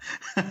sleep.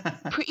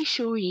 Pretty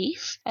sure he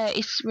is.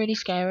 It's really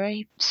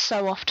scary.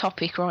 So off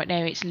topic right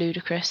now, it's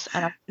ludicrous.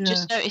 And I've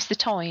just noticed the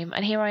time,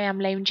 and here I am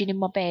lounging in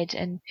my bed,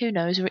 and who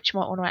knows, Rich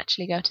might want to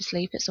actually go to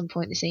sleep at some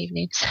point this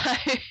evening. So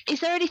is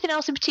there anything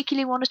else in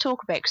particular you want to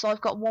talk about? Because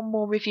I've got one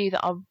more review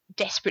that I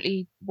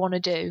desperately want to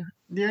do.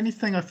 The only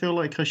thing I feel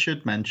like I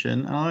should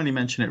mention, and I'll only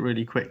mention it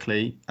really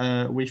quickly,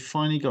 we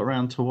finally got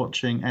around to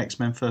watching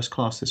X-Men First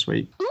Class this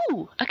week.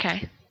 Ooh,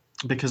 okay.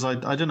 Because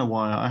I don't know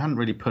why, I hadn't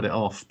really put it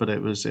off, but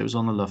it was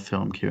on the Love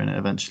Film queue and it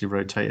eventually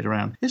rotated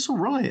around. It's all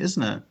right,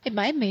 isn't it? It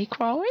made me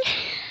cry.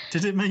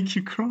 Did it make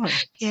you cry?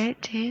 Yeah,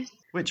 it did.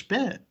 Which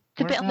bit?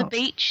 The bit on the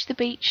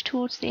beach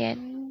towards the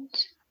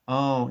end.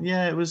 Oh,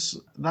 yeah,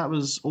 that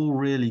was all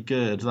really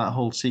good. That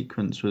whole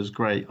sequence was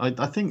great.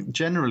 I think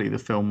generally the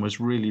film was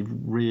really,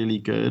 really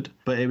good,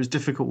 but it was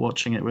difficult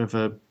watching it with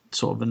a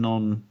sort of a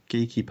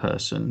non-geeky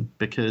person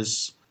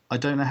because I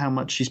don't know how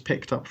much she's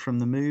picked up from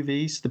the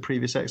movies, the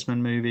previous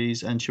X-Men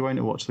movies, and she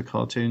won't watch the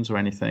cartoons or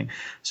anything.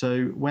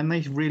 So when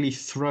they really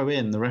throw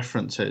in the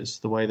references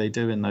the way they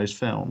do in those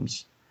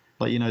films,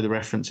 the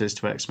references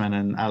to X-Men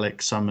and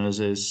Alex Summers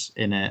is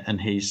in it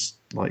and he's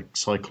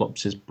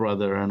Cyclops'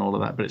 brother and all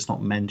of that, but it's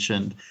not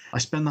mentioned. I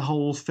spend the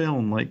whole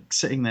film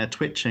sitting there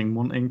twitching,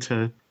 wanting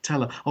to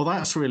tell her, oh,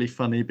 that's really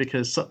funny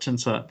because such and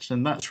such,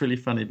 and that's really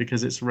funny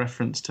because it's a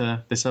reference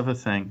to this other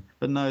thing.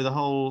 But no,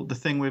 the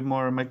thing with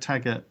Moira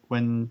McTaggart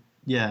when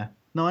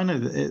No, I know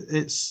that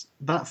it's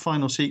that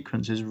final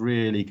sequence is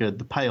really good.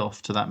 The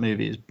payoff to that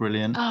movie is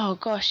brilliant. Oh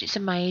gosh, it's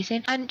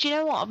amazing. And do you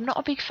know what? I'm not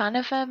a big fan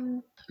of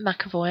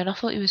McAvoy, and I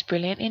thought he was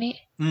brilliant in it.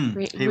 He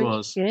Really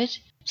was good. really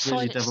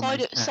Side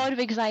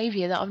of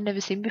Xavier that I've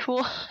never seen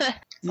before.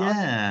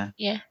 Yeah,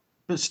 Yeah.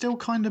 but still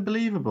kind of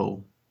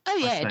believable. Oh I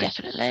yeah, think.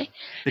 definitely.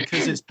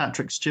 Because it's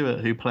Patrick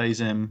Stewart who plays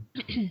him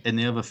in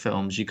the other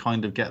films. You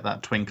kind of get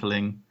that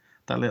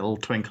little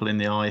twinkle in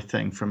the eye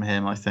thing from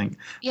him. I think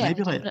Yeah,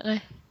 maybe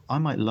definitely. I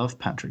might love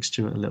Patrick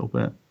Stewart a little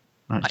bit.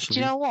 Actually, Do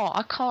you know what?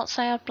 I can't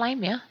say I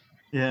blame you.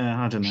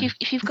 yeah, I don't know.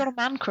 If you've got a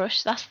man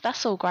crush,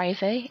 that's all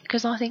gravy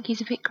because I think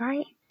he's a bit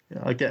great.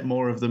 Yeah, I get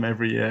more of them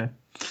every year.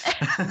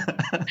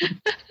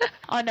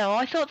 I know.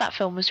 I thought that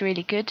film was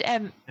really good.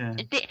 Yeah.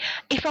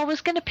 If I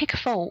was going to pick a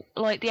fault,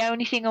 like the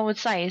only thing I would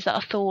say is that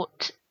I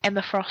thought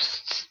Emma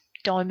Frost's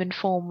diamond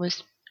form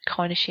was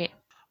kind of shit.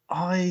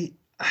 I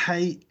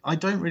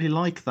don't really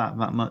like that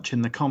much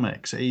in the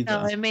comics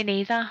either. No, me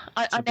neither.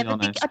 I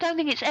don't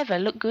think it's ever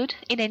looked good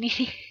in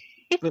anything.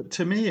 But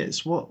to me,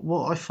 it's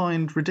what I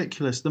find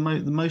ridiculous. The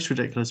most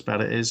ridiculous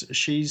about it is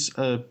she's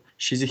a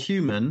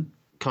human,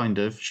 kind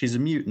of. She's a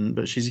mutant,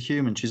 but she's a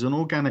human. She's an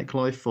organic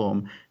life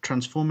form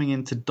transforming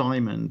into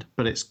diamond,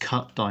 but it's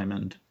cut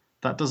diamond.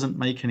 That doesn't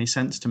make any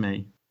sense to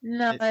me.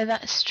 No,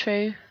 that's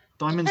true.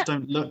 Diamonds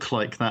don't look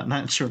like that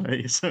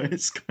naturally, so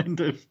it's kind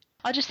of.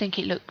 I just think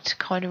it looked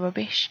kind of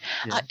rubbish.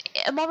 Yeah.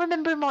 Am I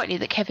remembering rightly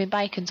that Kevin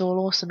Bacon's all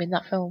awesome in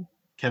that film?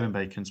 Kevin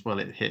Bacon's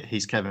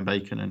he's Kevin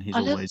Bacon and he's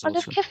always I love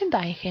awesome. Kevin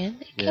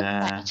Bacon.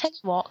 I tell you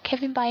what,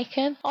 Kevin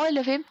Bacon, I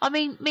love him. I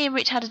mean, me and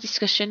Rich had a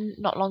discussion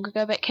not long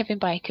ago about Kevin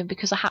Bacon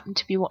because I happened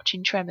to be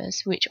watching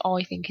Tremors, which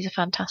I think is a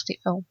fantastic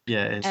film.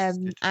 Yeah, it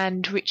is.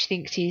 And Rich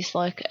thinks he's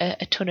like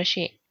a ton of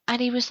shit.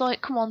 And he was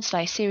like, "Come on,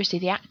 Slay, seriously,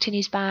 the acting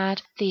is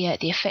bad, the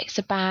effects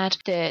are bad,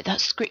 the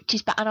script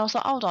is bad." And I was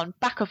like, "Hold on,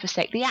 back up a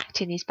sec. The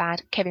acting is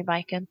bad, Kevin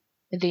Bacon."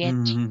 At the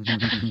end,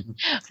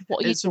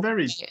 what are you talking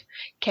about,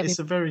 Kevin? It's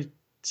a very.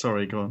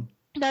 Sorry, go on.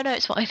 No,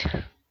 it's fine.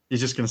 You're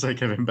just going to say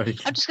Kevin Bacon.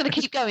 I'm just going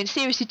to keep going.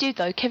 Seriously, dude,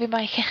 though, Kevin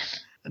Bacon.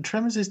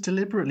 Tremors is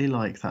deliberately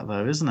like that,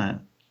 though, isn't it?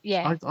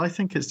 Yeah. I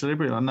think it's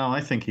deliberately. No,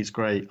 I think he's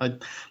great.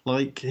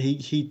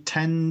 He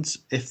tends,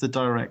 if the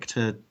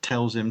director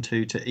tells him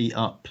to eat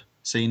up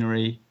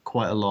scenery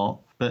quite a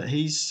lot. But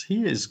he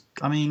is.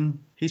 I mean,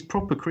 he's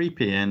proper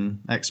creepy in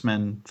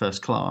X-Men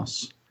First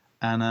Class.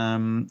 And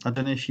I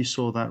don't know if you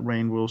saw that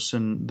Rainn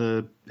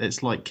Wilson.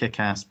 It's like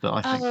Kick-Ass, but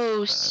I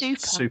think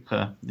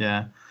Super.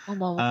 Yeah. Oh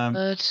my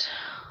word.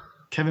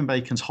 Kevin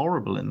Bacon's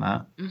horrible in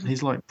that. Mm-hmm.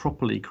 He's like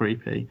properly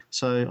creepy.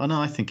 So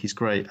I think he's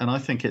great, and I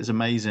think it's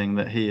amazing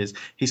that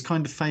he's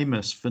kind of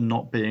famous for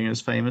not being as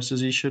famous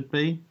as he should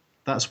be.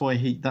 That's why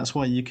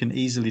you can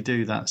easily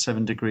do that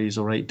 7 Degrees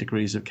or 8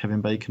 Degrees of Kevin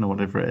Bacon or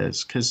whatever it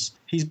is, because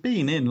he's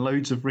been in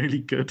loads of really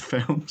good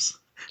films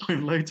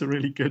with loads of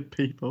really good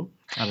people.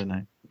 I don't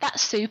know.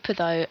 That's Super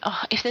though.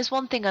 Oh, if there's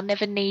one thing I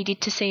never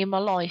needed to see in my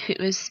life, it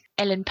was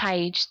Ellen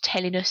Page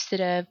telling us that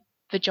her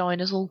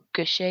vagina's all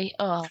gushy.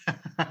 Oh,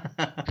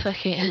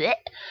 fucking.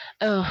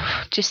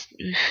 Oh, just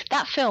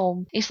that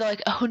film is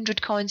like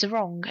 100 kinds of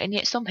wrong, and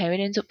yet somehow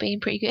it ends up being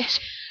pretty good.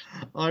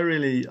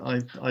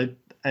 I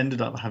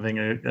ended up having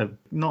a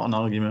not an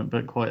argument,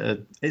 but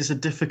it's a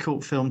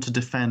difficult film to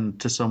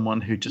defend to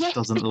someone who just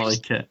doesn't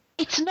like it.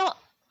 It's not.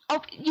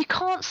 You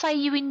can't say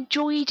you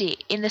enjoyed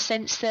it in the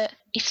sense that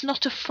it's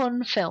not a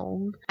fun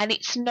film, and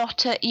it's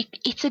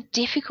a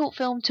difficult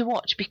film to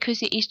watch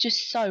because it is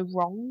just so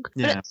wrong.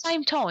 Yeah. But at the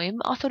same time,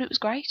 I thought it was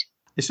great.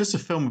 It's just a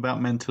film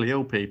about mentally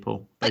ill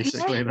people,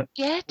 basically.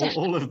 Yeah,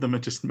 definitely. All of them are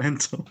just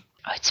mental.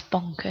 Oh, it's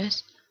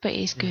bonkers, but it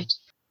is good.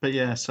 But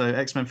yeah, so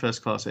X-Men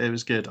First Class, it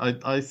was good.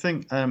 I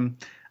think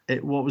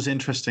what was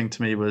interesting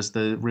to me was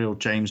the real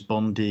James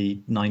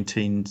Bondy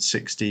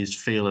 1960s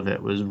feel of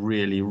it was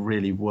really,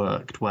 really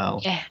worked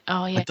well. Yeah,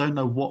 oh yeah. I don't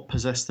know what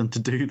possessed them to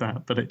do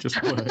that, but it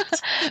just worked.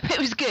 It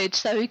was good,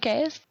 so who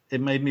cares?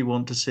 It made me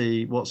want to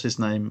see, what's his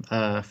name,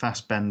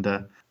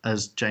 Fassbender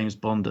as James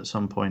Bond at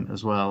some point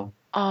as well.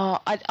 Oh,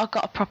 I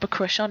got a proper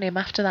crush on him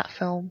after that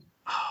film.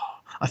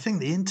 I think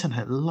the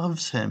internet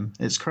loves him.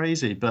 It's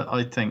crazy, but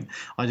I think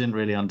I didn't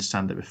really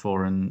understand it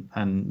before, and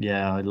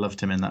yeah, I loved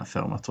him in that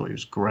film. I thought he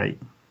was great.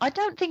 I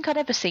don't think I'd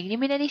ever seen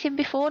him in anything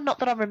before, not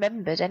that I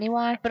remembered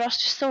anyway, but I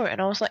just saw it and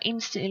I was like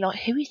instantly like,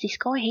 who is this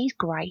guy? He's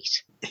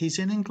great. He's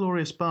in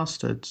Inglourious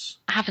Basterds.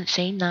 I haven't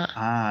seen that.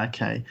 Ah,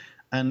 okay.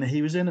 And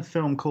he was in a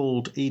film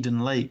called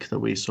Eden Lake that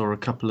we saw a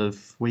couple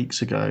of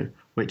weeks ago,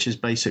 which is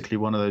basically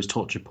one of those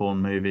torture porn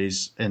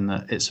movies in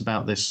that it's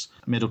about this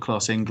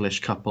middle-class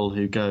English couple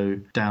who go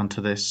down to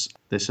this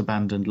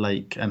abandoned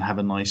lake and have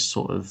a nice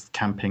sort of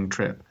camping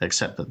trip,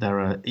 except that there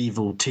are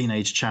evil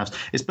teenage chavs.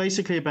 It's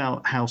basically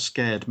about how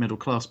scared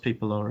middle-class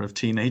people are of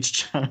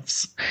teenage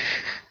chavs.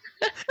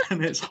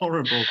 And it's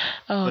horrible.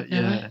 Oh, but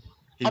yeah.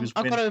 I've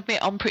got to admit,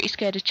 I'm pretty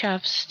scared of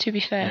chavs, to be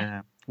fair.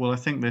 Yeah. Well, I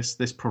think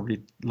this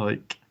probably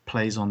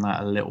plays on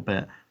that a little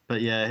bit.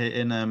 But yeah,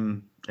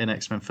 in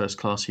X-Men First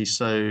Class, he's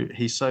so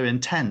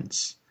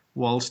intense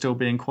while still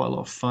being quite a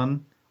lot of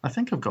fun. I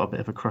think I've got a bit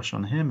of a crush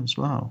on him as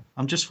well.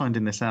 I'm just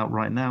finding this out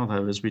right now,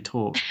 though, as we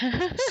talk.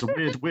 It's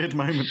a weird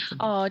moment.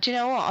 Oh, do you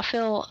know what?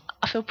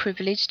 I feel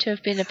privileged to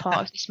have been a part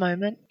of this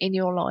moment in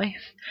your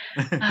life.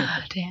 Oh,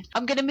 dear.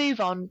 I'm going to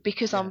move on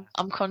because I'm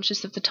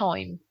conscious of the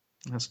time.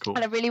 That's cool.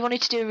 And I really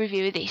wanted to do a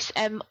review of this.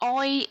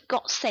 I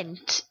got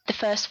sent the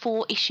first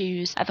 4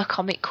 issues of a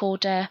comic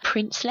called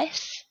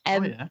Princeless.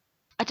 Oh yeah.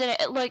 I don't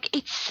know, like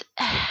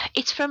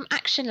it's from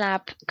Action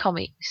Lab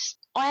Comics.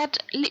 I had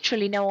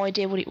literally no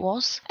idea what it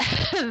was.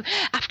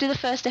 After the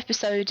first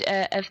episode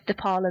of The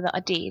Parlour that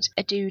I did,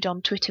 a dude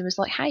on Twitter was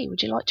like, "Hey,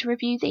 would you like to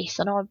review this?"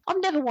 And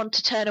I'm never one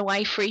to turn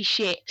away free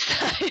shit. So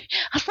I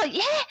was like,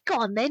 "Yeah, go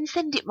on then,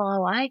 send it my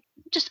way."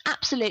 Just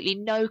absolutely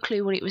no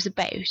clue what it was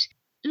about.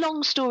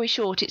 Long story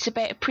short, it's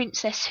about a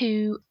princess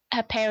who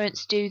her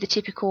parents do the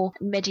typical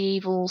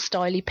medieval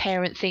styly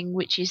parent thing,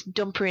 which is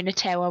dump her in a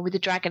tower with a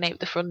dragon out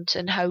the front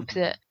and hope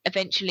that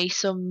eventually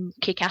some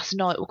kick-ass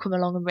knight will come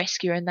along and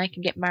rescue her and they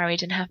can get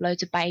married and have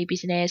loads of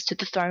babies and heirs to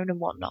the throne and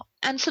whatnot.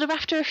 And sort of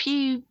after a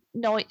few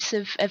nights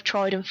of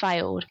tried and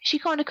failed, she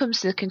kind of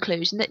comes to the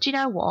conclusion that, do you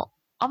know what?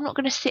 I'm not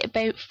going to sit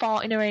about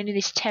farting around in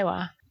this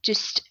tower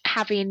just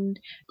having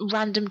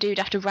random dude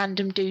after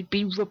random dude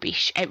be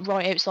rubbish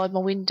right outside my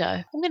window.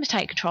 I'm going to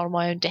take control of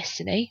my own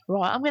destiny.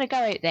 Right, I'm going to go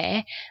out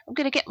there. I'm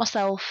going to get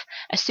myself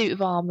a suit of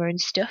armour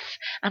and stuff,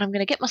 and I'm going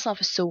to get myself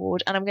a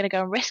sword, and I'm going to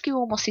go and rescue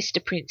all my sister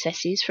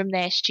princesses from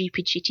their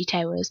stupid shitty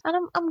towers, and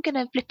I'm going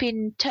to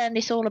flipping turn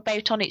this all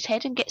about on its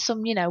head and get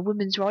some,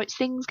 women's rights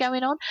things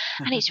going on.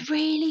 And it's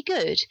really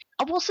good.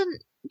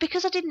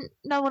 Because I didn't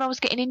know what I was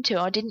getting into,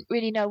 I didn't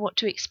really know what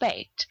to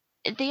expect.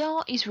 The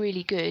art is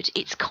really good.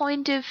 It's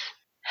kind of,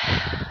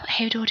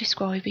 how do I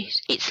describe it?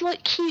 It's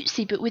like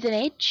cutesy but with an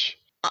edge.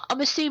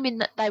 I'm assuming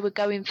that they were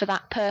going for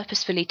that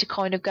purposefully to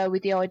kind of go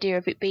with the idea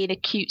of it being a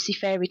cutesy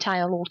fairy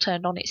tale all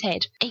turned on its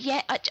head.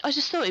 Yeah, I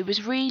just thought it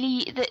was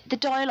really, the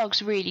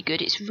dialogue's really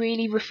good. It's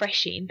really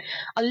refreshing.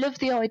 I love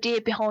the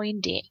idea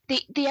behind it.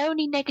 The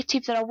only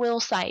negative that I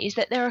will say is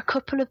that there are a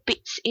couple of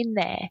bits in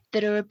there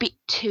that are a bit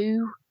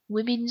too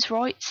women's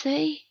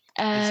rightsy.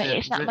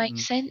 If that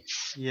makes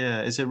sense.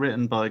 Yeah, is it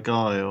written by a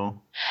guy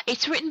or?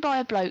 It's written by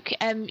a bloke.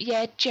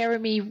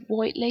 Jeremy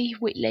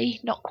Whitley.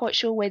 Not quite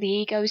sure where the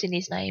E goes in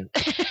his name.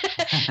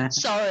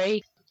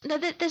 Sorry. No,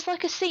 there's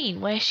like a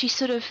scene where she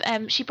sort of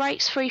she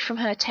breaks free from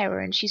her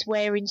terror and she's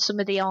wearing some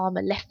of the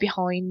armour left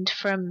behind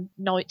from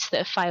knights that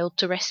have failed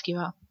to rescue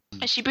her.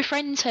 And she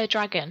befriends her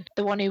dragon,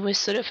 the one who was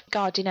sort of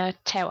guarding her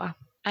tower.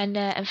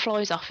 And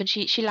flies off, and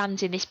she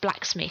lands in this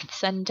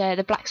blacksmith's, and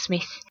the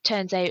blacksmith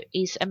turns out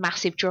is a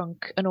massive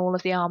drunk, and all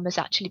of the armour's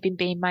actually been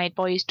being made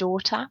by his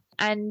daughter.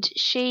 And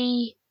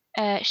she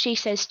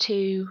says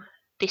to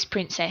this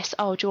princess,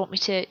 "Oh, do you want me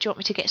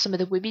to get some of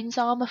the women's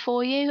armour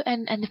for you?"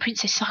 And the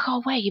princess is like,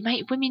 "Oh, where you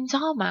make women's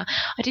armour?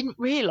 I didn't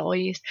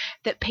realise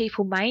that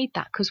people made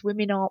that because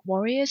women aren't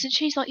warriors." And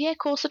she's like, "Yeah, of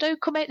course I do.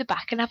 Come out the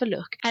back and have a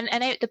look." And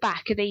out the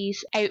back are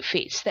these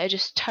outfits that are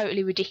just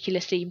totally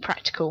ridiculously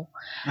impractical.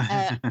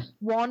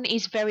 One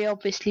is very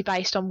obviously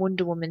based on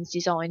Wonder Woman's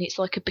design. It's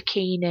like a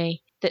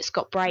bikini that's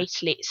got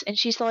bracelets, and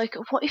she's like,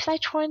 "What if they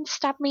try and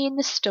stab me in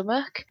the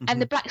stomach?" Mm-hmm.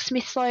 And the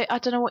blacksmith's like, "I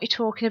don't know what you're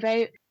talking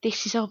about.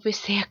 This is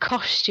obviously a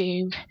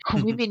costume.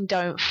 Women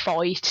don't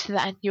fight.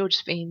 That you're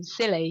just being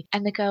silly."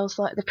 And the girl's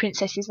like, the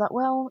princess is like,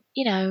 "Well,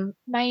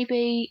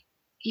 maybe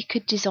you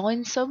could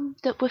design some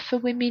that were for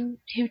women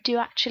who do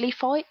actually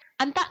fight."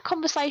 And that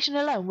conversation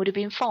alone would have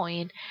been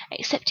fine,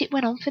 except it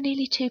went on for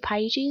nearly 2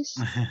 pages.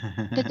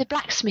 The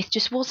blacksmith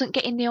just wasn't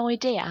getting the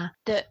idea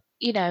that,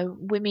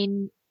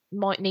 women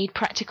might need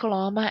practical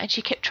armour, and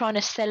she kept trying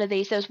to sell her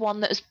these. There was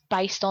one that was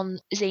based on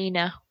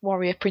Xena,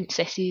 warrior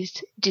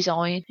princess's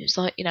design. It was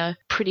like,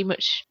 pretty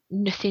much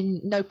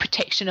nothing, no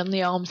protection on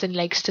the arms and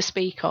legs to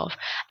speak of.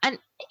 And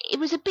it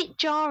was a bit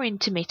jarring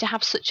to me to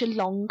have such a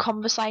long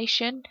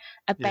conversation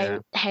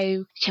about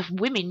how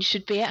women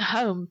should be at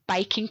home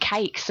baking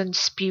cakes and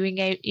spewing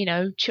out,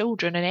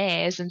 children and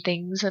heirs and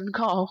things. And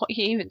God, what are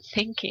you even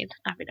thinking?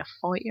 Having a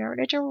fight, you're in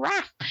a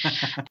giraffe.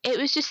 It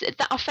was just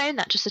that I found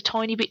that just a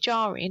tiny bit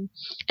jarring.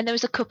 And there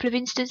was a couple of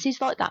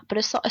instances like that. But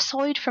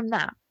aside from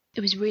that, it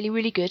was really,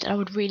 really good, and I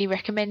would really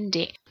recommend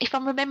it. If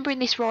I'm remembering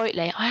this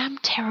rightly, I am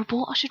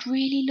terrible. I should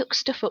really look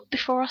stuff up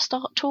before I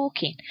start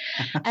talking.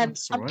 I'm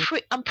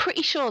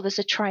pretty sure there's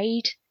a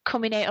trade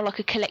coming out, or like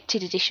a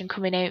collected edition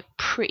coming out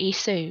pretty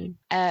soon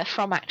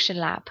from Action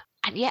Lab.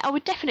 And yeah, I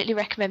would definitely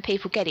recommend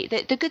people get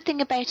it. The good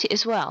thing about it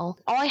as well,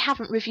 I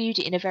haven't reviewed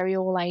it in a very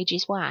all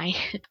ages way,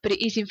 but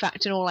it is in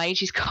fact an all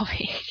ages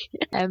comic.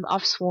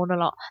 I've sworn a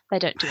lot. They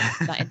don't do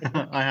that in the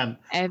book. I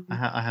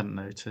hadn't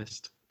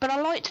noticed. But I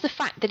liked the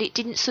fact that it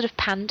didn't sort of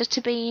pander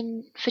to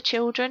being for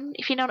children.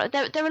 If you know,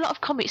 there are a lot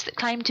of comics that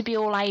claim to be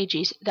all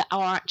ages that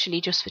are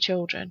actually just for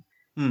children.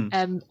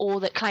 Or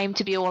that claim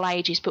to be all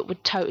ages but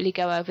would totally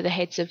go over the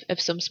heads of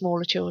some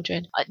smaller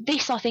children.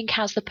 This, I think,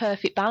 has the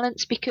perfect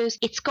balance because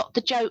it's got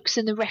the jokes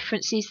and the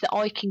references that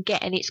I can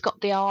get, and it's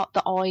got the art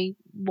that I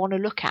want to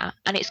look at,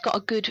 and it's got a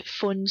good,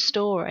 fun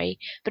story.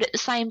 But at the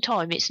same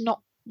time, it's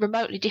not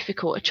remotely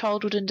difficult. A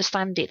child would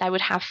understand it. They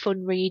would have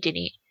fun reading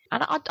it.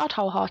 and I'd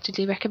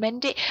wholeheartedly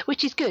recommend it,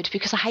 which is good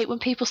because I hate when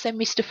people send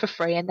me stuff for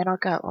free and then I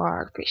go, oh,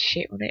 a bit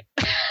shit on it.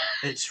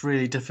 It's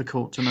really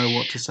difficult to know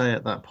what to say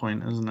at that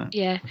point, isn't it?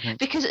 Yeah,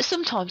 because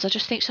sometimes I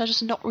just think, should I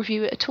just not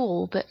review it at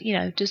all? But,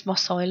 does my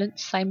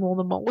silence say more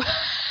than more?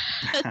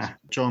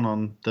 John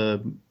on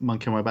the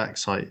Monkey on My Back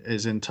site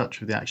is in touch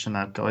with the Action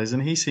Lab guys,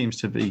 and he seems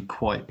to be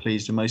quite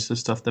pleased with most of the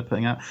stuff they're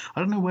putting out.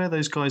 I don't know where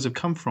those guys have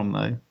come from,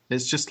 though.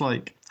 It's just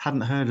like,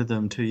 hadn't heard of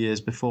them 2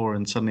 years before,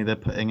 and suddenly they're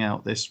putting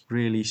out this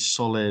really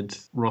solid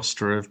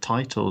roster of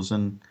titles,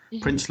 and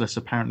Princeless,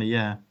 apparently,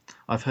 yeah.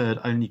 I've heard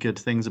only good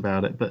things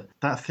about it, but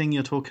that thing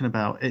you're talking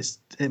about,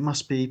 it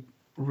must be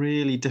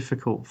really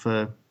difficult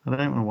for... I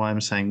don't know why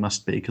I'm saying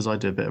must be, because I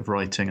do a bit of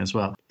writing as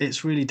well.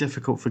 It's really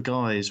difficult for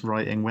guys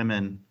writing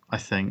women, I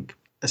think,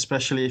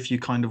 especially if you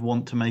kind of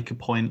want to make a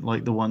point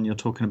like the one you're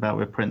talking about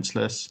with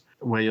Princeless,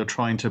 where you're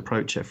trying to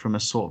approach it from a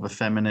sort of a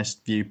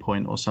feminist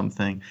viewpoint or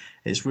something.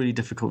 It's really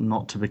difficult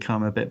not to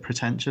become a bit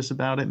pretentious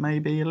about it,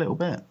 maybe a little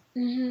bit,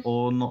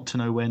 or not to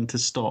know when to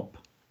stop,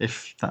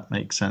 if that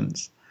makes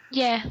sense.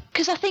 Yeah,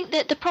 because I think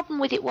that the problem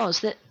with it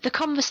was that the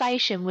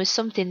conversation was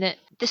something that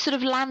the sort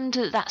of land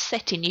that's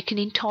set in, you can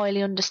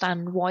entirely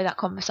understand why that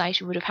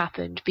conversation would have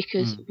happened,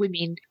 because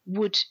women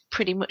would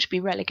pretty much be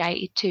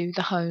relegated to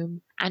the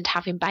home and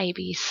having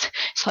babies.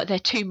 It's like their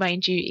two main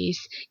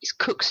duties is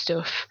cook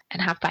stuff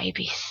and have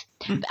babies.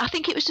 I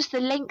think it was just the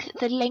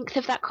length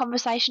of that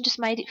conversation just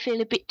made it feel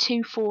a bit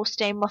too forced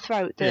down my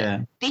throat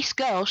that this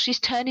girl, she's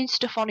turning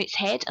stuff on its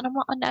head, and I'm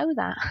like, I know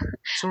that.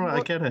 It's all right,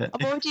 I get it.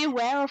 I'm already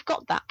aware I've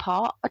got that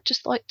part. I'd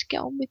just like to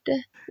get on with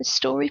the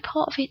story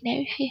part of it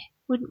now, if you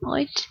wouldn't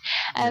mind.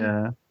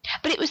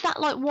 But it was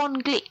that like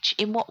one glitch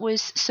in what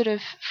was sort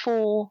of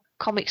 4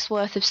 comics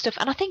worth of stuff,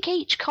 and I think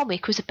each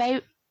comic was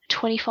about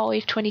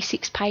 25,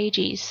 26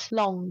 pages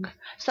long.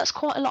 So that's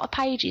quite a lot of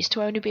pages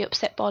to only be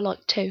upset by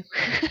like 2.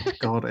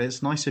 God,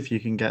 it's nice if you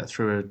can get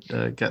through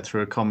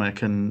a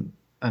comic and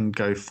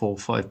go 4 or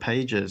 5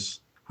 pages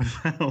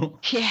without...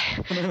 Yeah,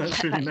 I know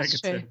that's really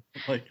negative.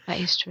 Like,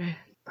 that is true.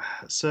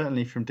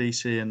 Certainly from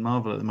DC and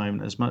Marvel at the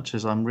moment, as much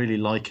as I'm really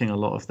liking a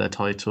lot of their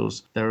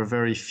titles, there are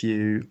very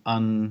few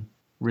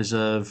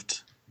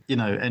unreserved...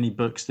 any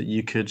books that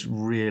you could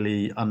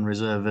really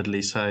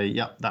unreservedly say,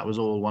 yep, that was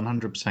all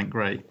 100%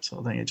 great sort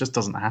of thing. It just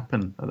doesn't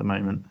happen at the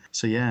moment.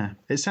 So, yeah,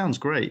 it sounds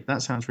great.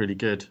 That sounds really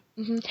good.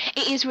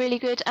 It is really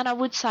good. And I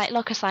would say,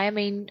 like I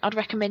say, I'd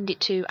recommend it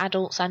to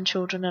adults and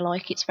children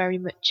alike. It's very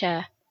much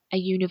a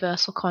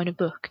universal kind of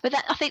book. But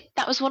I think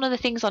that was one of the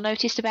things I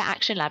noticed about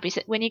Action Lab, is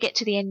that when you get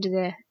to the end of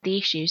the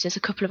issues, there's a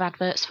couple of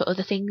adverts for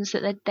other things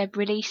that they're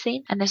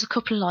releasing, and there's a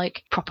couple of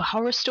like proper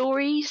horror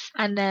stories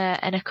and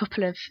a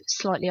couple of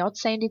slightly odd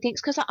sounding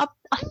things. Because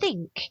I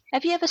think,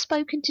 have you ever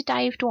spoken to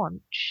Dave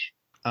Dwanch?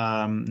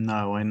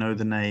 No, I know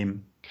the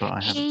name, but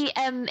I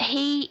haven't.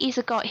 He is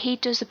a guy. He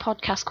does a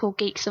podcast called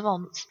Geek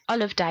Savants. I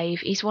love Dave.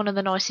 He's one of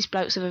the nicest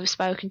blokes I've ever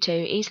spoken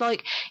to.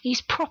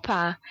 He's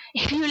proper.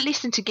 If you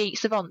listen to Geek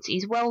Savants,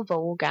 he's well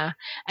vulgar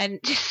and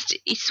just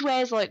he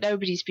swears like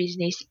nobody's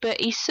business.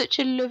 But he's such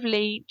a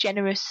lovely,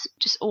 generous,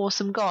 just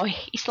awesome guy.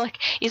 He's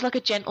like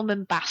a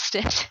gentleman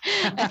bastard.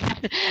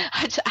 I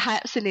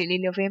absolutely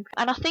love him,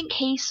 and I think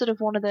he's sort of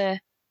one of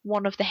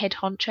the head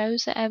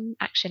honchos at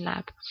Action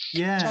Lab.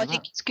 Yeah. So I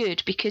think it's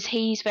good because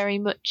he's very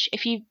much,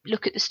 if you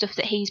look at the stuff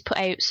that he's put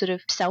out sort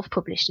of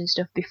self-published and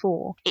stuff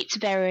before,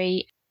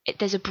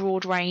 there's a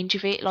broad range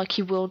of it. Like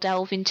he will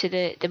delve into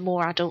the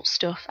more adult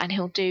stuff, and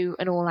he'll do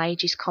an all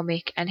ages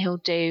comic, and he'll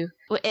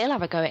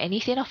have a go at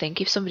anything. I think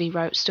if somebody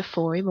wrote stuff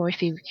for him, or if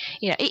he,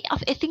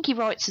 I think he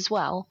writes as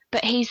well.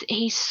 But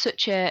he's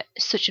such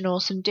an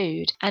awesome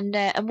dude. And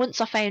once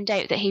I found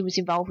out that he was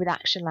involved with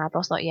Action Lab, I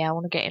was like, yeah, I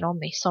want to get in on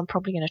this. So I'm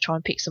probably going to try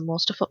and pick some more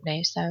stuff up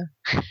now. So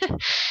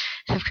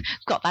they've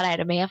got that out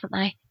of me, haven't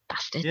they?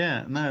 Bastard.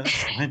 Yeah, no,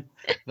 that's fine.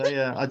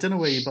 I don't know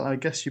where you buy. I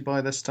guess you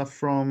buy their stuff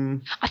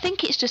from. I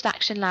think it's just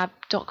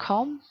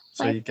actionlab.com.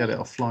 So you get it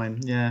offline.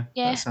 Yeah,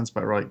 that sounds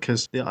about right.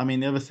 Because the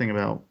other thing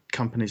about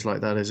companies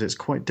like that is it's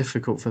quite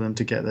difficult for them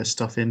to get their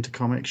stuff into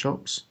comic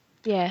shops.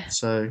 Yeah.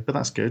 So, but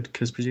that's good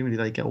because presumably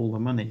they get all the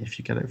money if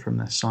you get it from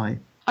their site.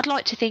 I'd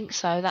like to think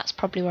so. That's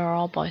probably where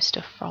I'll buy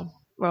stuff from.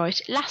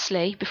 Right.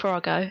 Lastly, before I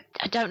go,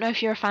 I don't know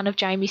if you're a fan of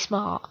Jamie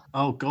Smart.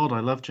 Oh, God,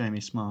 I love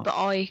Jamie Smart. But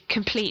I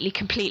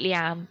completely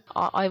am.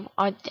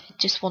 I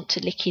just want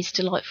to lick his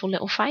delightful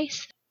little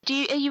face.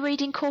 Are you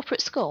reading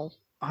Corporate Skull?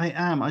 I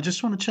am. I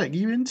just want to check.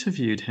 You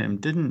interviewed him,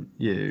 didn't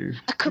you?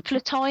 A couple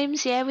of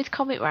times, yeah, with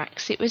Comic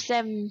Racks. It was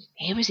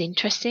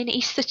interesting.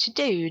 He's such a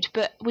dude,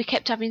 but we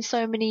kept having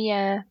so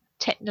many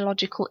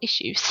technological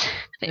issues.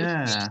 It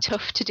was just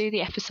tough to do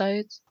the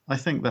episodes. I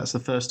think that's the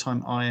first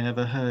time I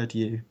ever heard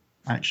you.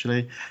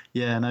 Actually,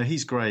 yeah, no,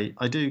 he's great.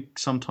 I do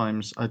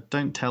sometimes. I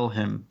don't tell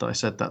him that I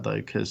said that though,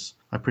 because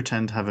I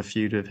pretend to have a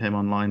feud with him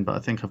online. But I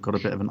think I've got a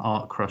bit of an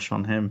art crush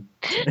on him.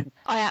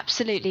 I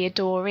absolutely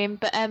adore him.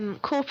 But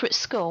Corporate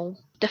Skull,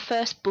 the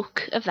first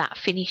book of that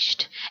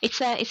finished.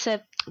 It's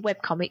a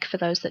webcomic for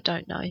those that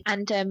don't know,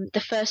 and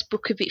the first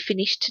book of it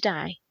finished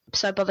today.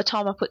 So by the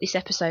time I put this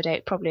episode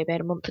out, probably about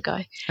a month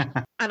ago,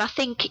 and I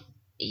think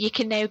you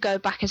can now go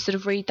back and sort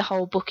of read the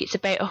whole book. It's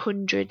about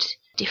 100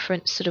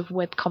 different sort of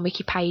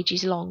webcomic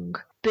pages long.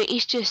 But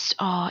it's just,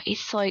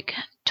 it's like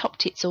top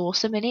tits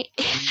awesome, isn't it?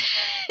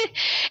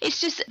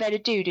 It's just about a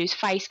dude whose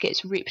face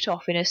gets ripped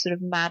off in a sort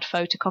of mad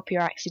photocopier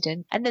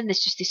accident. And then there's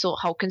just this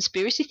whole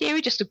conspiracy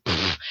theory just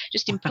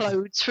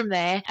implodes from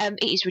there.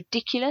 It is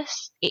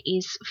ridiculous. It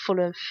is full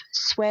of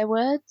swear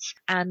words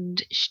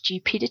and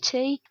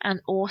stupidity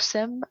and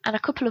awesome and a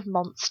couple of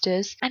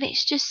monsters. And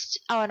it's just,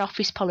 and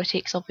office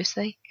politics,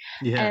 obviously.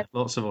 Yeah,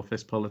 lots of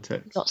office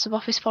politics. Lots of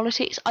office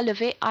politics. I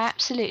love it. I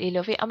absolutely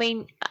love it. I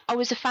mean, I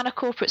was a fan of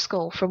Corporate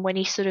Skull from when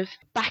he sort of,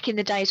 back in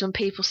the days when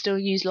people still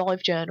use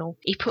LiveJournal,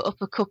 he put up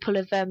a couple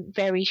of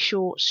very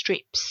short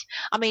strips.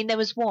 I mean, there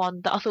was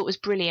one that I thought was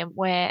brilliant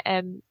where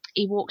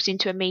he walks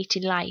into a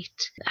meeting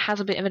late, has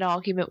a bit of an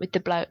argument with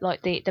the bloke,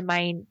 like the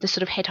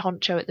sort of head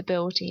honcho at the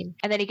building,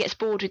 and then he gets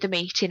bored with the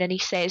meeting and he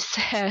says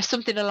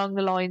something along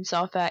the lines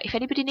of, if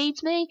anybody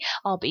needs me,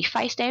 I'll be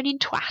face down in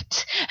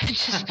twat, and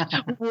just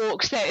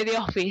walks out of the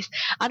office.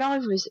 And I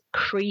was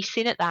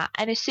creasing at that.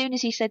 And as soon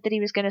as he said that he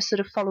was going to sort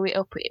of follow it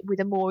up with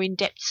a more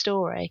in-depth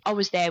story, I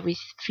was there with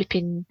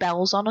flipping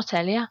bells on, I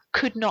tell you.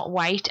 Could not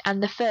wait.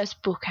 And the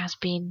first book has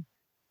been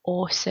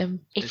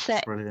awesome. It's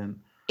brilliant.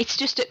 It's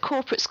just at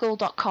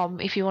corporateschool.com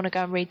if you want to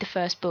go and read the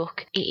first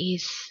book. It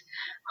is...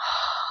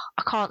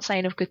 I can't say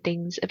enough good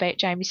things about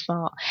Jamie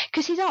Smart.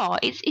 Because his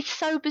art, it's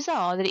so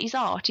bizarre that his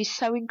art is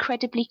so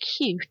incredibly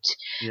cute,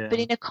 but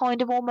in a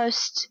kind of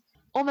almost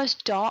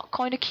dark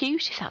kind of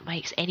cute, if that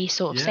makes any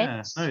sort of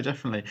sense. Yeah, no,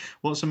 definitely.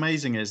 What's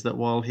amazing is that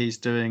while he's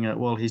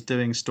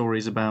doing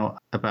stories about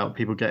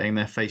people getting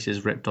their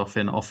faces ripped off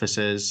in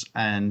offices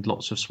and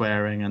lots of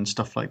swearing and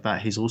stuff like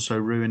that, he's also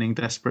ruining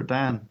Desperate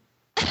Dan.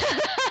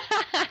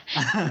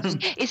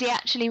 Is he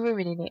actually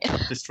ruining it? I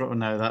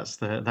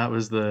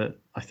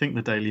think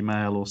the Daily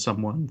Mail or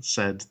someone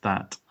said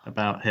that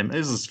about him. It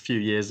was a few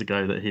years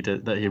ago that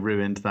he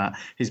ruined that.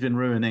 He's been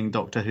ruining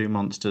Doctor Who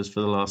monsters for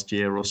the last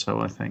year or so,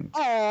 I think.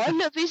 Oh, I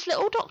love his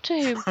little Doctor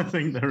Who. I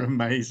think they're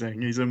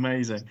amazing. He's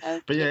amazing.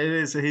 Okay. But yeah, it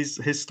is.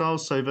 His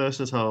style's so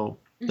versatile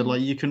that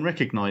like you can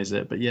recognise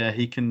it. But yeah,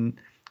 he can,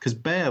 because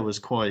Bear was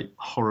quite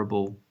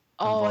horrible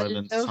and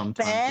violent sometimes.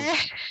 Bear.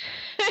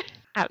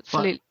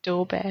 Absolute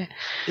door Bear.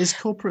 Is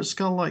Corporate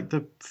Skull like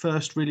the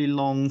first really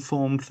long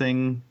form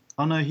thing?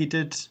 Oh no, he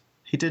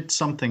did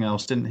something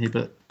else, didn't he?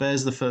 But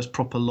Bear's the first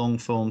proper long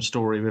form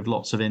story with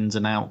lots of ins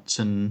and outs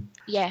and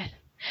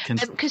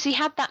because he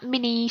had that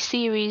mini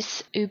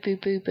series Ubu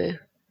Boo Boo.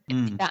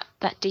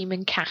 That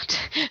demon cat.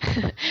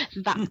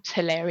 That's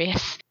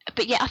hilarious.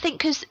 But yeah, I think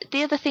because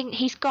the other thing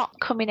he's got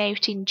coming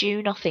out in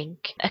June, I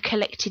think, a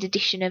collected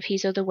edition of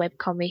his other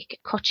webcomic,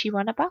 Kochi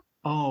Wanaba.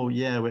 Oh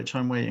yeah, which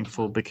I'm waiting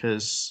for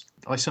because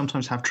I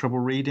sometimes have trouble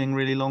reading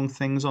really long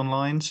things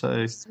online.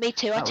 So me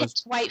too. I tend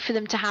to wait for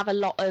them to have a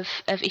lot of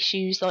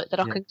issues like that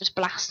I can just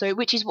blast through,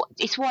 which is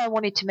why I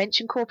wanted to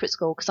mention Corporate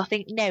Skull, because I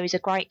think now is a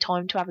great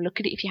time to have a look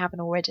at it if you haven't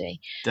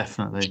already.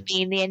 Definitely. To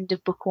be in the end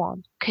of book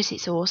one, because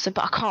it's awesome.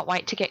 But I can't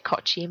wait to get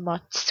Kochi in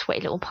my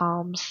sweaty little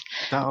palms.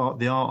 The art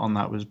on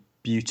that was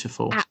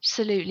beautiful.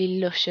 Absolutely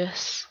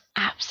luscious.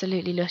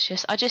 Absolutely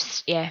luscious.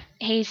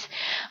 He's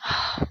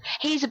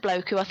a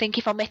bloke who I think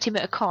if I met him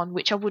at a con,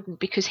 which I wouldn't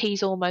because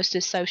he's almost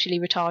as socially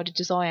retarded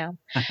as I am,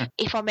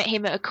 if I met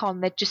him at a con,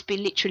 there'd just be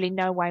literally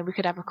no way we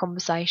could have a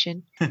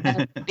conversation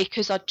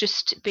because I'd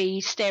just be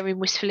staring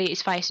wistfully at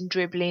his face and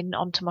dribbling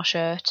onto my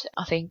shirt.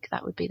 I think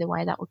that would be the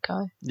way that would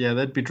go. Yeah,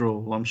 there'd be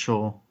drool, I'm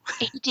sure.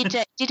 He did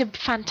a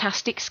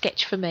fantastic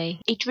sketch for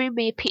me. He drew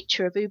me a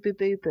picture of Ubu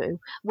Boo Boo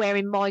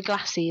wearing my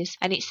glasses,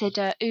 and it said,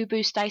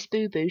 Ubu stays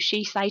boo boo,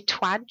 she say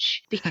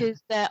twodge,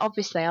 because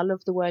obviously I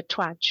love the word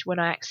twodge when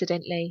I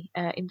accidentally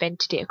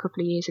invented it a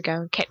couple of years ago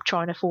and kept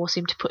trying to force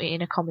him to put it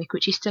in a comic,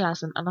 which he still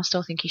hasn't, and I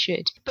still think he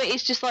should. But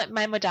it's just like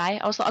made my day.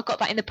 I was like, I got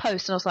that in the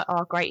post, and I was like,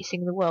 oh, greatest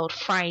thing in the world,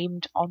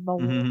 framed on my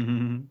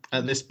wall.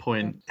 At this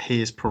point,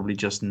 he is probably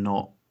just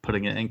not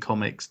putting it in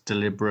comics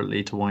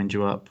deliberately to wind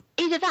you up.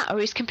 Either that or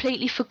he's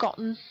completely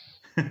forgotten.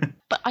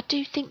 But I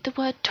do think the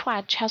word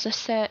twodge has a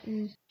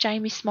certain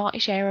Jamie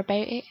Smartish air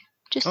about it.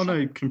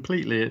 No,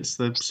 completely. It's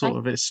the sort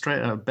of, it's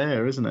straight out of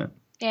Bear, isn't it?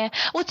 Yeah.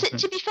 Well,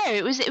 to be fair,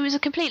 it was a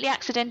completely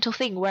accidental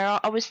thing where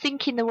I was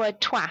thinking the word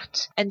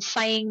twat and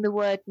saying the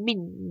word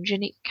minge,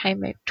 and it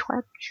came out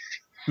twodge.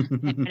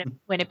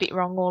 Went a bit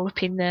wrong all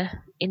up in the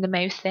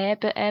mouth there,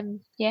 but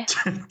yeah.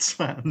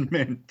 Twat and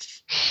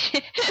minge.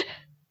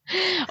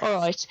 All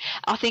right,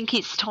 I think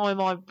it's time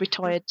I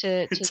retired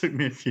to... It took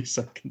me a few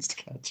seconds to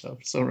catch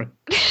up, sorry.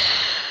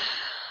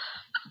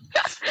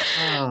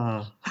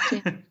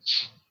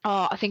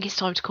 I think it's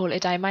time to call it a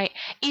day, mate.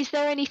 Is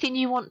there anything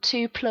you want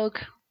to plug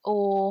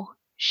or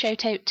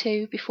shout out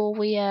to before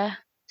we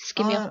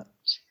skim on?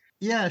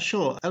 Yeah,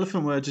 sure.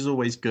 Elephant Words is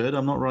always good.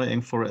 I'm not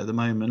writing for it at the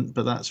moment,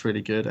 but that's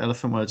really good.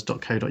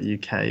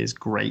 elephantwords.co.uk is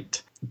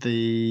great.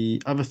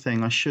 The other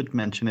thing I should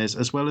mention is,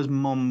 as well as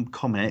Mom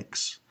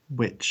Comics,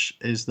 which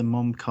is the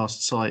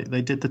Momcast site,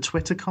 they did the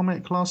Twitter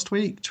comic last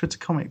week, Twitter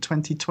Comic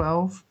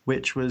 2012,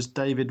 which was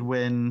David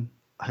Wynn,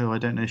 who I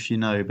don't know if you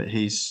know, but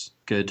he's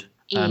good.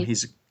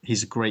 He's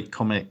he's a great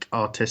comic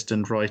artist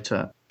and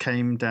writer,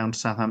 came down to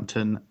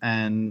Southampton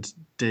and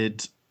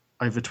did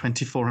over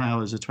 24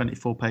 hours, a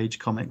 24-page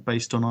comic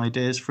based on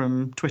ideas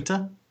from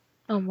Twitter.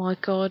 Oh my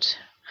God.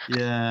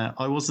 Yeah,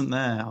 I wasn't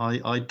there.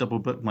 I double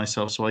booked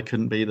myself, so I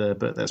couldn't be there,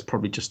 but that's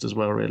probably just as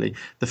well, really.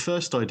 The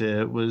first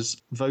idea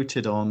was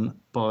voted on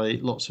by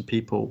lots of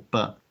people,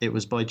 but it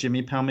was by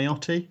Jimmy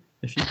Palmiotti,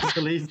 if you can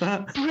believe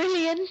that.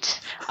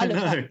 Brilliant. I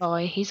love that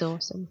guy. He's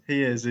awesome.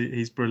 He is.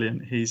 He's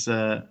brilliant. He's,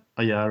 I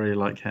really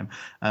like him.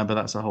 But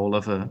that's a whole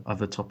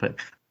other topic.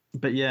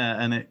 But yeah,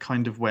 and it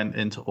kind of went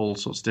into all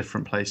sorts of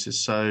different places.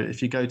 So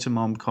if you go to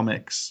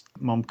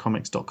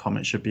momcomics.com,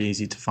 it should be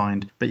easy to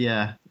find. But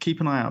yeah, keep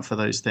an eye out for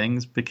those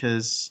things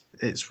because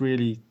it's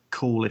really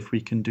cool if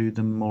we can do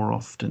them more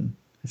often,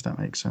 if that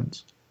makes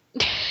sense.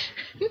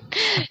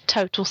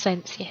 Total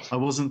sense, yes. I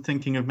wasn't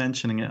thinking of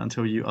mentioning it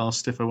until you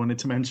asked if I wanted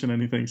to mention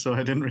anything, so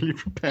I didn't really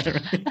prepare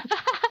anything.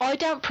 I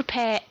don't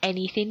prepare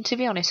anything, to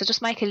be honest. I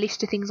just make a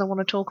list of things I want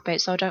to talk about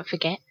so I don't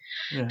forget.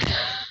 Yeah.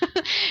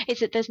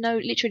 It's that there's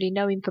literally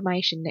no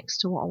information next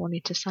to what I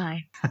wanted to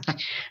say.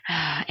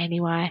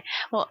 Anyway,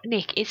 well,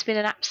 Nick, it's been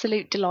an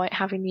absolute delight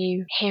having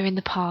you here in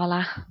the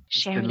parlour,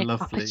 sharing a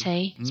cup of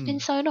tea. It's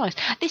been so nice.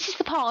 This is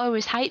the part I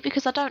always hate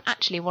because I don't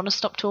actually want to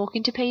stop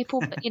talking to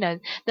people, but,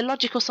 the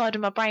logical side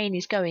of my brain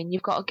is going,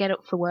 you've got to get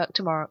up for work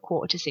tomorrow at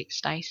 5:45,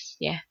 Stace.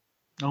 Yeah.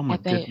 Oh my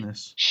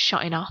goodness.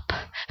 Shutting up.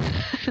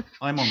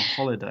 I'm on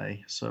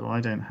holiday, so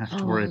I don't have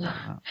to worry about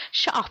that.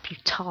 Shut up, you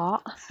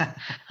tart.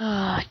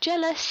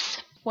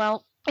 Jealous.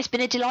 Well, it's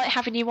been a delight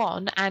having you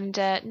on, and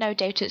no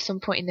doubt at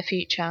some point in the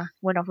future,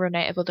 when I've run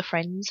out of other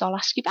friends, I'll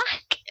ask you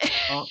back.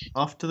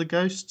 After the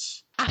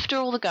ghosts? After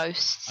all the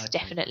ghosts, okay.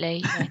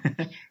 Definitely. Yeah.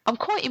 I'm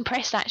quite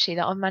impressed, actually,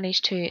 that I've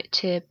managed to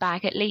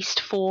bag at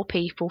least 4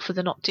 people for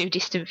the not too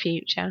distant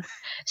future.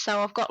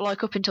 So I've got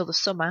up until the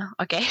summer,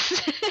 I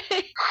guess.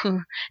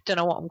 Don't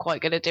know what I'm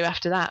quite going to do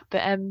after that.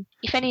 But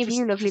if any of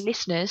you lovely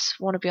listeners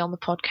want to be on the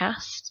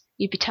podcast,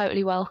 you'd be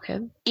totally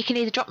welcome. You can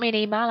either drop me an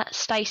email at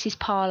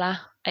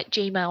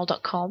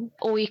stacysparlour@gmail.com,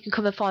 or you can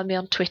come and find me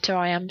on Twitter.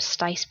 I am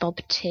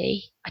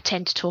StaceBobT. I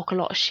tend to talk a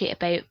lot of shit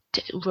about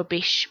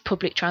rubbish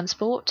public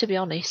transport, to be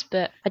honest,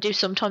 but I do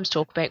sometimes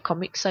talk about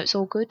comics, so it's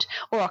all good.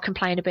 Or I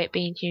complain about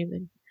being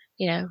human,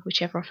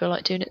 whichever I feel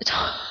like doing at the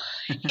time.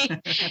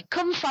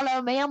 Come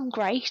follow me, I'm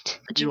great.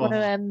 Do you want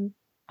to...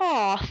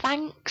 Oh,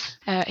 thanks.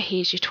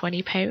 Here's your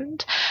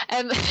 £20.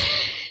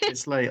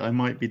 It's late. I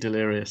might be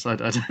delirious. I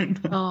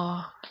don't know.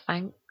 Oh,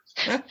 thanks.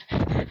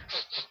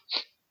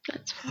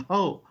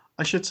 Oh,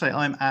 I should say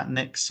I'm at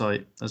Nick's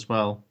site as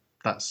well.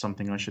 That's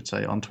something I should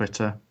say on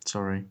Twitter.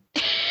 Sorry.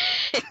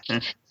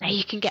 Now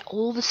you can get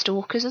all the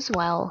stalkers as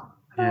well.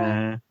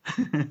 Yeah.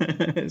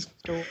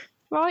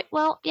 Right,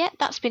 well, yeah,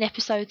 that's been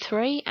episode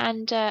 3,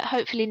 and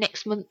hopefully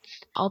next month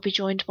I'll be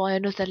joined by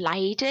another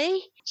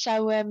lady.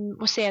 So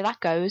we'll see how that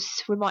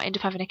goes. We might end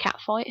up having a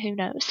cat fight, who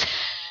knows?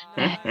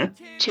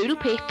 Toodle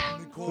pip.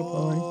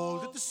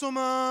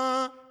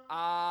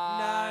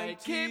 I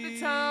came to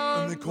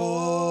town, and they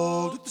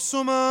called it the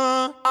summer.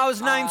 I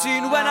was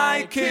 19 when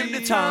I came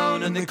to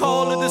town, and they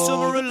called it the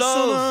summer of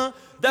love.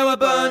 There were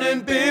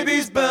burning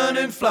babies,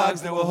 burning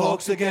flags, there were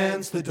hawks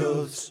against the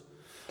doves.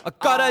 I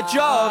got a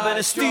job at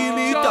a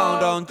steamy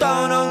down on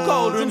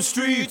Cauldron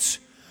Street.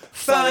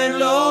 Fell in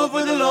love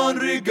with a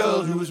laundry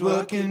girl who was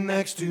working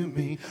next to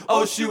me.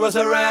 Oh, she was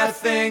a rare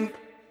thing,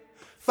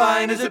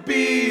 fine as a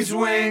bee's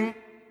wing.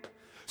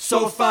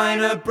 So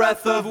fine a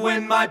breath of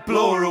wind might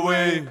blow her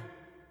away.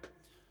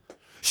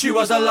 She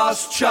was a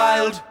lost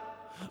child,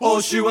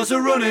 oh, she was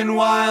a running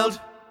wild.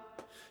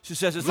 She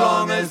says as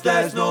long as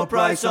there's no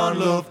price on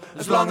love,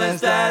 as long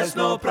as there's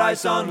no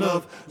price on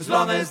love, as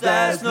long as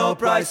there's no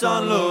price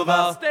on love,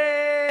 I'll stay.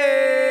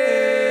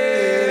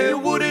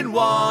 Wouldn't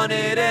want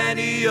it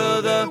any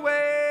other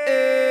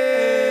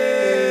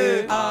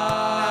way.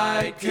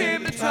 I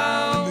came to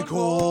town, and they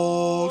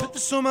called it the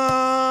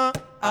summer.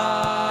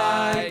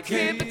 I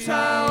came to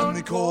town, and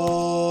they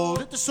called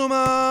it the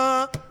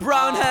summer.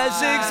 Brown hair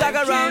zigzag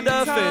around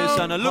her face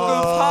and a look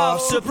of half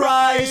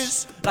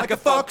surprise. Like a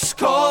fox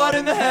caught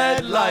in the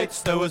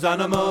headlights, there was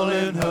animal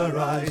in her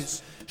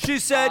eyes. She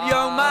said,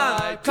 young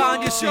man,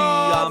 can't you see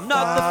I'm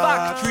not the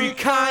factory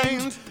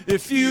kind?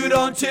 If you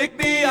don't take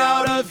me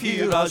out of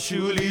here, I'll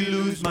surely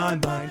lose my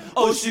mind.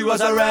 Oh, she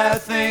was a rare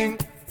thing,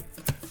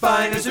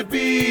 fine as a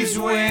bee's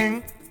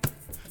wing.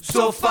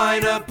 So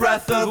fine a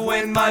breath of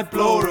wind might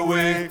blow her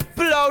away.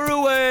 Blow her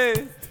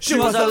away. She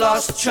was a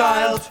lost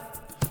child,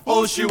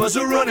 oh, she was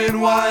a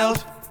running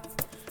wild.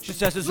 She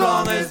says as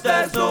long as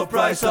there's no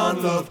price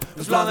on love,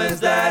 as long as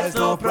there's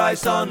no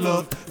price on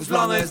love, as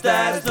long as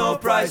there's no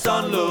price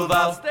on love,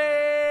 I'll stay.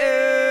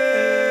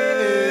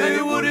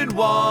 I wouldn't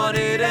want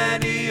it